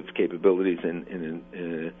offensive capabilities in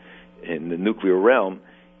the nuclear realm,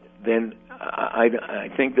 then I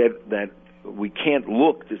think that we can't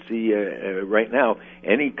look to see right now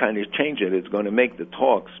any kind of change that is going to make the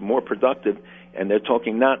talks more productive. And they're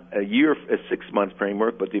talking not a 6-month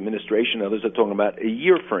framework, but the administration, others are talking about a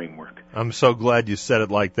year framework. I'm so glad you said it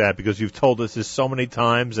like that, because you've told us this so many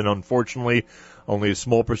times, and unfortunately, only a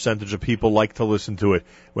small percentage of people like to listen to it.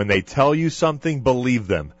 When they tell you something, believe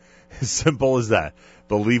them. As simple as that.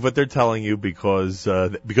 Believe what they're telling you because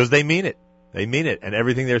they mean it. They mean it. And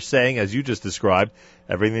everything they're saying, as you just described,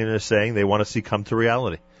 everything they're saying, they want to see come to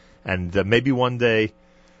reality. And maybe one day,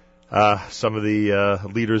 some of the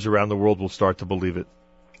leaders around the world will start to believe it.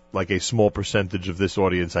 Like a small percentage of this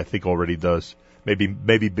audience, I think, already does. Maybe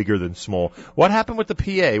bigger than small. What happened with the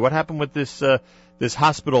PA? What happened with this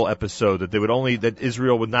hospital episode that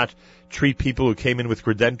Israel would not treat people who came in with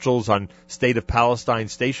credentials on State of Palestine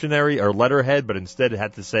stationery or letterhead, but instead it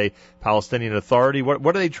had to say Palestinian Authority? What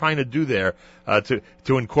are they trying to do there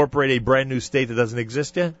to incorporate a brand new state that doesn't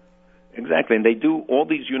exist yet? Exactly, and they do all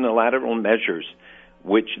these unilateral measures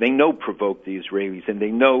which they know provoke the Israelis, and they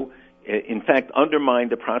know in fact, undermine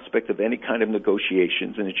the prospect of any kind of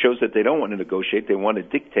negotiations, and it shows that they don't want to negotiate. They want to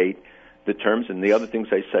dictate the terms, and the other things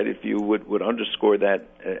I cited for you would underscore that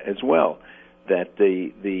as well. That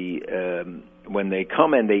when they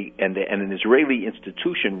come and an Israeli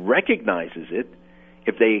institution recognizes it,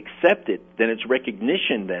 if they accept it, then it's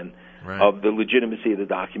recognition then of the legitimacy of the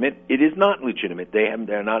document. It is not legitimate.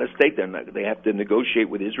 They're not a state. They have to negotiate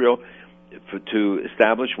with Israel to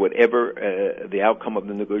establish whatever the outcome of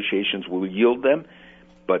the negotiations will yield them.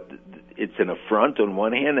 But it's an affront on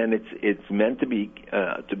one hand, and it's meant to be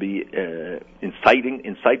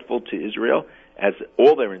insightful to Israel, as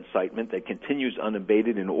all their incitement that continues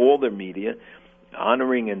unabated in all their media,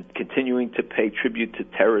 honoring and continuing to pay tribute to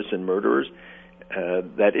terrorists and murderers.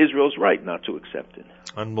 That Israel's right not to accept it.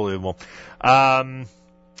 Unbelievable. Where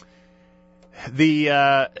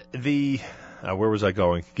was I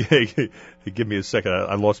going? Give me a second.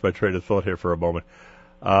 I lost my train of thought here for a moment.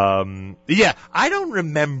 I don't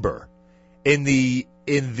remember in the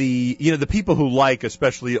the people who like,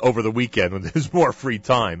 especially over the weekend when there's more free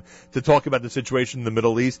time, to talk about the situation in the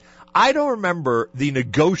Middle East. I don't remember the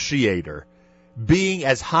negotiator being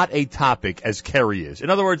as hot a topic as Kerry is. In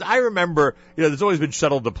other words, I remember, there's always been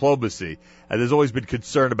shuttle diplomacy, and there's always been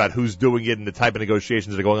concern about who's doing it and the type of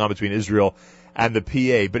negotiations that are going on between Israel and the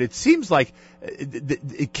PA. But it seems like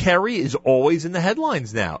Kerry is always in the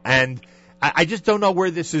headlines now, and I just don't know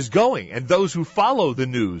where this is going. And those who follow the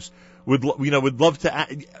news would love to,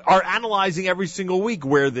 are analyzing every single week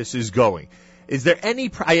where this is going. Is there any,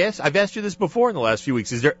 I've asked you this before in the last few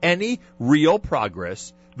weeks, is there any real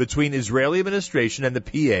progress between Israeli administration and the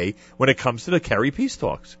PA when it comes to the Kerry peace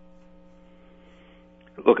talks?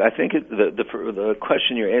 Look, I think the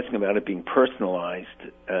question you're asking about it being personalized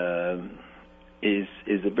is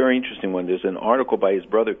a very interesting one. There's an article by his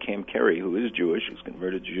brother Cam Kerry, who is Jewish, who's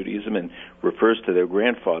converted to Judaism, and refers to their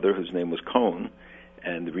grandfather, whose name was Cohn,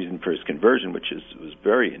 and the reason for his conversion, which was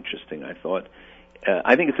very interesting, I thought.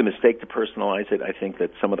 I think it's a mistake to personalize it. I think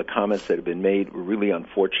that some of the comments that have been made were really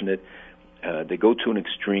unfortunate. They go to an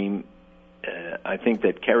extreme. I think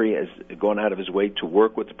that Kerry has gone out of his way to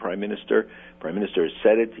work with the Prime Minister. The Prime Minister has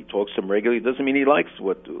said it. He talks to them regularly. It doesn't mean he likes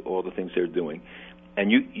all the things they're doing. And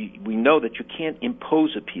we know that you can't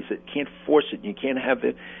impose a peace. You can't force it. You can't have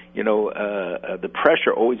the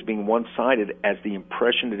pressure always being one-sided as the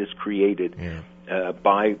impression that is created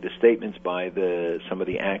by the statements, by some of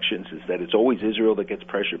the actions, is that it's always Israel that gets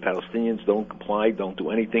pressure. Palestinians don't comply, don't do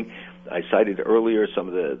anything. I cited earlier some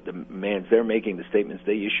of the demands they're making, the statements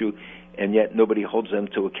they issue, and yet nobody holds them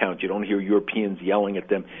to account. You don't hear Europeans yelling at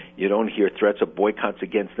them. You don't hear threats of boycotts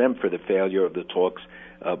against them for the failure of the talks,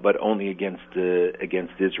 but only against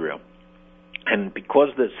Israel. And because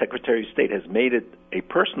the Secretary of State has made it a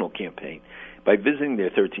personal campaign by visiting there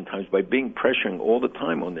 13 times, by pressuring all the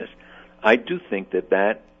time on this, I do think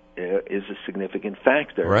that is a significant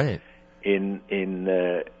factor in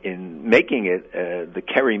making it the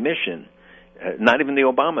Kerry mission, not even the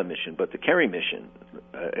Obama mission, but the Kerry mission.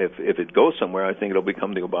 If it goes somewhere, I think it'll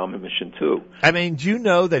become the Obama mission too. I mean, do you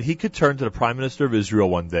know that he could turn to the Prime Minister of Israel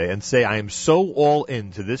one day and say, I am so all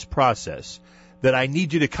into this process that I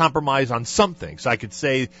need you to compromise on something, so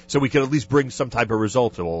we could at least bring some type of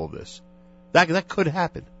result to all of this. That could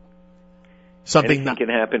happen. Anything can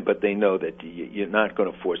happen, but they know that you're not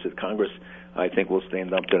going to force it. Congress, I think, will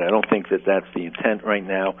stand up to it. I don't think that that's the intent right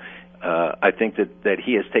now. I think that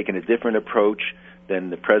he has taken a different approach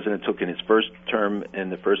than the president took in his first term in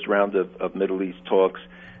the first round of Middle East talks.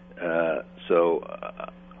 I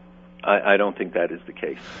don't think that is the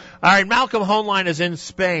case. All right, Malcolm Hoenlein is in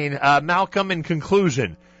Spain. Malcolm, in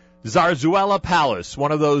conclusion, Zarzuela Palace,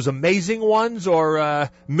 one of those amazing ones,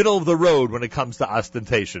 or middle of the road when it comes to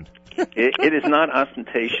ostentation? It is not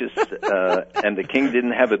ostentatious, and the king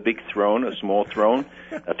didn't have a big throne, a small throne,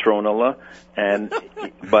 a throneala,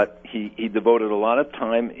 but he devoted a lot of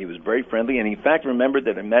time. He was very friendly, and in fact remembered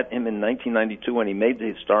that I met him in 1992 when he made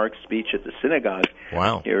the historic speech at the synagogue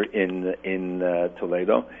here in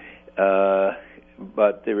Toledo.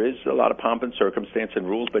 But there is a lot of pomp and circumstance and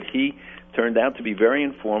rules, but he turned out to be very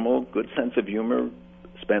informal, good sense of humor,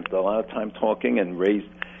 spent a lot of time talking, and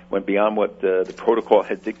went beyond what the protocol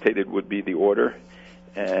had dictated would be the order.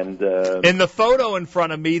 And in the photo in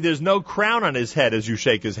front of me, there's no crown on his head as you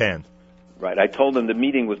shake his hand. Right. I told him the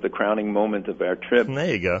meeting was the crowning moment of our trip.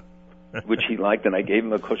 There you go. Which he liked, and I gave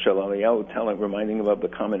him a Kosher Aliyah, reminding him of the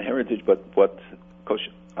common heritage, but what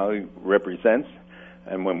Kosher Aliyah represents,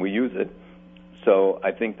 and when we use it. So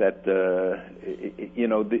I think that, the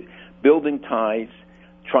building ties,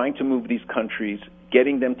 trying to move these countries,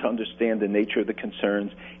 getting them to understand the nature of the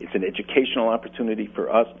concerns. It's an educational opportunity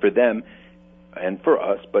for them, and for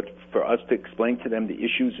us, but for us to explain to them the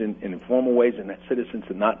issues in informal ways and as citizens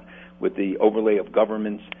and not with the overlay of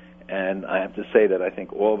governments. And I have to say that I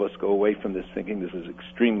think all of us go away from this thinking this is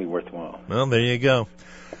extremely worthwhile. Well, there you go.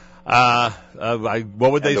 What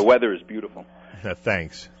would they? The weather is beautiful.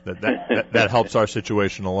 Thanks. That helps our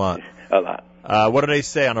situation a lot. A lot. What do they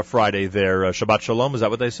say on a Friday there? Shabbat Shalom, is that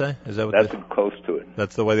what they say? Is that what That's close to it.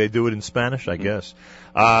 That's the way they do it in Spanish, I guess.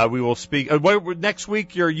 We will speak. Next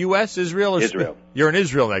week, you're U.S., Israel? Or Israel. You're in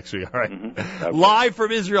Israel next week, all right. Mm-hmm. Live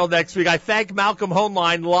from Israel next week. I thank Malcolm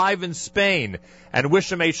Hoenlein live in Spain and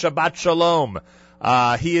wish him a Shabbat Shalom.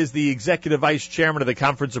 He is the executive vice chairman of the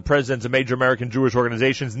Conference of Presidents of Major American Jewish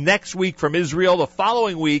Organizations. Next week from Israel. The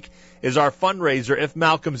following week is our fundraiser. If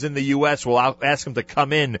Malcolm's in the U.S., we'll ask him to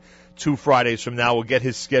come in 2 Fridays from now. We'll get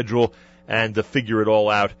his schedule and figure it all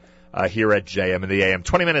out here at JM in the AM.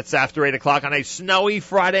 20 minutes after 8 o'clock on a snowy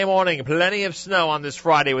Friday morning. Plenty of snow on this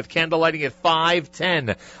Friday with candle lighting at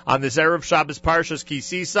 5:10 on this Erev Shabbos Parshas Ki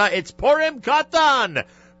Sisa. It's Purim Katan.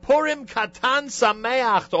 Purim Katan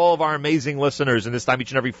Sameach to all of our amazing listeners. And this time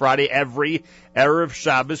each and every Friday, every Erev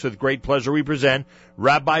Shabbos, with great pleasure we present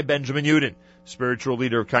Rabbi Benjamin Yudin, spiritual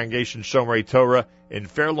leader of Congregation Shomerei Torah in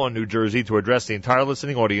Fair Lawn, New Jersey, to address the entire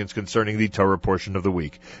listening audience concerning the Torah portion of the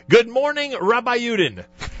week. Good morning, Rabbi Yudin.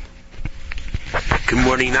 Good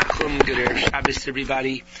morning, Nachum. Good Erev Shabbos,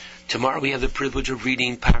 everybody. Tomorrow we have the privilege of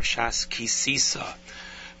reading Parshas Ki Sisa.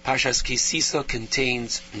 Parshas Ki Sisa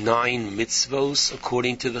contains 9 mitzvos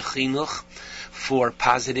according to the Chinuch, 4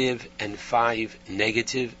 positive and 5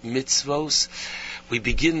 negative mitzvos. We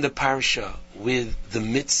begin the parsha with the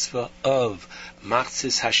mitzvah of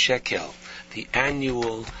Machzis HaShekel, the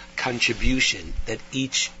annual contribution that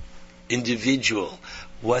each individual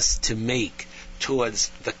was to make towards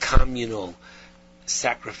the communal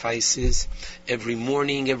sacrifices. Every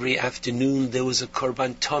morning, every afternoon, there was a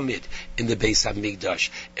Korban Tamid in the Beis HaMikdash.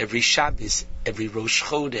 Every Shabbos, every Rosh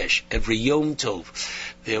Chodesh, every Yom Tov,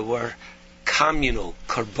 there were communal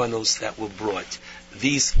korbanos that were brought.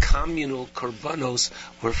 These communal korbanos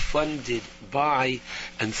were funded by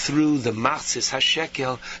and through the Machzis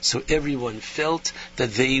HaShekel, so everyone felt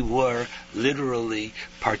that they were literally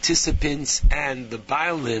participants, and the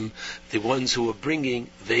Baalim, the ones who were bringing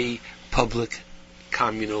the public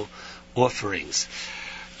communal offerings.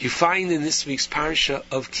 You find in this week's parsha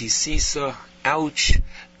of Ki Sisa,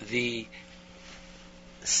 the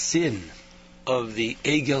sin of the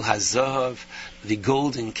Egel HaZahav, the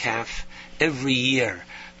golden calf. Every year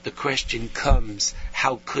the question comes,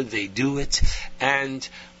 how could they do it? And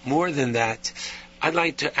more than that, I'd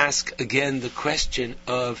like to ask again the question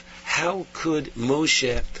of how could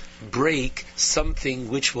Moshe break something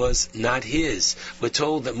which was not his? We're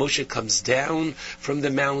told that Moshe comes down from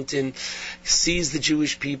the mountain, sees the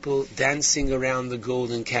Jewish people dancing around the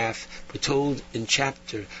golden calf. We're told in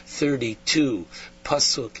chapter 32,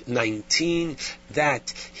 Pasuk 19,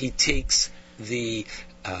 that he takes the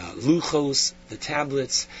luchos, the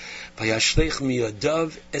tablets, vayashlech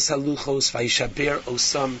miyadav es haluchos vayishaber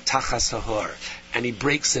osam tachas hahar, and he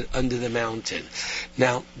breaks it under the mountain.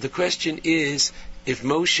 Now, the question is, if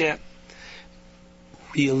Moshe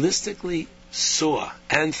realistically saw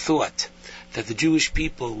and thought that the Jewish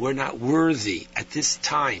people were not worthy at this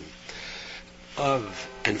time of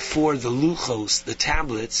and for the luchos, the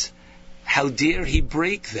tablets, how dare he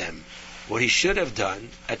break them? What he should have done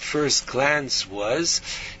at first glance was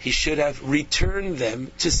he should have returned them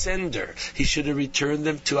to sender. He should have returned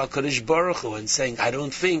them to HaKadosh Baruch Hu and saying, I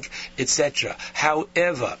don't think, etc.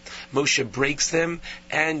 However, Moshe breaks them,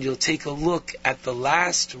 and you'll take a look at the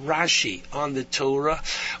last Rashi on the Torah.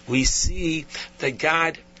 We see that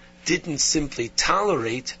God didn't simply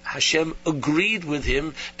tolerate, Hashem agreed with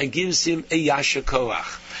him and gives him a Yasher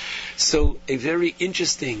Koach. So, a very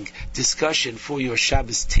interesting discussion for your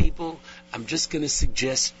Shabbos table. I'm just going to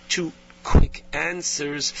suggest 2 quick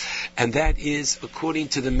answers, and that is, according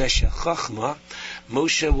to the Meshech Chochmah,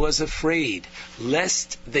 Moshe was afraid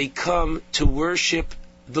lest they come to worship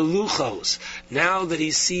the luchos. Now that he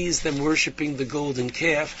sees them worshiping the golden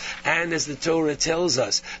calf, and as the Torah tells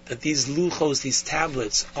us that these luchos, these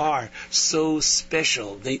tablets, are so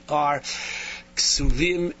special, they are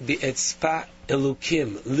ksuvim be'etzpa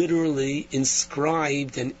elukim, literally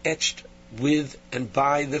inscribed and etched with and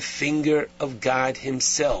by the finger of God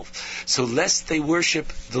himself. So lest they worship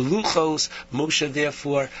the luchos, Moshe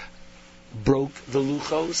therefore broke the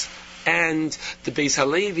luchos. And the Beis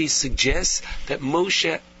Halevi suggests that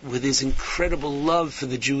Moshe, with his incredible love for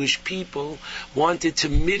the Jewish people, wanted to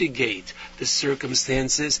mitigate the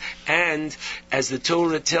circumstances, and as the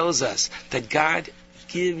Torah tells us, that God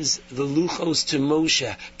gives the luchos to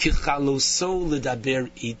Moshe, kichaloso ledaber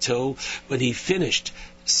ito, when he finished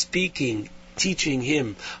speaking, teaching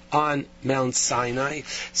him on Mount Sinai.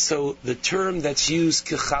 So the term that's used,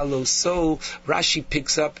 kichaloso, Rashi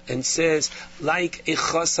picks up and says, like a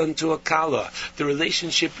chasan to a kala. The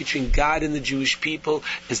relationship between God and the Jewish people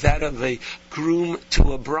is that of a groom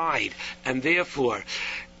to a bride. And therefore,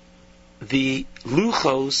 the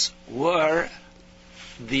luchos were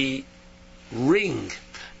the ring,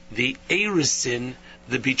 the erisin,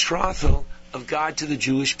 the betrothal of God to the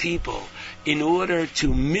Jewish people, in order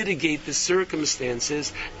to mitigate the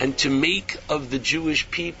circumstances and to make of the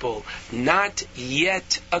Jewish people not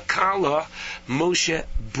yet a kala. Moshe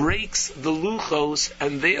breaks the luchos,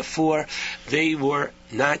 and therefore they were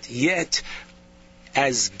not yet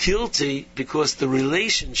as guilty, because the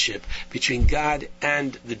relationship between God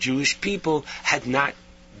and the Jewish people had not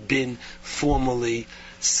been formally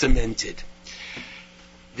cemented.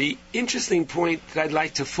 The interesting point that I'd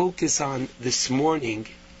like to focus on this morning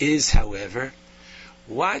is, however,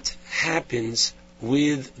 what happens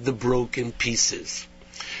with the broken pieces.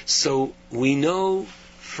 So we know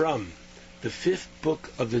from the 5th book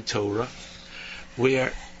of the Torah,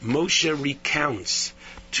 where Moshe recounts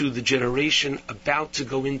to the generation about to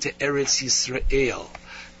go into Eretz Yisrael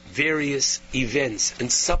various events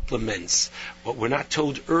and supplements. What we're not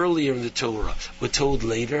told earlier in the Torah, we're told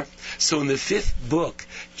later. So in the 5th book,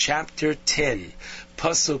 chapter 10,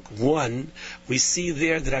 Pasuk 1, we see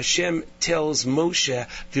there that Hashem tells Moshe,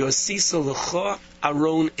 V'osisa l'cha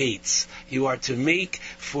aron eitz. You are to make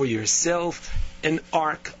for yourself an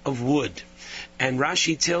ark of wood. And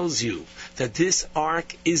Rashi tells you that this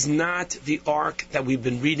ark is not the ark that we've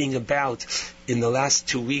been reading about in the last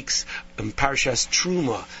 2 weeks in Parshas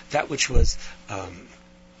Truma, that which was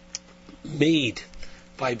made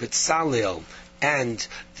by Betzalel and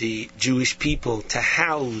the Jewish people to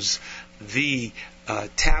house the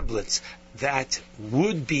tablets that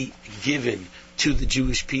would be given to the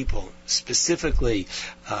Jewish people, specifically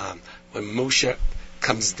when Moshe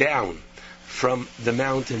comes down from the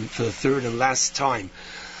mountain for the third and last time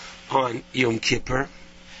on Yom Kippur.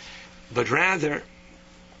 But rather,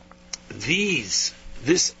 this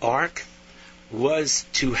ark was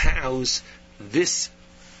to house this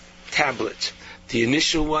tablet, the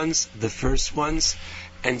initial ones, the first ones,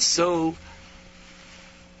 and so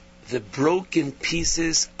the broken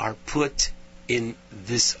pieces are put in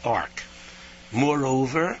this ark.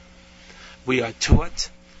 Moreover, we are taught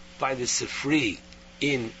by the Sifri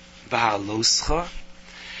in Baaloscha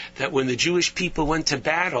that when the Jewish people went to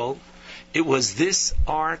battle, it was this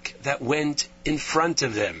ark that went in front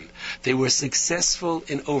of them. They were successful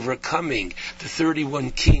in overcoming the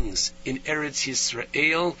 31 kings in Eretz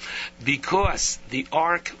Yisrael because the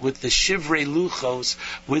ark with the shivrei luchos,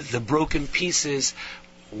 with the broken pieces,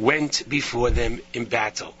 went before them in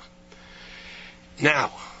battle.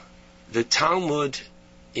 Now, the Talmud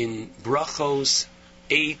in Brachos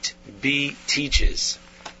 8b teaches,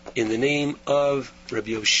 in the name of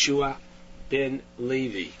Rabbi Yoshua ben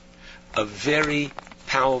Levi, a very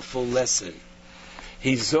powerful lesson.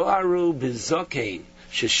 Hizoharu bizokein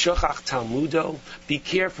sheshochach talmudo. Be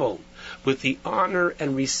careful with the honor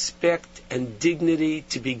and respect and dignity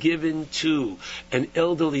to be given to an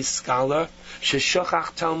elderly scholar,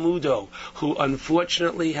 sheshochach talmudo, who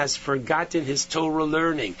unfortunately has forgotten his Torah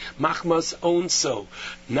learning. Machmas onso,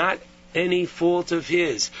 not any fault of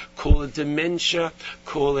his. Call it dementia,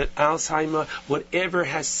 call it Alzheimer, whatever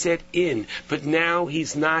has set in. But now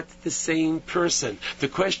he's not the same person. The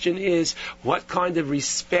question is, what kind of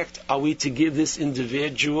respect are we to give this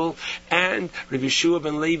individual? And Rabbi Yeshua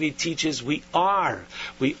ben Levi teaches we are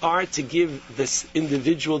to give this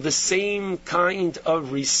individual the same kind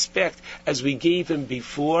of respect as we gave him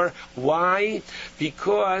before. Why?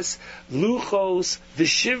 Because luchos, the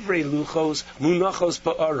shivrei luchos, munachos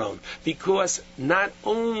ba'aron. Because not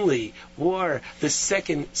only were the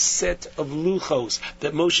second set of luchos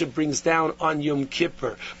that Moshe brings down on Yom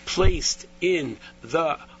Kippur placed in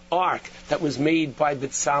the ark that was made by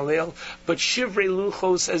Betzalel, but shivrei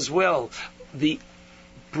luchos as well. The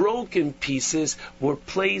broken pieces were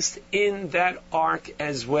placed in that ark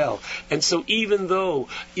as well. And so even though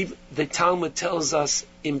the Talmud tells us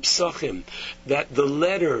in Psachim that the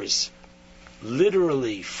letters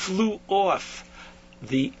literally flew off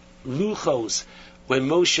the luchos when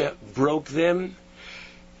Moshe broke them,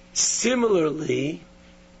 similarly,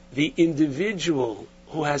 the individual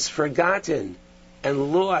who has forgotten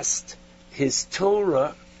and lost his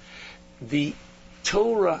Torah, the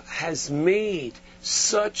Torah has made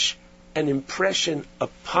such an impression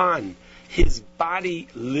upon his body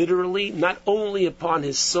literally, not only upon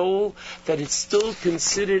his soul, that it's still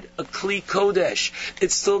considered a Kli Kodesh.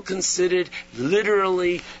 It's still considered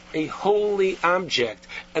literally a holy object.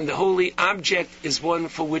 And the holy object is one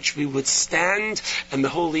for which we would stand, and the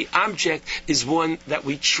holy object is one that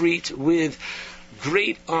we treat with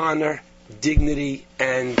great honor, dignity,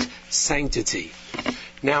 and sanctity.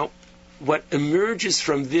 Now, what emerges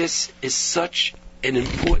from this is such an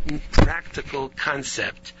important practical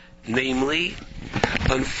concept. Namely,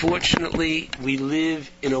 unfortunately, we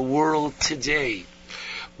live in a world today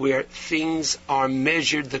where things are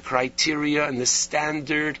measured, the criteria and the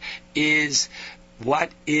standard is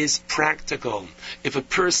what is practical. If a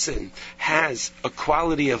person has a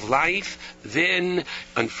quality of life, then,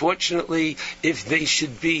 unfortunately, if they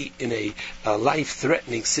should be in a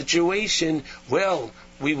life-threatening situation, well,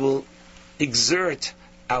 we will exert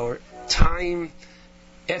our time,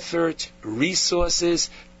 effort,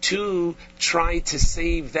 resources to try to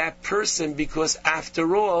save that person, because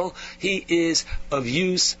after all, he is of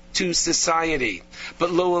use to society. But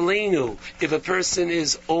lo aleinu, if a person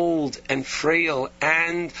is old and frail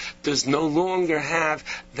and does no longer have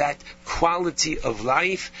that quality of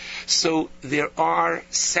life, so there are,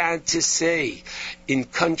 sad to say, in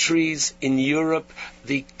countries in Europe,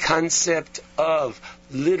 the concept of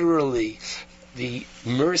literally the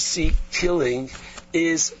mercy killing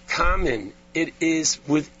is common. It is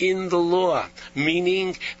within the law,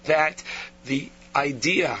 meaning that the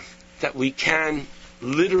idea that we can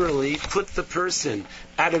literally put the person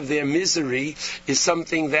out of their misery is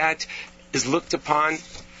something that is looked upon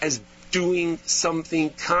as doing something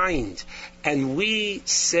kind. And we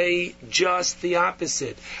say just the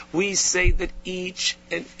opposite. We say that each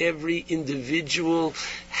and every individual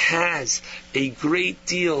has a great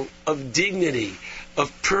deal of dignity,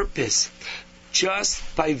 of purpose,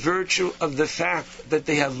 just by virtue of the fact that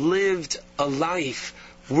they have lived a life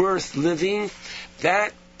worth living.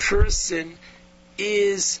 That person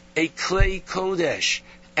is a Klei Kodesh,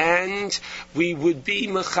 and we would be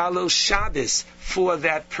Mechalos Shabbos for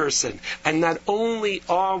that person. And not only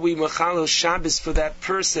are we Mechalos Shabbos for that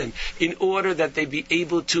person in order that they be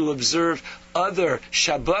able to observe other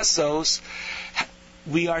Shabbosos,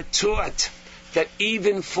 we are taught that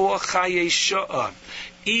even for Chaye Shoah,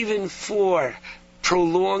 even for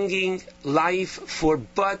prolonging life for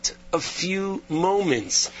but a few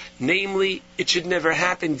moments, namely, it should never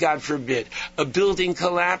happen, God forbid, a building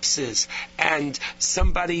collapses and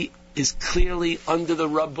somebody is clearly under the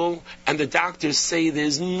rubble, and the doctors say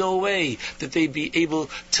there's no way that they'd be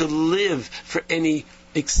able to live for any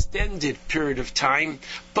extended period of time,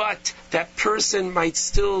 but that person might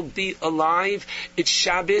still be alive. It's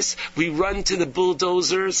Shabbos. We run to the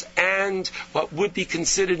bulldozers and what would be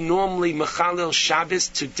considered normally Mechalel Shabbos,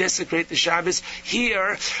 to desecrate the Shabbos.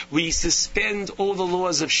 Here, we suspend all the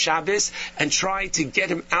laws of Shabbos and try to get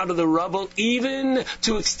him out of the rubble, even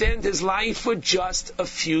to extend his life for just a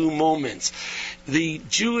few moments. The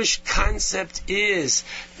Jewish concept is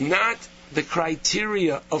not the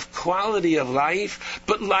criteria of quality of life,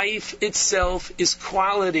 but life itself is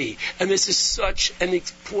quality. And this is such an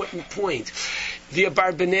important point. The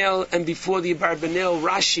Abarbanel, and before the Abarbanel,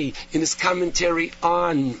 Rashi, in his commentary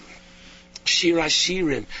on Shir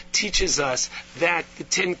HaShirim, teaches us that the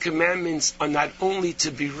Ten Commandments are not only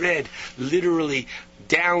to be read literally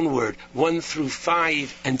downward, 1 through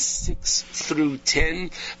 5 and 6 through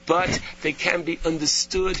 10, but they can be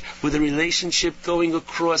understood with a relationship going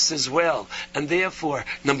across as well. And therefore,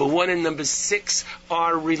 number 1 and number 6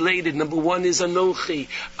 are related. Number 1 is Anochi,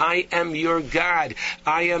 I am your God,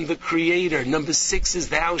 I am the Creator. Number 6 is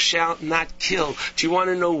thou shalt not kill. Do you want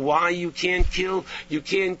to know why you can't kill? You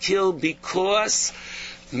can't kill because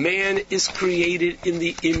man is created in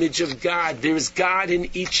the image of God. There is God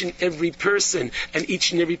in each and every person, and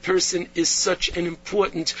each and every person is such an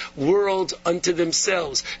important world unto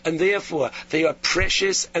themselves, and therefore they are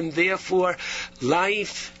precious, and therefore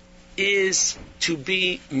life is to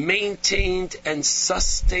be maintained and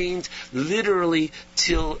sustained literally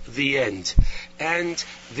till the end. And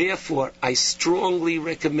therefore I strongly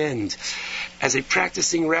recommend, as a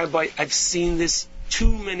practicing rabbi, I've seen this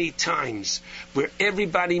too many times, where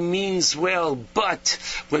everybody means well, but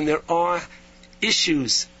when there are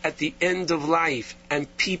issues at the end of life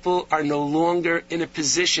and people are no longer in a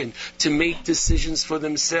position to make decisions for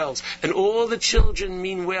themselves, and all the children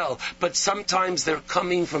mean well, but sometimes they're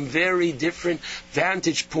coming from very different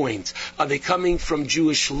vantage points. Are they coming from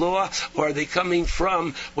Jewish law, or are they coming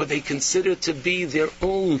from what they consider to be their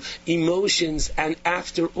own emotions? And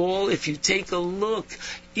after all, if you take a look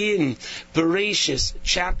in Bereshis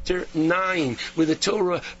chapter 9, where the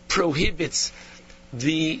Torah prohibits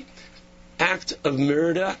the act of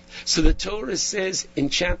murder. So the Torah says in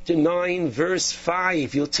chapter 9, verse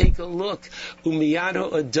 5, you'll take a look, Umiyad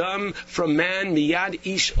Adam, from man, miyad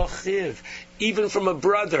ish achiv, even from a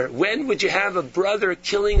brother. When would you have a brother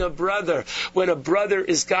killing a brother? When a brother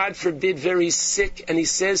is, God forbid, very sick, and he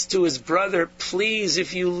says to his brother, please,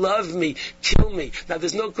 if you love me, kill me. Now,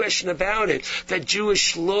 there's no question about it that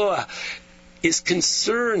Jewish law is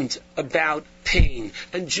concerned about pain,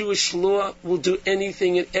 and Jewish law will do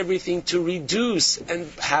anything and everything to reduce. And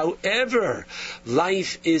however,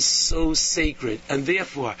 life is so sacred, and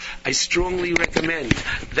therefore I strongly recommend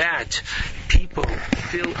that people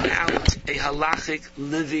fill out a halachic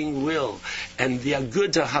living will. And the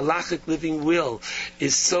Aguda halachic living will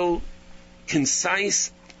is so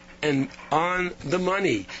concise and on the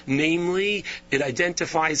money. Namely, it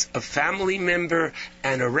identifies a family member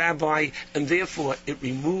and a rabbi, and therefore it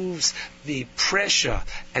removes the pressure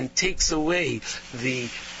and takes away the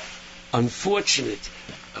unfortunate,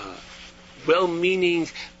 well-meaning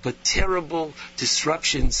but terrible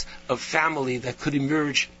disruptions of family that could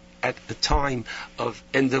emerge at a time of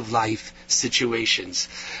end-of-life situations.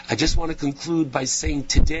 I just want to conclude by saying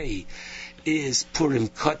today is Purim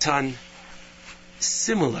Katan,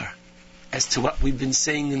 similar as to what we've been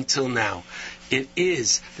saying until now. It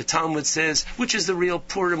is, the Talmud says, which is the real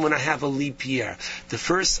Purim when I have a leap year. The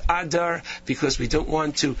first Adar, because we don't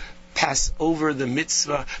want to pass over the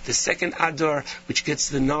mitzvah. The second Adar, which gets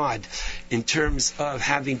the nod in terms of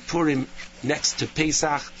having Purim next to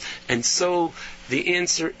Pesach. And so the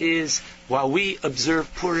answer is, while we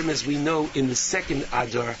observe Purim as we know in the second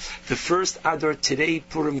Adar, the first Adar today,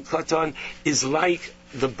 Purim Katan, is like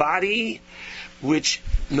the body which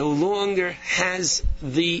no longer has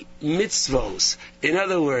the mitzvos. In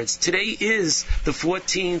other words, today is the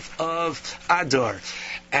 14th of Adar,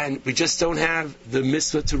 and we just don't have the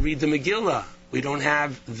mitzvah to read the Megillah. We don't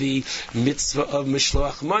have the mitzvah of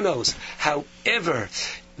Mishloach Manos. However,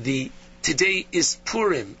 today is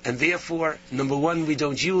Purim, and therefore, number one, we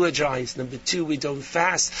don't eulogize. Number two, we don't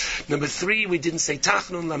fast. Number three, we didn't say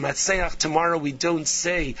Tachnun Lamatseach. Tomorrow we don't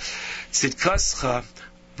say Tzidkascha.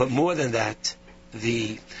 But more than that,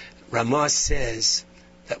 the Ramah says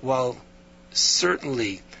that while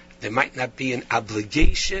certainly there might not be an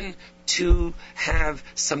obligation to have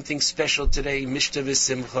something special today, Mishta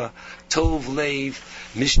V'Simcha, Tov Leiv,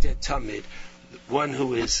 Mishta Tamid, one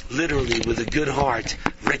who is literally with a good heart,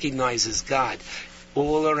 recognizes God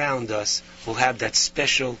all around us, will have that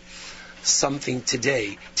special something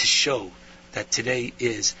today to show that today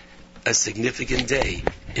is a significant day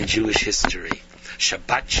in Jewish history.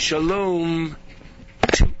 Shabbat Shalom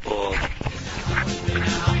to all.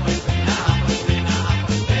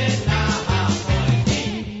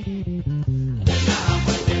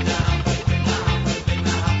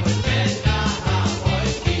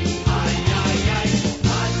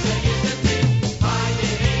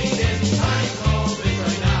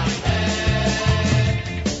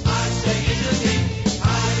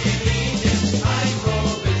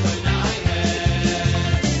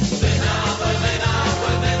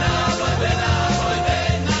 Bena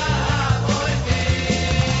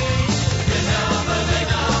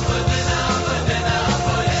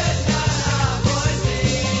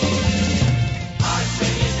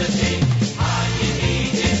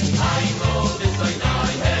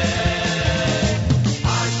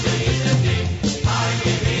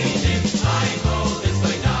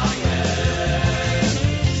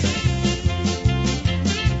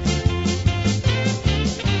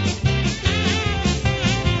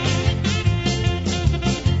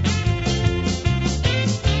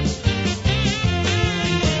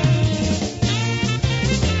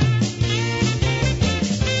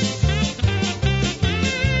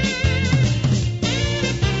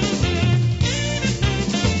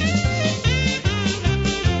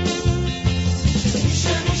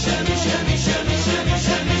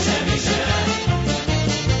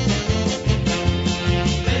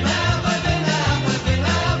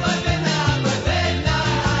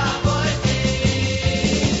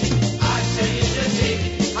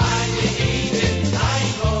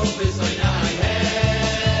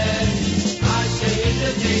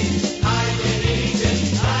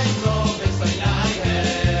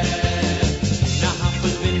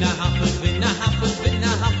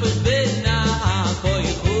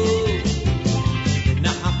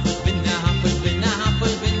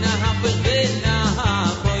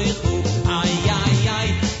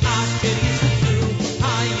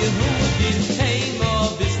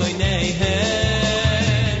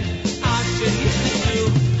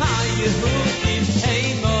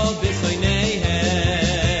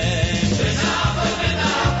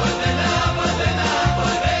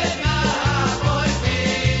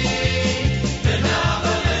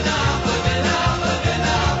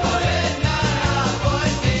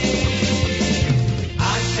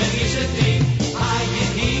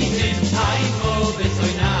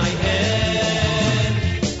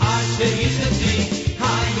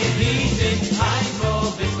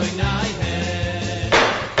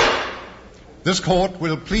This court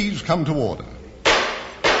will please come to order.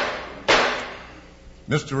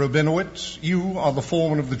 Mr. Rabinowitz, you are the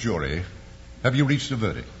foreman of the jury. Have you reached a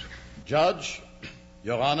verdict? Judge,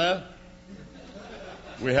 Your Honor,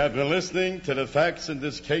 we have been listening to the facts in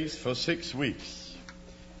this case for 6 weeks,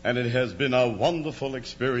 and it has been a wonderful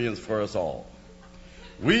experience for us all.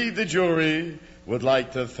 We, the jury, would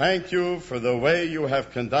like to thank you for the way you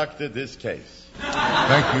have conducted this case.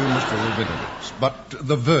 Thank you, Mr. Rabinowitz. But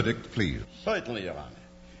the verdict, please. Certainly, Your Honor.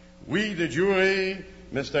 We, the jury,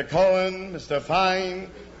 Mr. Cohen, Mr. Fine,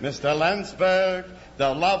 Mr. Landsberg,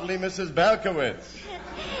 the lovely Mrs. Berkowitz.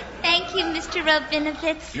 Thank you, Mr.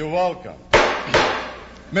 Rabinowitz. You're welcome.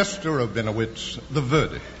 Mr. Rabinowitz, the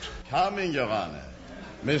verdict. Coming, Your Honor.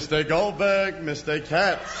 Mr. Goldberg, Mr.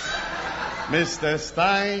 Katz, Mr.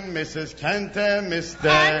 Stein, Mrs. Cantor, Mr.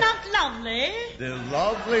 I'm not lovely. The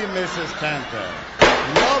lovely Mrs. Cantor.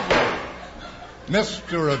 Lovely.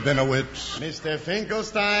 Mr. Rabinowitz. Mr.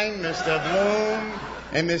 Finkelstein, Mr. Bloom,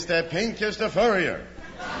 and Mr. Pinkus the Furrier.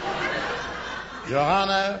 Your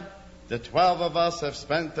Honor, the 12 of us have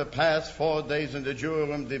spent the past 4 days in the jury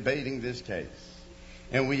room debating this case.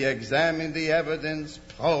 And we examined the evidence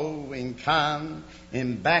pro and con,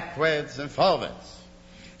 in backwards and forwards,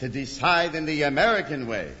 to decide in the American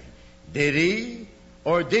way, did he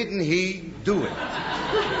or didn't he do it?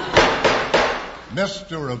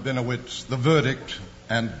 Mr. Rabinowitz, the verdict,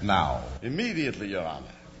 and now. Immediately, Your Honor.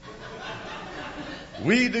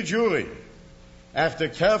 We, the jury, after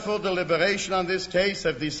careful deliberation on this case,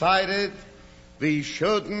 have decided we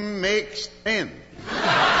shouldn't mix in.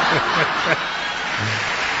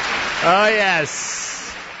 Oh, yes.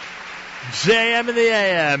 JM in the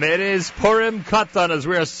AM. It is Purim Katan as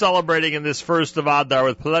we are celebrating in this first of Adar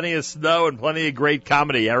with plenty of snow and plenty of great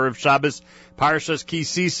comedy. Erev Shabbos, Parshas Ki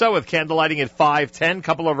Sisa with candlelighting at 5:10.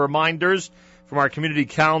 Couple of reminders from our community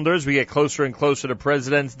calendars. We get closer and closer to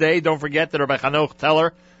President's Day. Don't forget that Rabbi Hanoch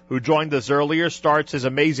Teller, who joined us earlier, starts his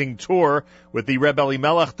amazing tour with the Reb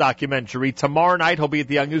Elimelech documentary. Tomorrow night, he'll be at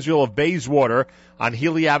the Young Israel of Bayswater on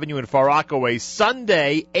Healy Avenue in Far Rockaway.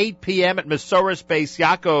 Sunday, 8 p.m. at Mesoris Beis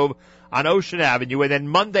Yaakov on Ocean Avenue. And then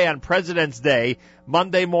Monday on President's Day,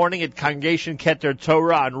 Monday morning at Congregation Keter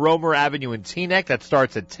Torah on Romer Avenue in Teaneck. That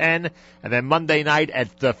starts at 10. And then Monday night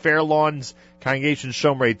at the Fairlawns Congregation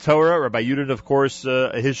Shomrei Torah. Rabbi Yudin, of course,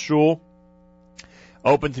 his shul.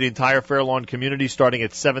 Open to the entire Fairlawn community starting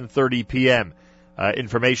at 7:30 p.m.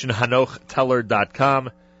 Information, hanochteller.com.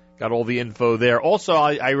 Got all the info there. Also,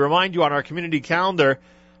 I remind you on our community calendar,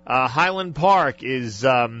 Highland Park is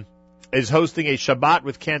hosting a Shabbat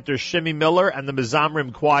with Cantor Shimi Miller and the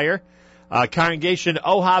Mizamrim Choir. Congregation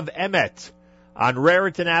Ohav Emet on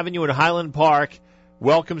Raritan Avenue in Highland Park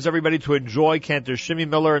welcomes everybody to enjoy Cantor Shimi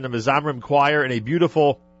Miller and the Mizamrim Choir in a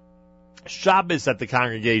beautiful Shabbos at the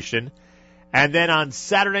congregation. And then on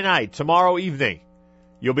Saturday night, tomorrow evening,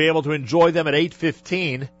 you'll be able to enjoy them at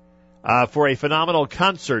 8:15 for a phenomenal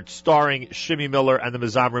concert starring Shimi Miller and the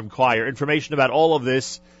Mizamrim Choir. Information about all of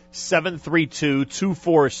this,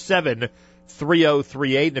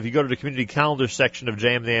 732-247-3038. And if you go to the community calendar section of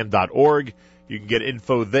jmnam.org, you can get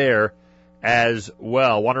info there as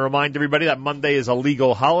well. I want to remind everybody that Monday is a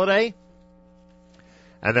legal holiday.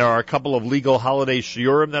 And there are a couple of legal holiday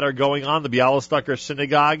shiurim that are going on. The Bialystoker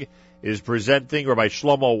Synagogue is presenting Rabbi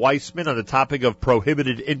Shlomo Weissman on the topic of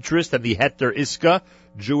prohibited interest and the Heter Iska,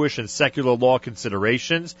 Jewish and secular law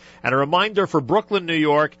considerations. And a reminder for Brooklyn, New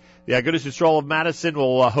York, the Agudas Yisrael of Madison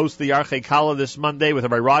will host the Yarchei Kala this Monday with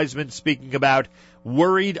Rabbi Reisman speaking about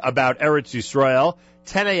worried about Eretz Yisrael.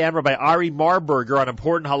 10 a.m., Rabbi Ari Marburger on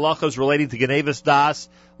important halachas relating to Genevas Das,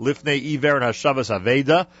 Lifnei Iver, and Hashavas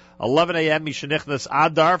Aveda. 11 a.m., Mishenichnas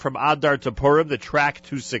Adar, from Adar to Purim, the track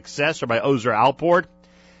to success, Rabbi Ozer Alport.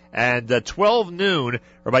 And 12 noon,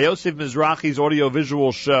 Rabbi Yosef Mizrachi's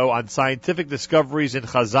audiovisual show on scientific discoveries in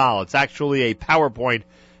Chazal. It's actually a PowerPoint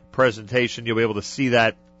presentation. You'll be able to see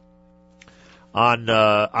that on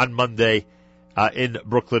Monday in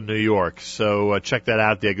Brooklyn, New York. So check that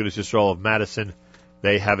out, the Agudas Yisrael of Madison.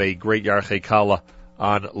 They have a great Yarchei Kala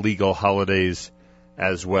on legal holidays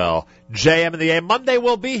as well. JM in the AM. Monday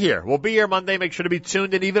we'll be here. We'll be here Monday. Make sure to be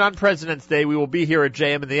tuned in. Even on President's Day, we will be here at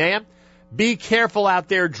JM in the AM. Be careful out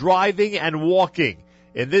there driving and walking.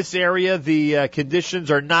 In this area, the conditions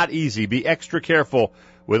are not easy. Be extra careful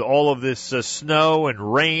with all of this snow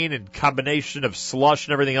and rain and combination of slush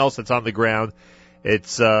and everything else that's on the ground.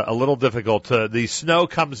 It's a little difficult. The snow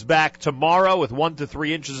comes back tomorrow with 1 to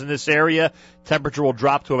 3 inches in this area. Temperature will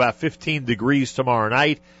drop to about 15 degrees tomorrow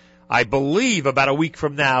night. I believe about a week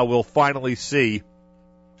from now we'll finally see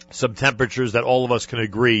some temperatures that all of us can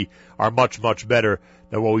agree are much, much better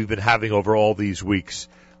than what we've been having over all these weeks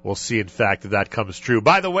we'll see, in fact, that comes true.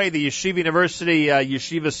 By the way, the Yeshiva University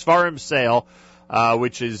Yeshiva Sfarim sale,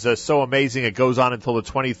 which is so amazing, it goes on until the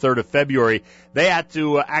 23rd of February. They had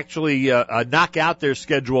to actually knock out their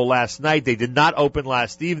schedule last night. They did not open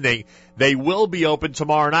last evening. They will be open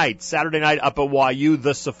tomorrow night, Saturday night up at YU,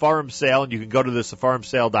 the Sfarim sale, and you can go to the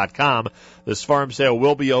SfarimSale.com. The Sfarim sale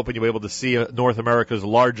will be open. You'll be able to see North America's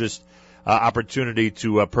largest opportunity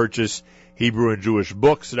to purchase Hebrew and Jewish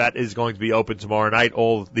books. So that is going to be open tomorrow night.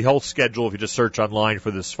 The whole schedule, if you just search online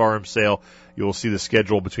for the Sfarim sale, you will see the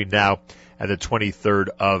schedule between now and the 23rd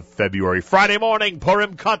of February. Friday morning,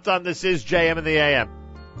 Purim Katan. This is JM in the AM.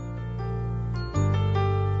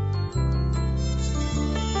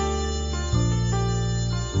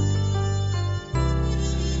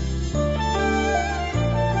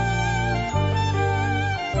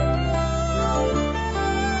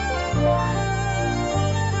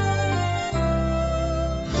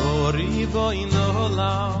 Boy no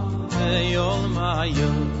lam eyol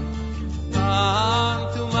mayo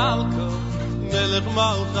antu Malcolm melech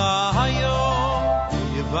malchayo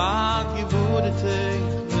yevad gibudete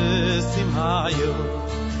simhayo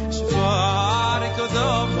shvar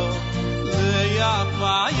kodomo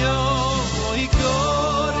leyafayo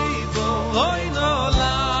ikori boy no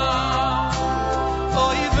lam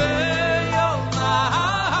oy veyol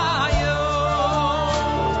mayo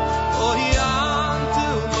oy antu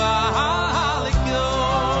malchayo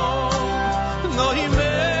no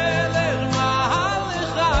himelech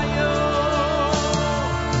malchayo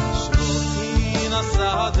shlokin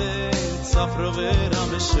asade safrovera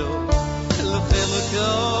mesho lochelko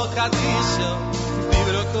kadisho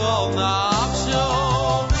vibro kol nafsho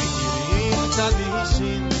virim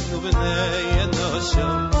kadishin ubenei enosho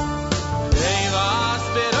ei vas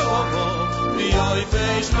perovo yoy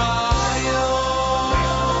feish mayo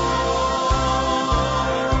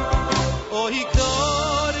ohi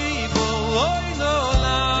kori boy no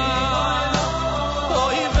la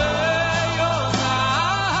ohi veyo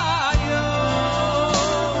mayo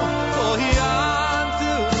ohi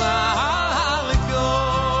antu malko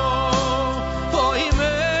ohi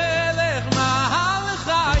melech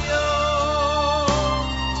malchayo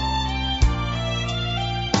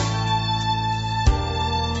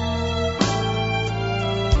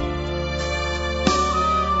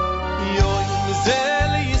yoy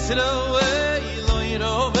zel Yisroel loy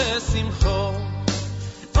ro besimcho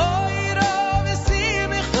oy ro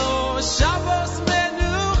besimcho Shabbos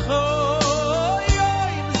menucho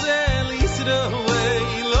yoy zel Yisroel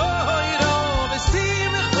loy ro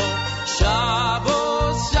besimcho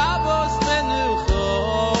Shabbos menucho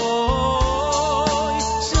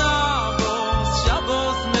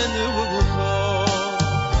Shabbos menucho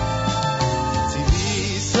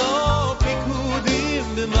Tziviso pikudim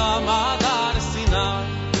b'mamad har Sinai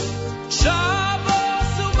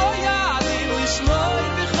Shabbos uboyadim lishmoy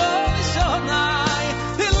b'chol shonai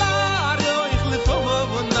Hilar yoich lefom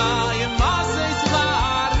avonai Maseis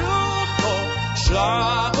v'arucho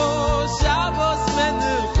Shabbos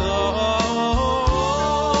menucho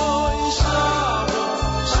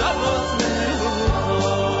Shabbos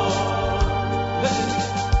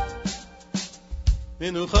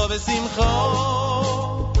menucho v'simcho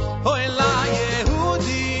Oy la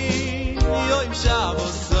Yehudi Yoim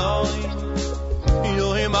Shabbos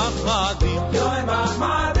Yoim Achmadim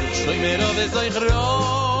Shloim Erov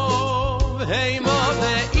Ezoichrov Heimo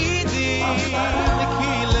Ve'idi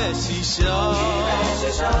Kile Shisha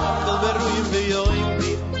Kol Beruyim Ve'yoim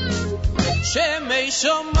Shemei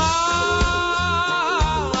Shomayim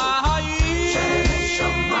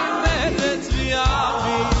Meretz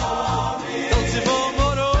V'Yavim Kol Tzivom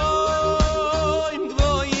Oroim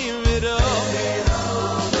Gvoyim V'Rovim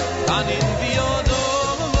Anin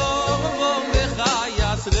V'Yodom Vom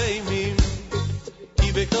V'Chayas Reimim Ki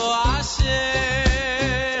B'Ko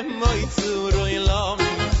Hashem Moitzu Roi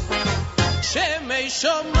Lomim Shemei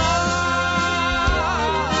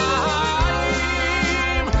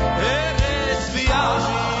Shomayim Eretz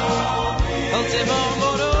V'Yavim Kol Tzivom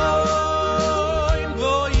Oroim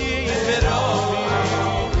Gvoyim V'Rovim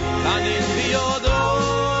Anin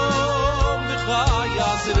V'Yodom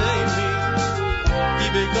V'Chayas Reimim Ki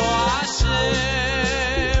B'Ko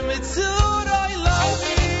Hashem Moitzu Roi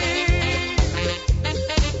Lomim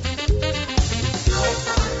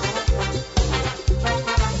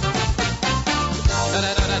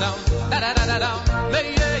Da-da-da-da-dum,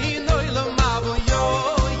 Ve'yehi no'ilom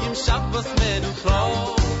avoyoyim Shabbos menucho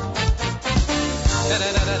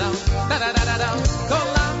Da-da-da-da-dum, Kol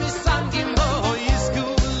ha'misangim bo yizku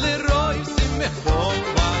leroy simcho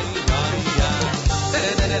Vay-vay-ya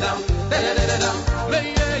Da-da-da-da-dum,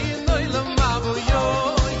 Ve'yehi no'ilom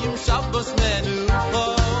avoyoyim Shabbos menucho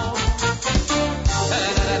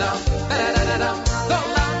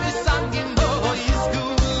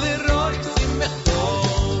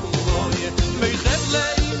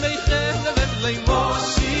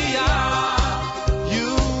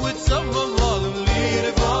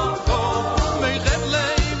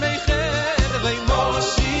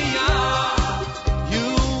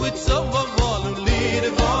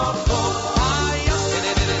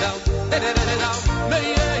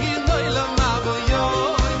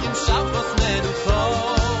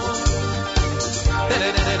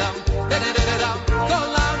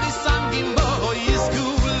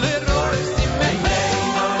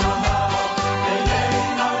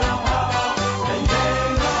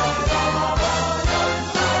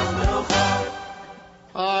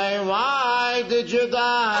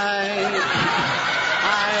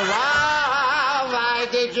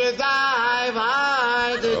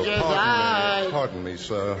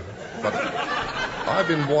sir, but I've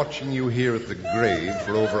been watching you here at the grave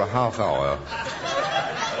for over a half hour.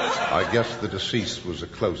 I guess the deceased was a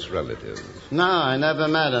close relative. No, I never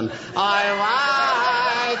met him.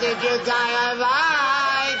 Why did you die?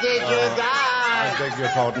 Why did you die? I beg your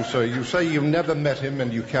pardon, sir. You say you've never met him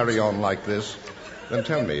and you carry on like this? Then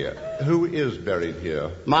tell me, who is buried here?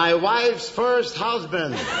 My wife's first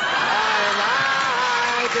husband.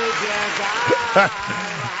 Why did you die?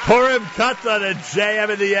 Purim Katan at JM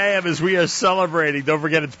in the AM as we are celebrating. Don't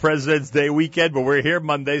forget it's President's Day weekend, but we're here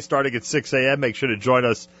Monday starting at 6 a.m. Make sure to join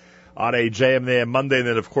us on a JM in the AM Monday. And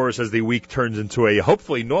then, of course, as the week turns into a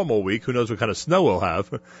hopefully normal week, who knows what kind of snow we'll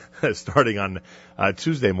have starting on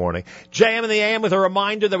Tuesday morning. JM in the AM with a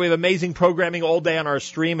reminder that we have amazing programming all day on our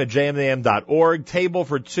stream at jmintheam.org. Table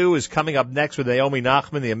for Two is coming up next with Naomi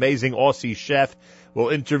Nachum, the amazing Aussie chef. We'll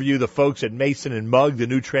interview the folks at Mason and Mug, the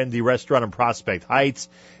new trendy restaurant in Prospect Heights.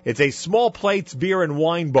 It's a small plates beer and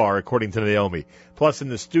wine bar, according to Naomi. Plus, in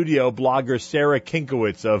the studio, blogger Sarah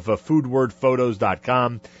Kinkowitz of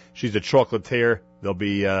foodwordphotos.com. She's a chocolatier. They'll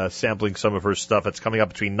be sampling some of her stuff. It's coming up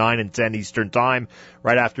between 9 and 10 Eastern Time,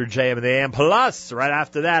 right after JM and the AM. Plus, right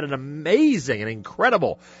after that, an amazing and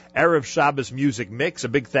incredible Erev Shabbos music mix. A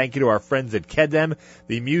big thank you to our friends at Kedem.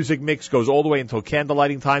 The music mix goes all the way until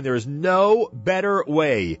candlelighting time. There is no better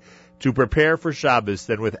way to prepare for Shabbos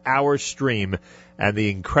than with our stream and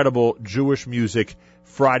the incredible Jewish music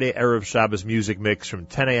Friday Erev Shabbos music mix from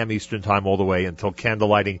 10 a.m. Eastern Time all the way until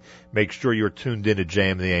candlelighting. Make sure you're tuned in at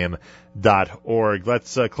jmintheam.org.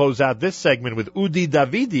 Let's close out this segment with Udi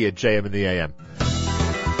Davidi at JM in the AM.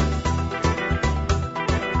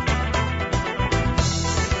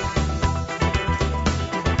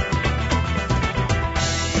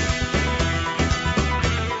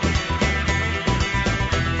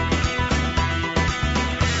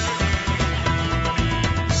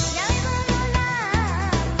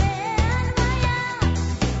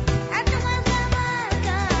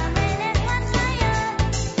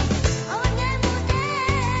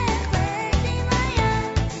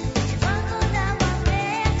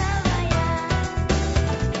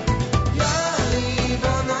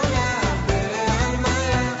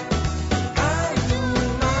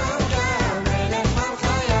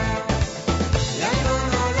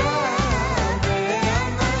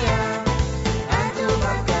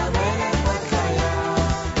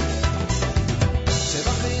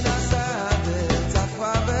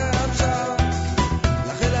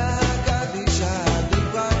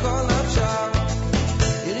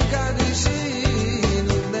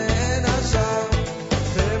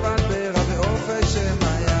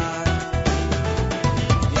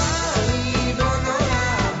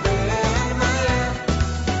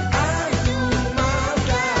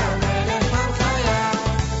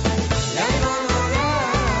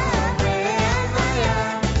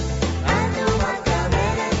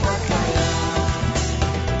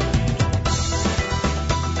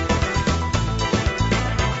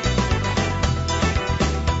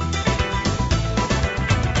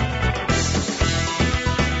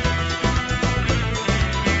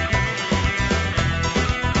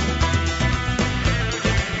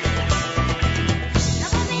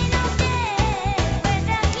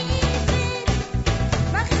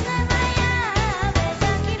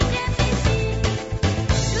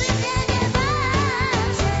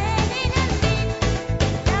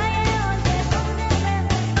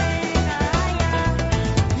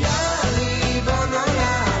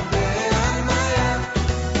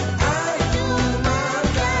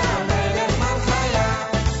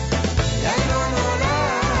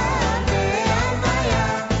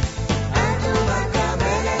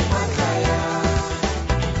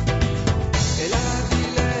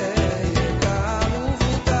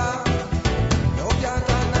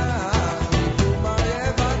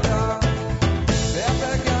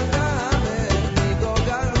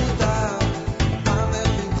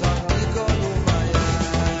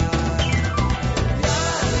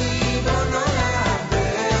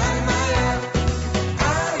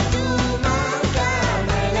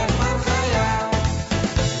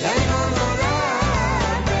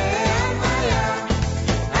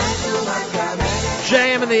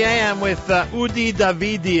 JM in the AM with Udi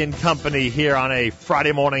Davidi and company here on a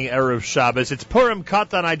Friday morning Erev Shabbos. It's Purim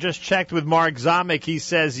Katan. I just checked with Mark Zamek. He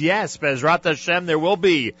says, yes, Bezrat Hashem, there will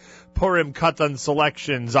be Purim Katan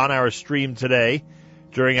selections on our stream today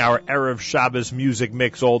during our Erev Shabbos music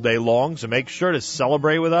mix all day long. So make sure to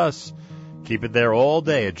celebrate with us. Keep it there all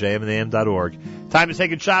day at jmintheam.org. Time to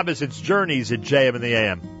take a Shabbos. It's Journeys at JM in the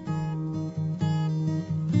AM.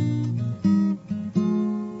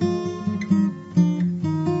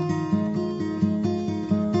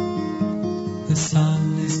 The sun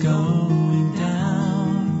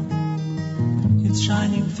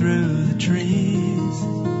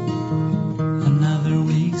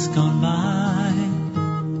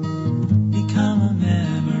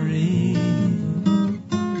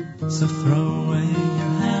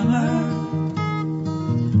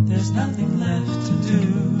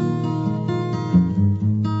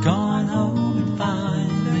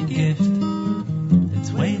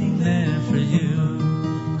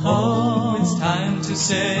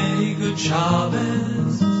say good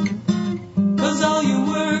Shabbos, 'cause all your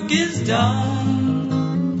work is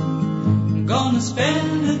done. I'm gonna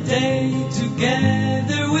spend the day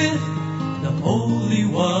together with the Holy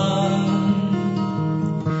One.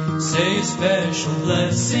 Say a special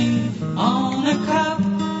blessing on a cup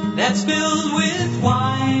that's filled with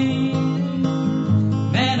wine.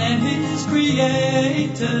 Man and his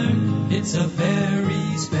creator, it's a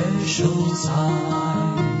very special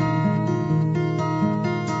sign.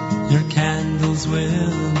 Your candles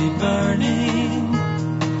will be burning,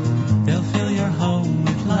 they'll fill your home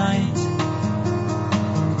with light,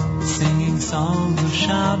 singing songs of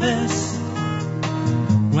Shabbos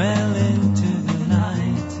well into the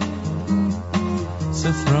night.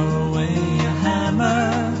 So throw away your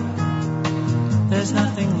hammer, there's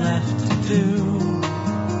nothing left to do.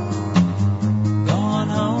 Go on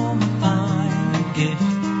home and find a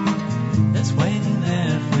gift that's waiting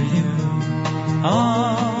there for you.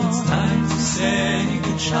 Oh, it's time to say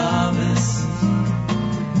good Shabbos,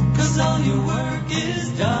 'cause all your work is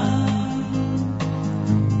done.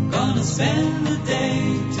 Gonna spend the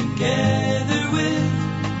day together with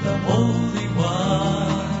the Holy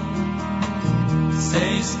One.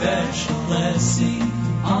 Say a special blessing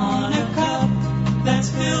on a cup that's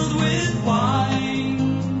filled with wine.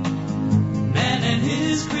 Man and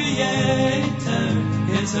his creator,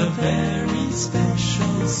 it's a very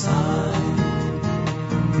special sign.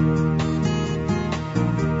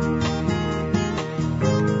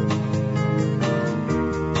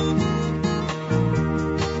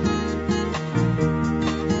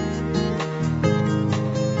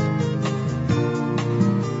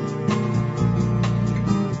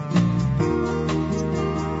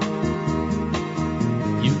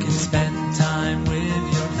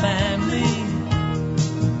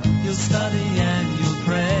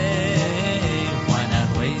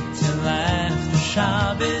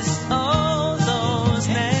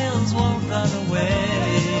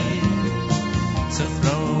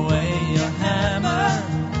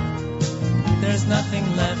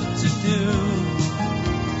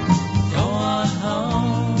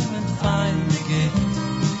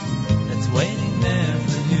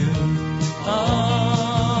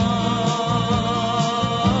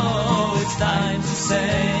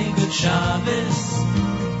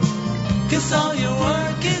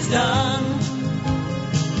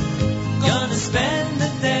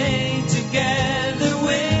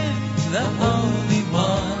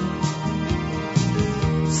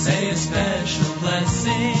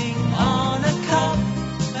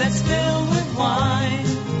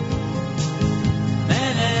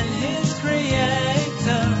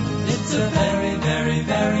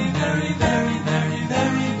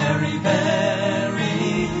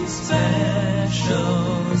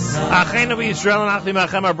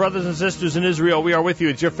 Our brothers and sisters in Israel, we are with you.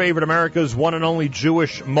 It's your favorite America's one and only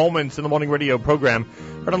Jewish Moments in the Morning radio program.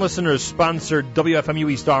 Heard on listeners sponsored WFMU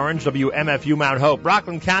East Orange, WMFU Mount Hope,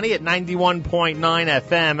 Rockland County at 91.9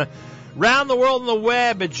 FM. Round the world on the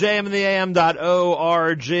web at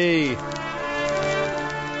jmandtheam.org.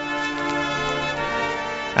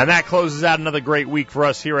 And that closes out another great week for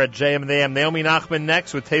us here at JM and the AM. Naomi Nachman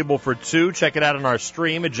next with Table for Two. Check it out on our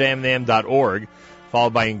stream at jmandtheam.org.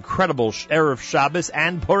 Followed by incredible Erev Shabbos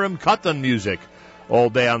and Purim Katan music all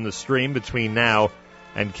day on the stream between now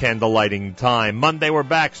and candlelighting time. Monday we're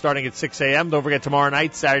back starting at 6 a.m. Don't forget tomorrow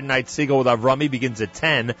night, Saturday Night Seagull with Avrami begins at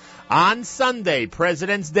 10. On Sunday,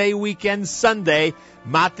 President's Day weekend Sunday,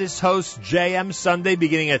 Matis hosts JM Sunday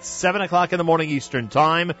beginning at 7 o'clock in the morning Eastern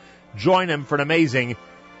Time. Join him for an amazing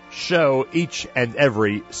show each and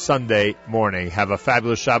every Sunday morning. Have a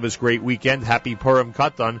fabulous Shabbos, great weekend. Happy Purim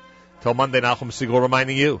Katan. Till Monday, Nachum Segal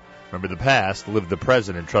reminding you, remember the past, live the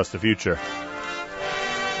present, and trust the future.